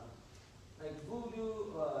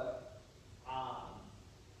voodoo,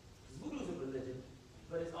 voodoo is a religion,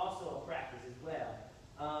 but it's also a practice as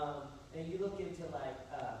well. And you look into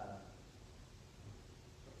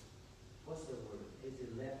what's the word? Is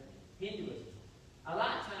it left? Hinduism. A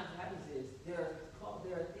lot of times what happens is there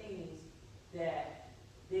are things that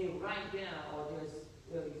they write down, or there's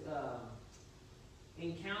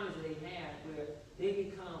encounters that they have where they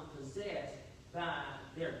become possessed by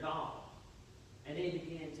their god. And they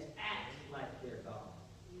begin to act like their god.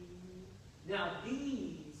 Now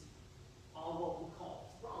these are what we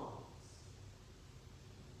call thrones.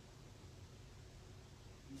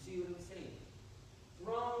 You see what I'm saying?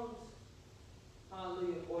 Thrones,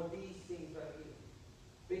 hallelujah, or these things right here.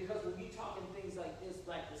 Because when you're talking things like this,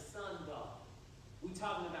 like the sun god, we're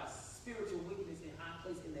talking about spiritual wickedness in high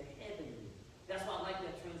place in the heavenly. That's why I like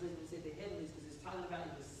that translation that said the heavenlies, because it's talking about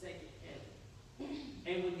in the second heaven.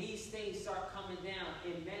 And when these things start coming down,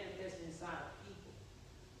 it manifests inside of people.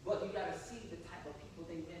 But you got to see the type of people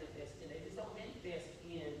they manifest in. They just don't manifest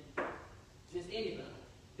in just anybody.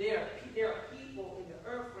 There are people in the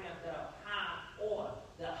earth realm that are high order.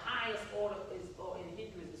 The highest order is, or in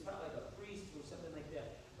Hinduism, it's probably like a priest or something like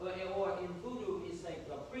that. Or in voodoo, it's like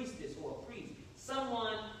a priestess or a priest.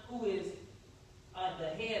 Someone who is the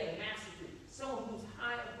head, the master priest. Someone who's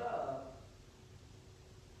high above.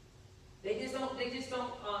 They don't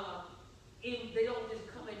just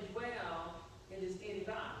come and dwell in this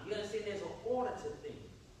anybody. You understand? There's an order to things.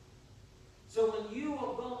 So when you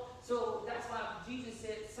are going, so that's why Jesus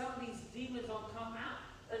said some of these demons don't come out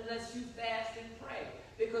unless you fast and pray.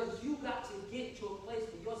 Because you got to get to a place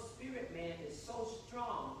where your spirit man is so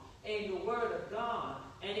strong in the word of God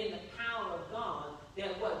and in the power of God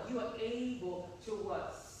that what you are able to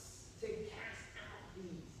what? To cast out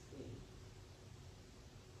these things.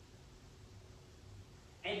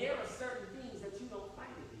 And there are certain things that you don't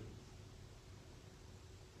fight against.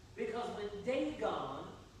 Because when Dagon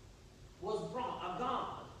was brought, a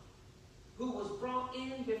God who was brought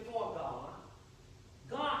in before God,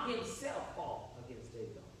 God himself fought against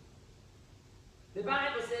Dagon. The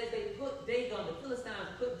Bible says they put Dagon, the Philistines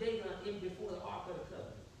put Dagon in before the Ark of the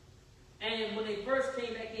Covenant. And when they first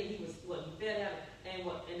came back in, he fell down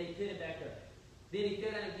and they put him back up. Then he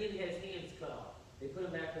fell down again, he had his hands cut off. They put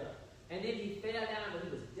him back up. And then he fell down, but he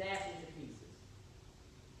was dashed into pieces.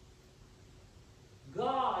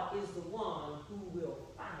 God is the one who will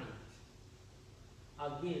fight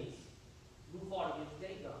against, who fought against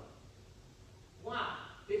Dagon. Why?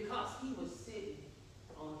 Because he was sitting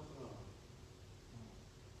on the throne.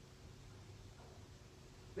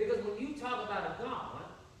 Because when you talk about a God,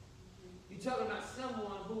 you're talking about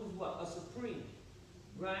someone who's what? A supreme,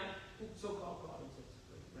 right? So-called God is a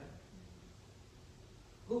supreme, right?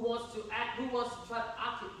 Who wants to act, who wants to try to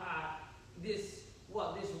occupy this,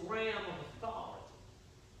 this realm of authority.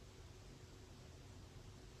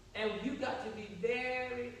 And you got to be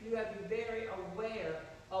very aware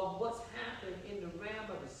of what's happening in the realm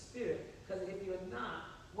of the spirit. Because if you're not,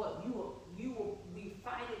 you will be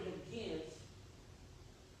fighting against,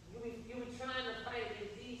 you'll be trying to fight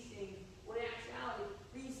against these things, when in actuality,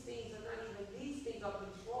 these things are not even, these things are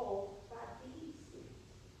controlled by these things.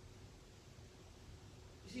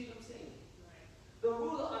 You see what I'm saying? Right. The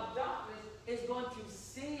ruler of darkness is going to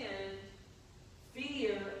send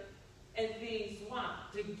fear and things, why?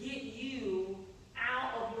 To get you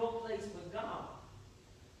out of your place with God.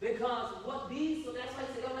 Because so that's why I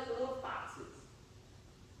say they're like the little foxes.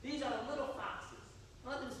 These are the little foxes.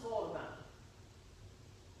 Nothing small about them.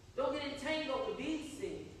 Don't get entangled with these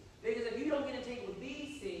things. Because if you don't get entangled with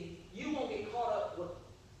these things, you won't get caught up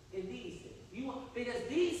in these things. Because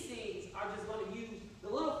these things are just going to use the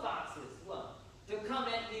little foxes, to come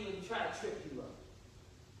at you and try to trip you up.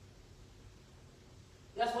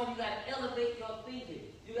 That's why you got to elevate your thinking.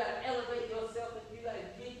 You got to elevate yourself, and you got to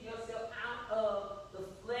get yourself out of the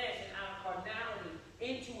flesh and out of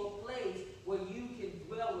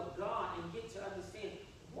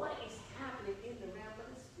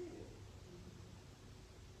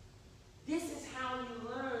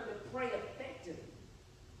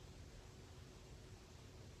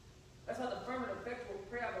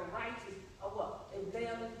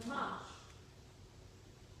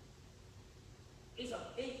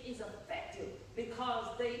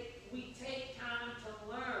because we take time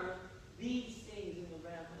to learn these things in the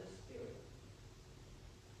realm of the Spirit.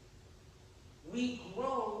 We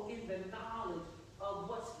grow in the knowledge of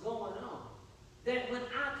what's going on. That when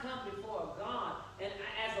I come before God, and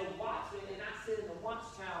as a watchman, and I sit in the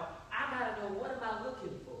watchtower, I got to know, what am I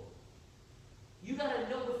looking for? You got to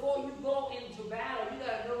know, before you go into battle, you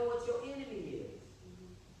got to know what your enemy is.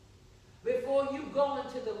 Before you go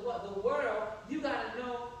into the world, you got to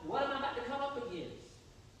know, what am I about to come up against?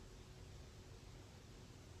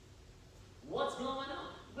 What's going on?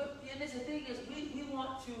 But and this, the thing is, we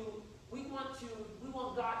want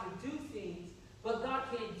God to do things, but God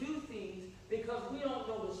can't do things because we don't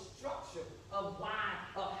know the structure of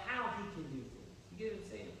how He can do things. You get what I'm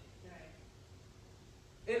saying?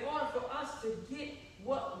 Right. In order for us to get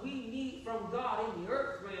what we need from God in the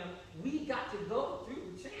earth realm, we got to go through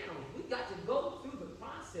the channels. We got to go through the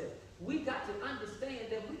process. We got to understand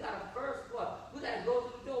that we got to first what? We got to go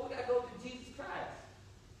through the door. We got to go through Jesus Christ.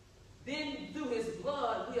 Then through His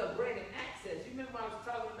blood, we are granted access. You remember I was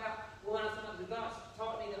talking about when I was talking about God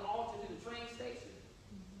taught me the altar to the train station?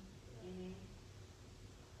 Mm-hmm.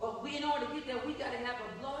 Well, in order to get there, we got to have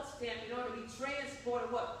a blood stamp in order to be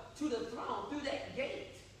transported what? To the throne, through that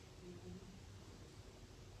gate.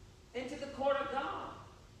 Into the court of God.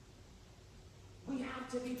 We have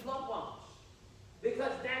to be blood washed.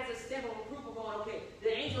 Because that is a step of approval going, okay,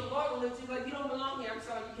 the angel of the Lord will look at you like, you don't belong here. I'm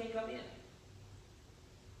sorry, you can't come in.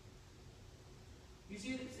 You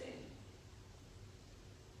see what I'm saying?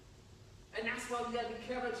 And that's why you got to be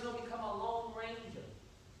careful that you don't become a lone ranger.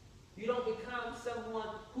 You don't become someone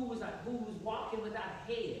who is walking without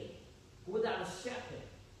a head, without a shepherd.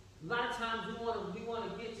 A lot of times we want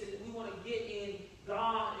to get in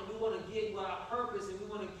God, and we want to get our purpose, and we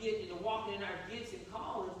want to get into walking in our gifts and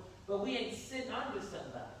callings, but we ain't sitting under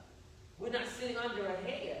somebody. We're not sitting under a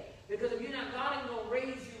head. Because if you're not, God ain't going to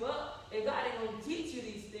raise you up, and God ain't going to teach you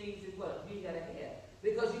these things, and what? You ain't got a head.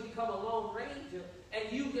 Because you become a lone ranger,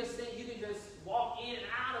 and you just think you can just walk in and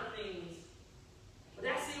out of things. But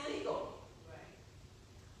that's illegal. Right.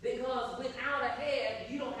 Because without a head,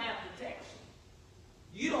 you don't have protection.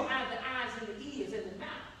 You don't have the eyes and the ears and the mouth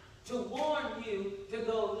to warn you to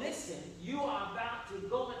go, listen, you are about to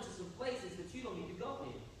go into some places that you don't need to go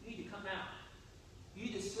in. You need to come out. You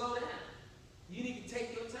need to slow down. You need to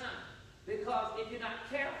take your time. Because if you're not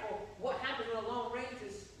careful, what happens with a lone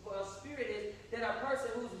ranger's spirit is that a person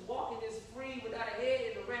who's walking this free without a head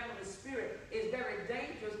in the realm of the spirit is very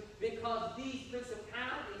dangerous, because these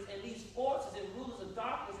principalities and these forces and rulers of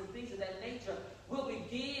darkness and things of that nature will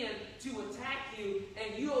begin to attack you,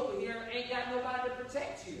 and you over here ain't got nobody to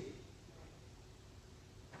protect you.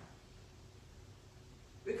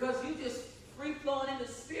 Because you just free-flowing in the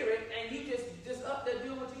spirit, and you just up there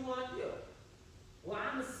doing what you want to do. Well,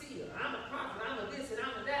 I'm a seer, I'm a prophet, I'm a this and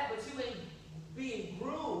I'm a that, but you ain't being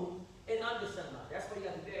groomed and under somebody. That's why you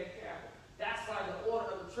have to be very careful. That's why the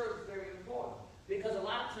order of the church is very important. Because a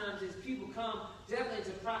lot of times as people come definitely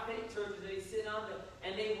to prophetic churches, they sit under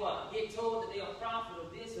and they get told that they are prophet or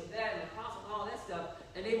this or that and apostle and all that stuff,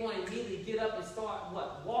 and they want to immediately get up and start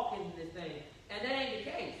walking in this thing. And that ain't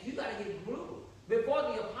the case. You got to get groomed. Before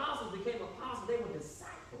the apostles became apostles, they were disciples.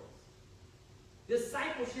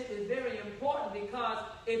 Discipleship is very important, because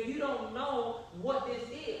if you don't know what this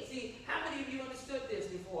is, see, how many of you understood this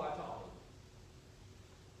before I taught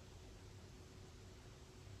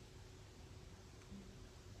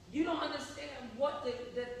you? You don't understand what the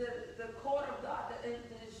court of God,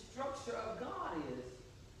 the structure of God is.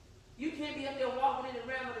 You can't be up there walking in the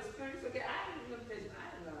realm of the spirit. Okay, I didn't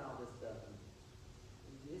learn all this stuff.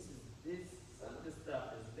 Some of this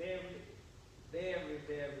stuff is very, very,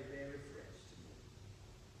 very, very fresh to me.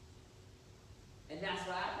 And that's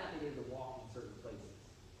why I've not been able to walk in certain places.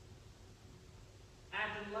 I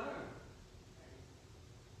have to learn.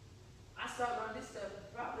 I started learning this stuff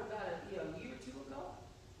probably about a year or two ago.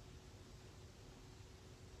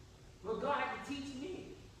 But God had to teach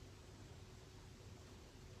me.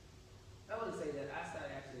 I wouldn't say that. I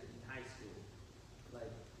started actually in high school,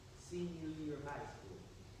 like senior year of high school.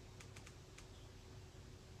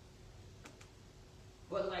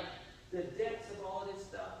 But like the depths of all this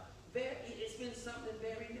stuff, it's been something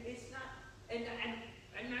very, it's not, and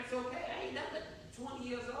that's okay. I ain't nothing 20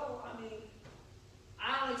 years old. I mean,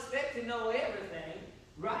 I don't expect to know everything,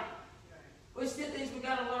 right? But still things we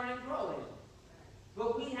got to learn and grow in.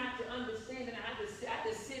 But we have to understand that I had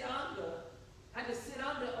to sit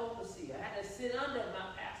under overseer. I had to sit under my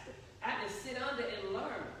pastor. I had to sit under and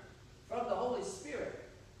learn from the Holy Spirit,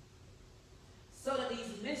 so that these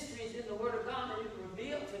mysteries in the Word of God may be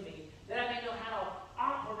revealed to me, that I may know how to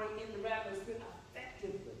operate in the realm of the Spirit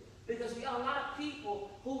effectively. Because we have a lot of people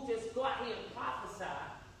people who just go out here and prophesy.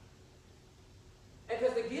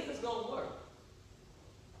 Because the gift is going to work.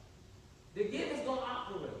 The gift is going to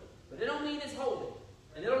operate. But it don't mean it's holy.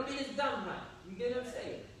 And it don't mean it's done right. You get what I'm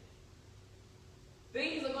saying?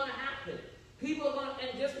 Things are going to happen. People are going to,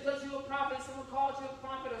 and just because you're a prophet, someone called you a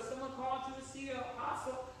prophet, or someone called you a seer,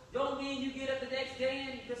 apostle, don't mean you get up the next day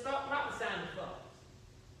and you can start prophesying to folks.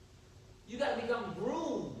 You got to become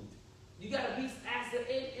groomed. You got to be, as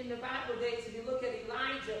in the Bible days, if you look at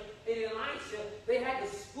Elijah and Elisha, they had the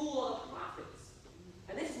school of prophets.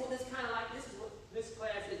 And this is what this kind of like, this is what this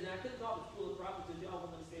class is. Now, I couldn't call it school of prophets because y'all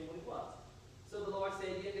wouldn't understand what it was. So the Lord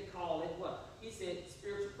said, you had to call it what? He said,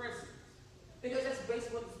 spiritual principles. Because that's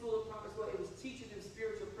basically what the school of prophets was. It was teaching them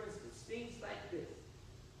spiritual principles, things like this.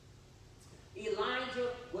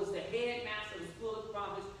 Elijah was the headmaster of the school of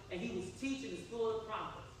prophets, and he was teaching the school of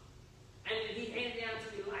prophets. And he handed down to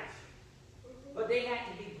Elisha. But they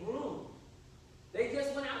had to be groomed. They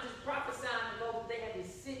just went out just prophesying to go, but they had to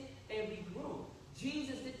sit and be groomed.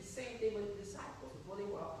 Jesus did the same thing with the disciples before they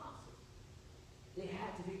were apostles. They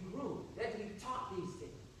had to be groomed. They had to be taught these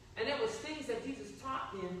things. And there was things that Jesus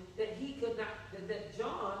taught them that he could not, that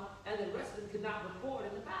John and the rest of them could not record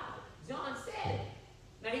in the Bible. John said it.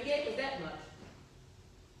 Now he gave us that much.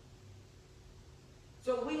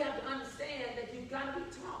 So we have to understand that you've got to be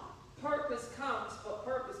taught. Purpose comes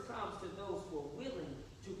to those who are willing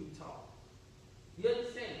to be taught. You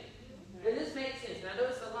understand? And this makes sense. And I know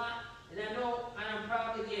it's a lot, and I know I'm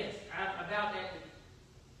probably, yes, about that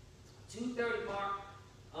 2:30 mark,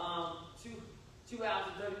 2 hours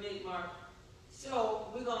and 30 minute mark. So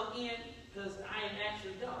we're going to end because I am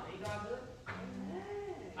actually done. Ain't God good?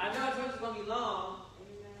 Amen. I know it's going to be long.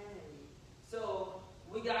 Amen. So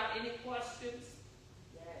we got any questions?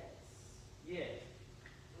 Yes. Yes.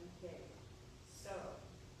 Okay. So,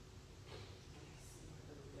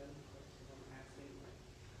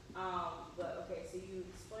 but okay, so you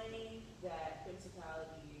explained that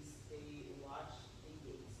principalities, they watch the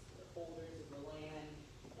gates, the holders of the land,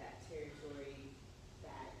 that territory,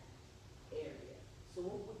 that area. So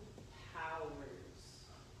what would powers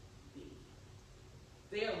be?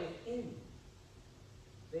 They are within.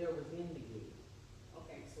 They are within the gate.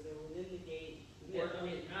 Okay, so they're within the gate. Yeah, I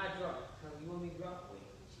mean, I draw. You want me to draw for you?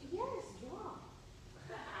 Yes, draw.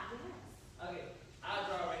 Yes. Okay, I'll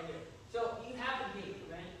draw right here. So you have a gate,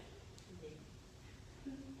 right?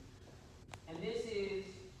 And this is,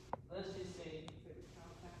 let's just say,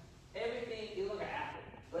 everything, you look at Apple,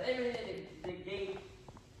 but everything the gate,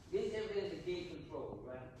 this everything is the gate control,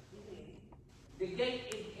 right? The gate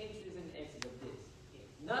is the entrance and the exit of this.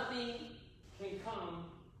 Nothing can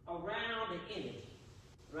come around the image,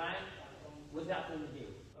 right? Without the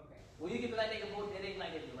gate. Okay. Well, you can be like, they can go, they ain't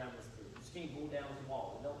like it around the street. You just can't go down the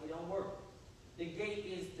wall. It don't work. The gate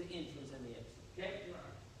is the entrance and the exit. Okay?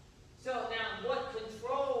 So now what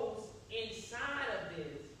controls inside of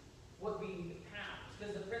this would be the powers.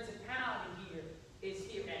 Because the principality here is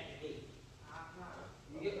here at the gate.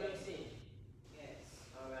 You get what I'm saying?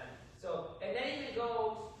 Yes. All right. So, and that even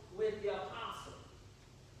goes with the apostle.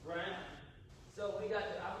 Right? So we got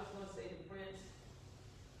the, I was going to say the prince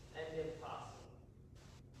and the apostle.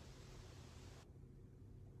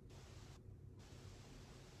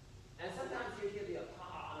 And sometimes you hear an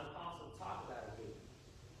apostle talk about it,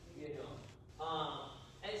 you know.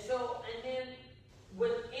 And so, and then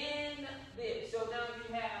within this, so now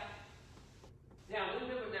you have, now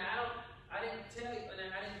remember now, I didn't tell you,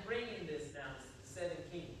 and I didn't bring in this now, the 7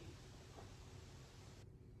 kingdoms.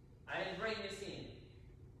 I didn't bring this in.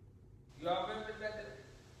 You all remember that?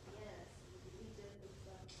 Yes, Egypt and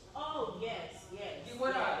stuff. Oh, yes, yes.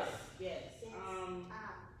 What are they? Yes.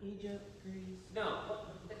 Egypt, Greece, No,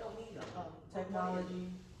 they don't need them.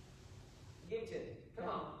 technology, Give it to me. Come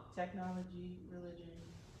on. technology, religion.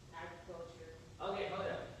 Agriculture. Okay, hold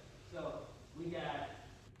up. So we got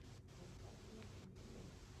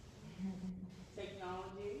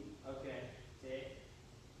Technology. okay, tech,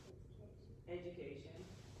 Education.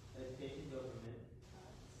 education, government,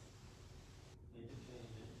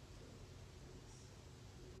 entertainment.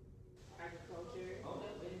 Agriculture. Hold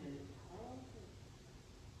up, wait a minute.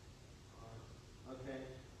 Okay.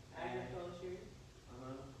 Agriculture.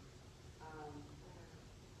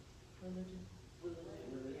 Religion,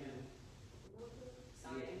 Religion.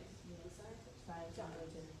 Science. science, and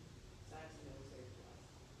military. Science and military.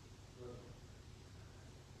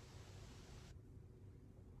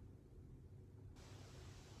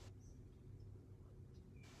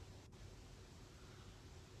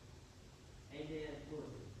 And then what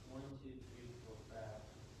is it? 1, 2, 3, 4, 5.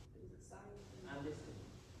 Is it science? I'm listening.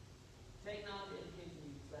 Technology,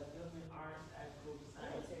 education, like government, arts, agriculture,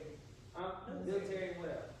 science. Military. Military,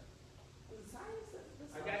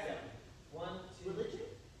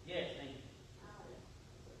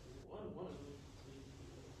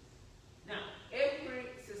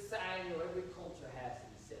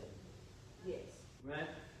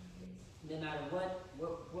 no matter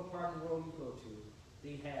what part of the world you go to,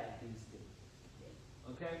 they have these things.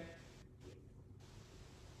 Okay?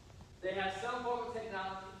 They have some form of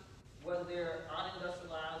technology, whether they're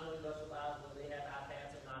unindustrialized or industrialized, whether they have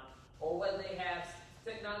iPads or not, or whether they have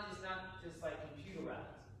technology is not just like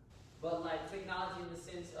computerized, but like technology in the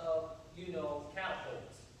sense of,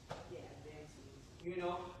 catapults. Yeah, advancements.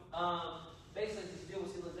 Basically just deal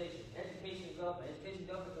with civilization. Education and government. Education and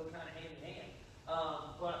government go kind of hand in hand.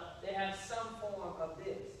 But they have some form of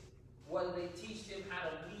this. Whether they teach them how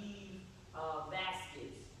to weave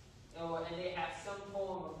baskets, and they have some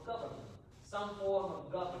form of government, some form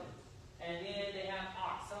of governance. And then they have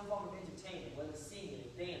art, some form of entertainment, whether it's singing,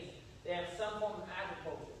 dancing. They have some form of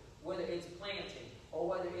agriculture, whether it's planting, or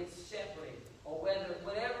whether it's shepherding, or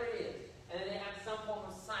whatever it is. And then they have some form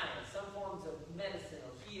of science, some forms of medicine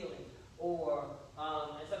or healing, or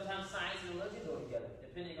and sometimes science and religion go together,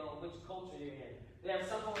 depending on which culture you're in. They have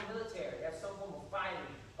some form of military, they have some form of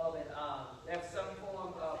fighting, they have some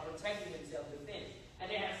form of protecting themselves, defense. And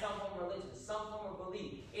they have some form of religion, some form of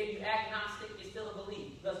belief. If you're agnostic, it's still a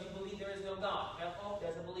belief, because you believe there is no God. Therefore,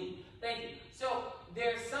 there's a belief. Thank you. So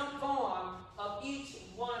there's some form of each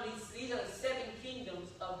one of these. These are the 7 kingdoms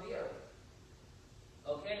of the earth.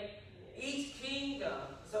 Okay? Each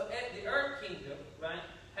kingdom, so the earth kingdom, right,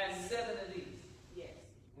 has 7 of these. Yes.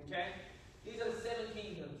 Okay? These are the 7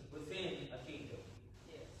 kingdoms within a kingdom.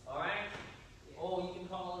 Yes. All right? Yes. Or you can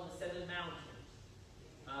call them the 7 mountains.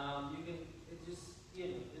 You can just,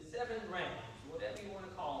 the 7 realms, whatever you want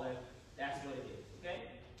to call it, that's what it is. Okay?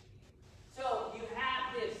 So you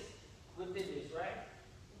have this within this, right?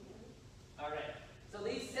 Mm-hmm. All right. So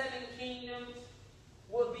these 7 kingdoms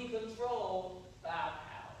will be controlled by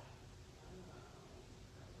power.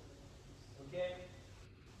 Okay?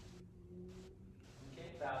 Okay,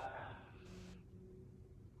 by power.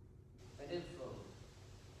 And influence.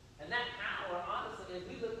 And that power, honestly, if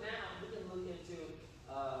we look now, we can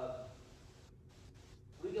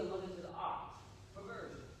look into the arts,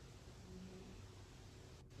 perversion.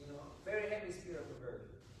 Very heavy spirit of perversion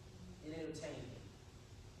in entertainment.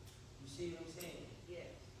 You see what I'm saying?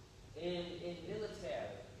 Yes. In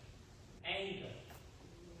military, anger,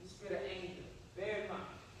 spirit of anger, very much,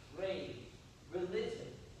 rage,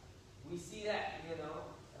 religion. We see that,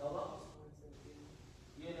 hello.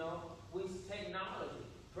 With technology,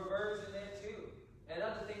 perversion there too, and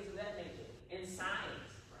other things of that nature. In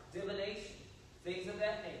science, divination, things of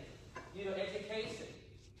that nature. Education,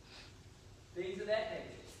 things of that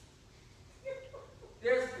nature.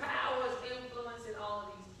 There's powers, influence in all of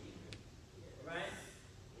these kingdoms, right?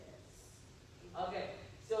 Yes. Okay,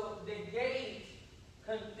 so the gate,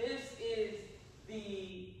 this is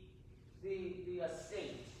the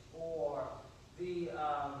estate, or the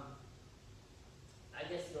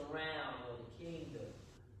realm or the kingdom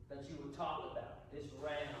that you were talking about. This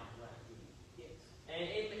realm right here. Yes. And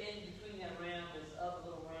in between that realm, there's other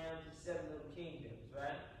little realms, 7 little kingdoms,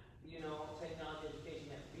 right? Technology, education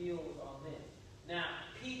that builds on this. Now,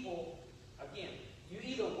 people, again, you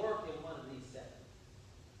either work in one of these 7.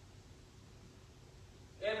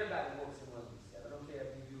 Everybody works in one of these 7. I don't care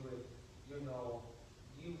if you do it,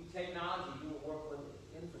 technology, you will work with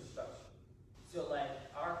infrastructure. So like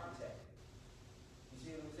architect. You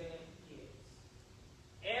see what I'm saying? Yes.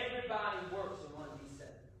 Everybody works in one of these 7.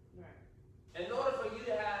 Right. In order for you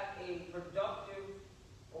to have a productive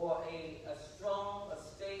or a strong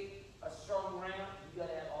estate, a strong realm, you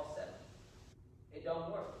gotta have all 7. It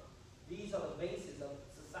don't work. These are the bases of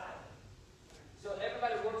society. So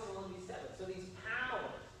everybody works in one of these 7. So these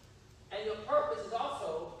powers. And your purpose is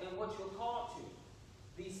also in what you're called to.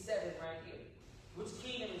 These 7 right here. Which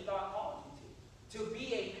kingdom is God called you to? To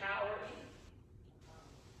be a power in.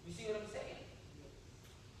 You see what I'm saying?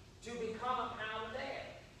 To become a power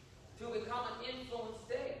there. To become an influence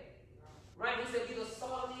there. Right? He said, be the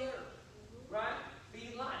salt of the earth. Right?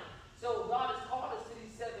 Be light. So God has called us to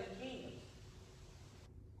these 7 kingdoms.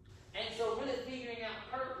 And so really figuring out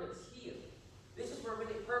purpose here. This is where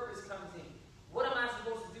really purpose comes in. What am I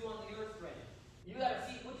supposed to do on the earth realm? You got to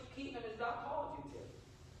see which kingdom has God called you to.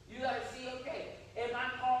 You got to see, okay, am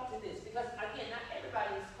I called to this? Because again, not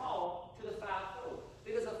everybody is called to the 5-fold.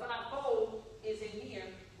 Because the 5-fold is in here,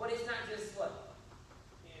 but it's not just what?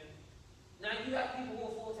 Yeah. Now you have people who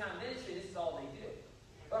are full-time ministry, this is all they do.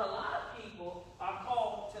 But a lot of people are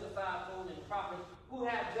called to the 5-fold and prophets who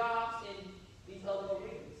have jobs in these other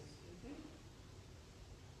arenas.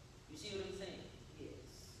 You see what I'm saying?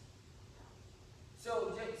 Yes.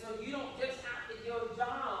 So you don't just have to, your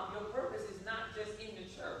job, your purpose is not just in the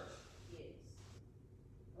church. Yes.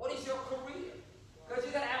 What is your career? Because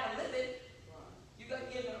you got to have a living. Right. You got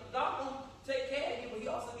to God will take care of you, but He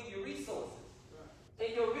also give you resources.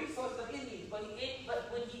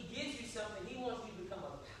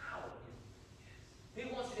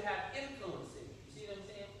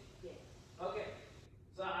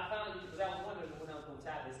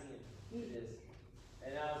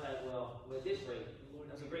 at this rate?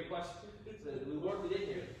 That's a great question. So we worked it in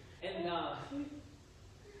here. And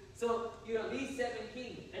so, you know, these 7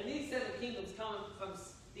 kingdoms, and these 7 kingdoms come from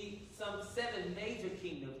some 7 major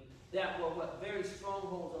kingdoms that were very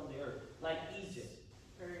strongholds on the earth, like Egypt,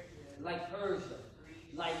 like Persia,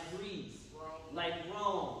 like Greece, like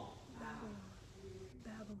Rome,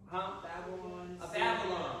 Babylon,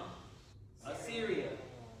 Assyria,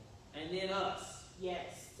 and then us.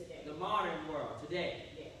 Yes, today. The modern world today.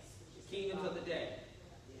 Yes. Kingdoms of the day.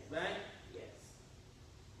 Yes. Right? Yes.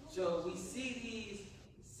 So we see these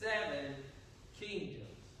 7 kingdoms.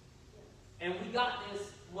 And we got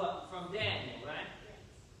this, from Daniel, right?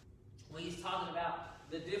 When he's talking about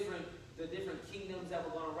the different kingdoms that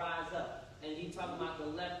were going to rise up. And he's talking about the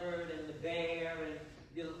leopard and the bear and,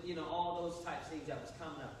 you know, all those types of things that was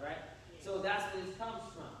coming up, right? So that's where this comes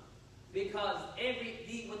from. Because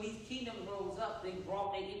when these kingdoms rose up, they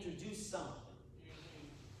introduced something.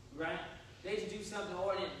 Right? They introduced something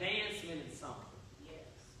or an advancement in something. Yes.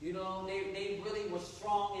 You know, they really were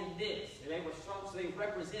strong in this. They were strong, so they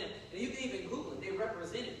represented. And you can even Google it. They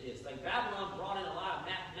represented this. Like Babylon brought in a lot of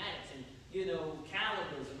mathematics and, you know,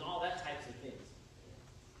 calendars and all that types of things.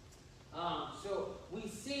 So we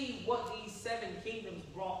see what these 7 kingdoms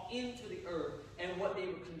brought into the earth and what they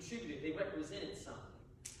were contributed. They represented something.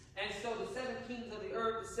 And so the 7 kings of the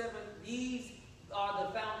earth, these are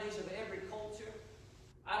the foundation of every culture.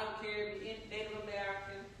 I don't care if you're Native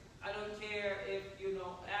American. I don't care if, you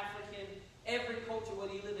know, African. Every culture,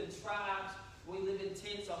 whether you live in tribes, whether you live in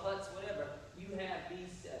tents or huts, whatever, you have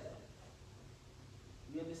these 7.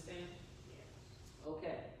 You understand? Yes.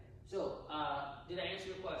 Okay. So, did I answer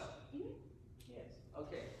your question? Yes.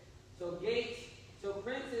 Okay. So gates. So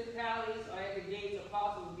principalities are at the gates.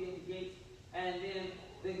 Apostles will be at the gates. And then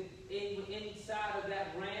inside of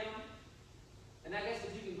that ram, and I guess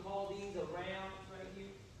that you can call these a ram right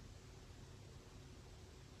here.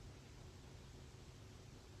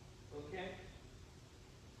 Okay?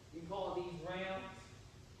 You call these rams.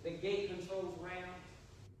 The gate controls rams.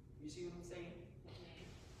 You see what I'm saying?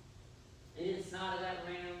 And inside of that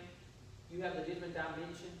ram, you have the different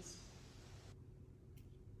dimensions.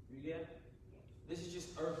 You get? This is just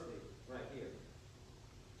earthly right here.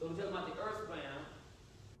 So we're talking about the earth realm,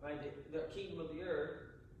 right? The kingdom of the earth.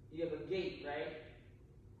 You have a gate, right?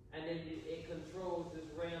 And then it controls this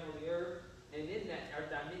realm of the earth. And in that are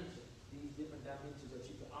dimensions. These different dimensions that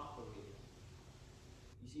you can operate in.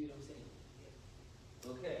 You see what I'm saying?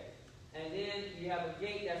 Okay. And then you have a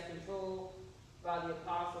gate that's controlled by the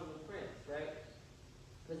apostle and the prince, right?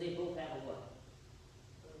 Because they both have a what?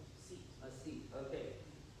 A seat. Okay.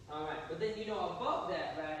 All right. But then, you know, above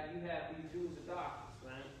that, right, you have these rulers of darkness,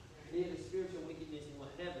 right? They're the spiritual wickedness in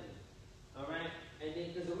what heaven. All right? And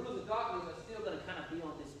then, because the rulers of darkness are still going to kind of be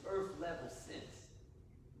on this earth level sense.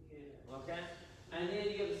 Yeah. Okay? And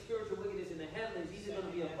then you have the spiritual wickedness in the heavens. These are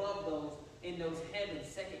going to be above those in those heavens,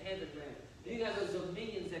 second heaven realm. Then you got those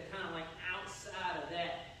dominions that kind of like outside of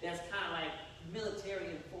that. That's kind of like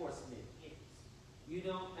military enforcement. You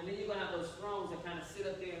know? And then you're going to have those thrones that kind of sit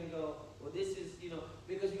up there and go, well, this is, you know,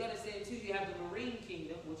 because you got to say too, you have the marine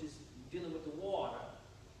kingdom, which is dealing with the water.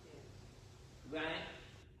 Right?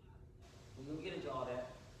 We're going to get into all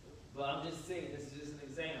that. But I'm just saying, this is just an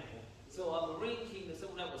example. So a marine kingdom,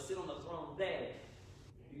 someone that will sit on the throne there.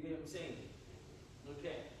 You get what I'm saying?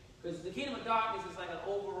 Okay. Because the kingdom of darkness is like an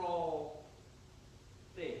overall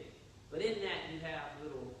thing. But in that you have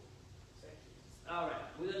little sections. All right.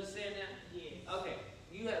 We understand that? Yes. Okay.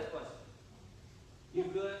 You had a question. You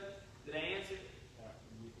good? Did I answer?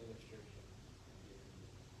 Your illustration.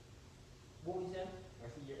 What was that? I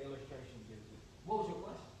see your illustration gives it. What was your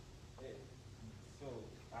question? So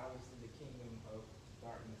obviously the kingdom of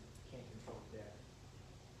darkness can't control death.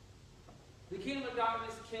 The kingdom of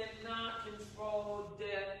darkness cannot control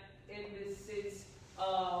death in the sense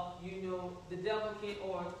of, you know, the devil can,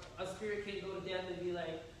 or a spirit can go to death and be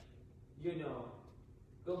like, you know,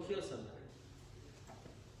 go kill somebody.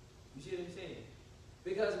 You see what I'm saying?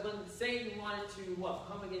 Because when Satan wanted to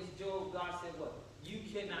come against Job, God said what? You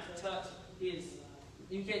cannot touch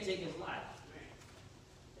you can't take his life.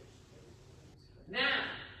 Now,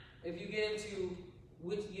 if you get into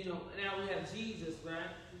which, you know, now we have Jesus,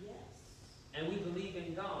 right? Yes. And we believe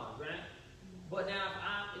in God, right? But now,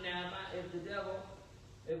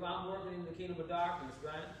 if I'm working in the kingdom of darkness,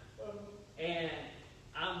 right? And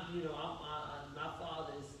I'm, you know, my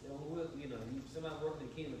father is, you know, somebody working in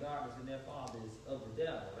the kingdom of darkness and their father is of the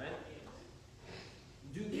devil, right?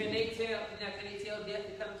 Can they tell death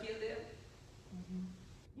to come kill them?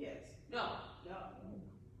 Yes. No. No.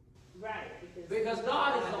 Right. Because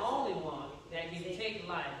God is the only one that can take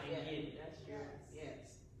life and give it. That's yours.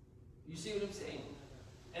 Yes. You see what I'm saying?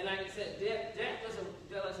 And like I said, death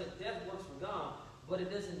works for God, but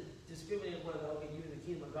it doesn't discriminate whether, okay, you're in the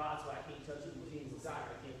kingdom of God, so I can't touch you. The kingdom of God,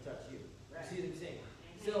 I can't touch you. You see what I'm saying?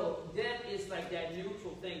 So death is like that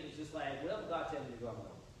neutral thing. It's just like, well, God tells me to go,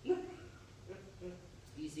 I'm going.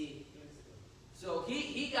 You see? So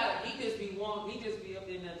he just be up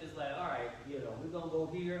in there just like, all right, we're gonna go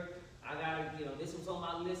here. I gotta, this was on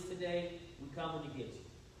my list today. We coming to get you.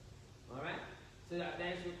 All right. So that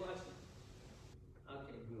answers your question.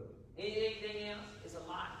 Okay, good. Anything else? It's a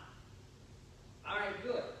lot. All right,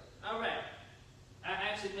 good. All right. I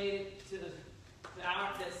actually made it to the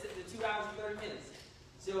 2 hours and 30 minutes.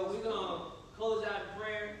 So we're gonna close out in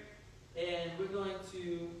prayer, and we're going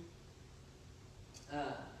to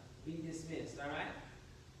be dismissed, all right?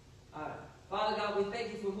 All right. Father God, we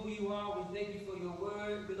thank you for who you are. We thank you for your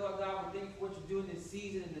word. Lord God, we thank you for what you're doing this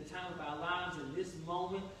season and the time of our lives in this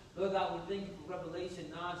moment. Lord God, we thank you for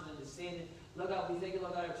revelation, knowledge, and understanding. Lord God, we thank you,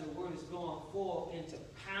 Lord God, that your word is going forth into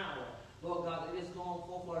power. Lord God, it is going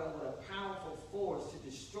forth, Lord God, with a powerful force to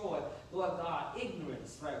destroy, Lord God,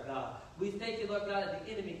 ignorance, right, God. We thank you, Lord God, that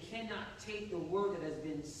the enemy cannot take the word that has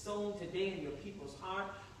been sown today in your people's heart.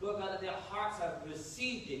 Lord God, that their hearts have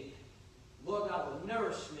received it, Lord God, with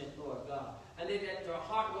nourishment, Lord God. And then that their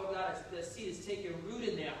heart, Lord God, the seed is taking root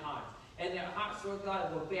in their hearts. And their hearts, Lord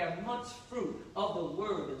God, will bear much fruit of the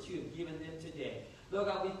word that you have given them today. Lord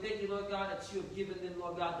God, we thank you, Lord God, that you have given them,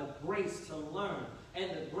 Lord God, the grace to learn and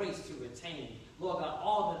the grace to retain, Lord God,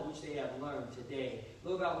 all that which they have learned today.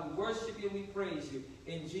 Lord God, we worship you and we praise you.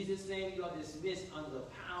 In Jesus' name, you are dismissed under the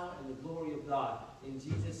power and the glory of God. In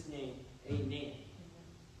Jesus' name, amen.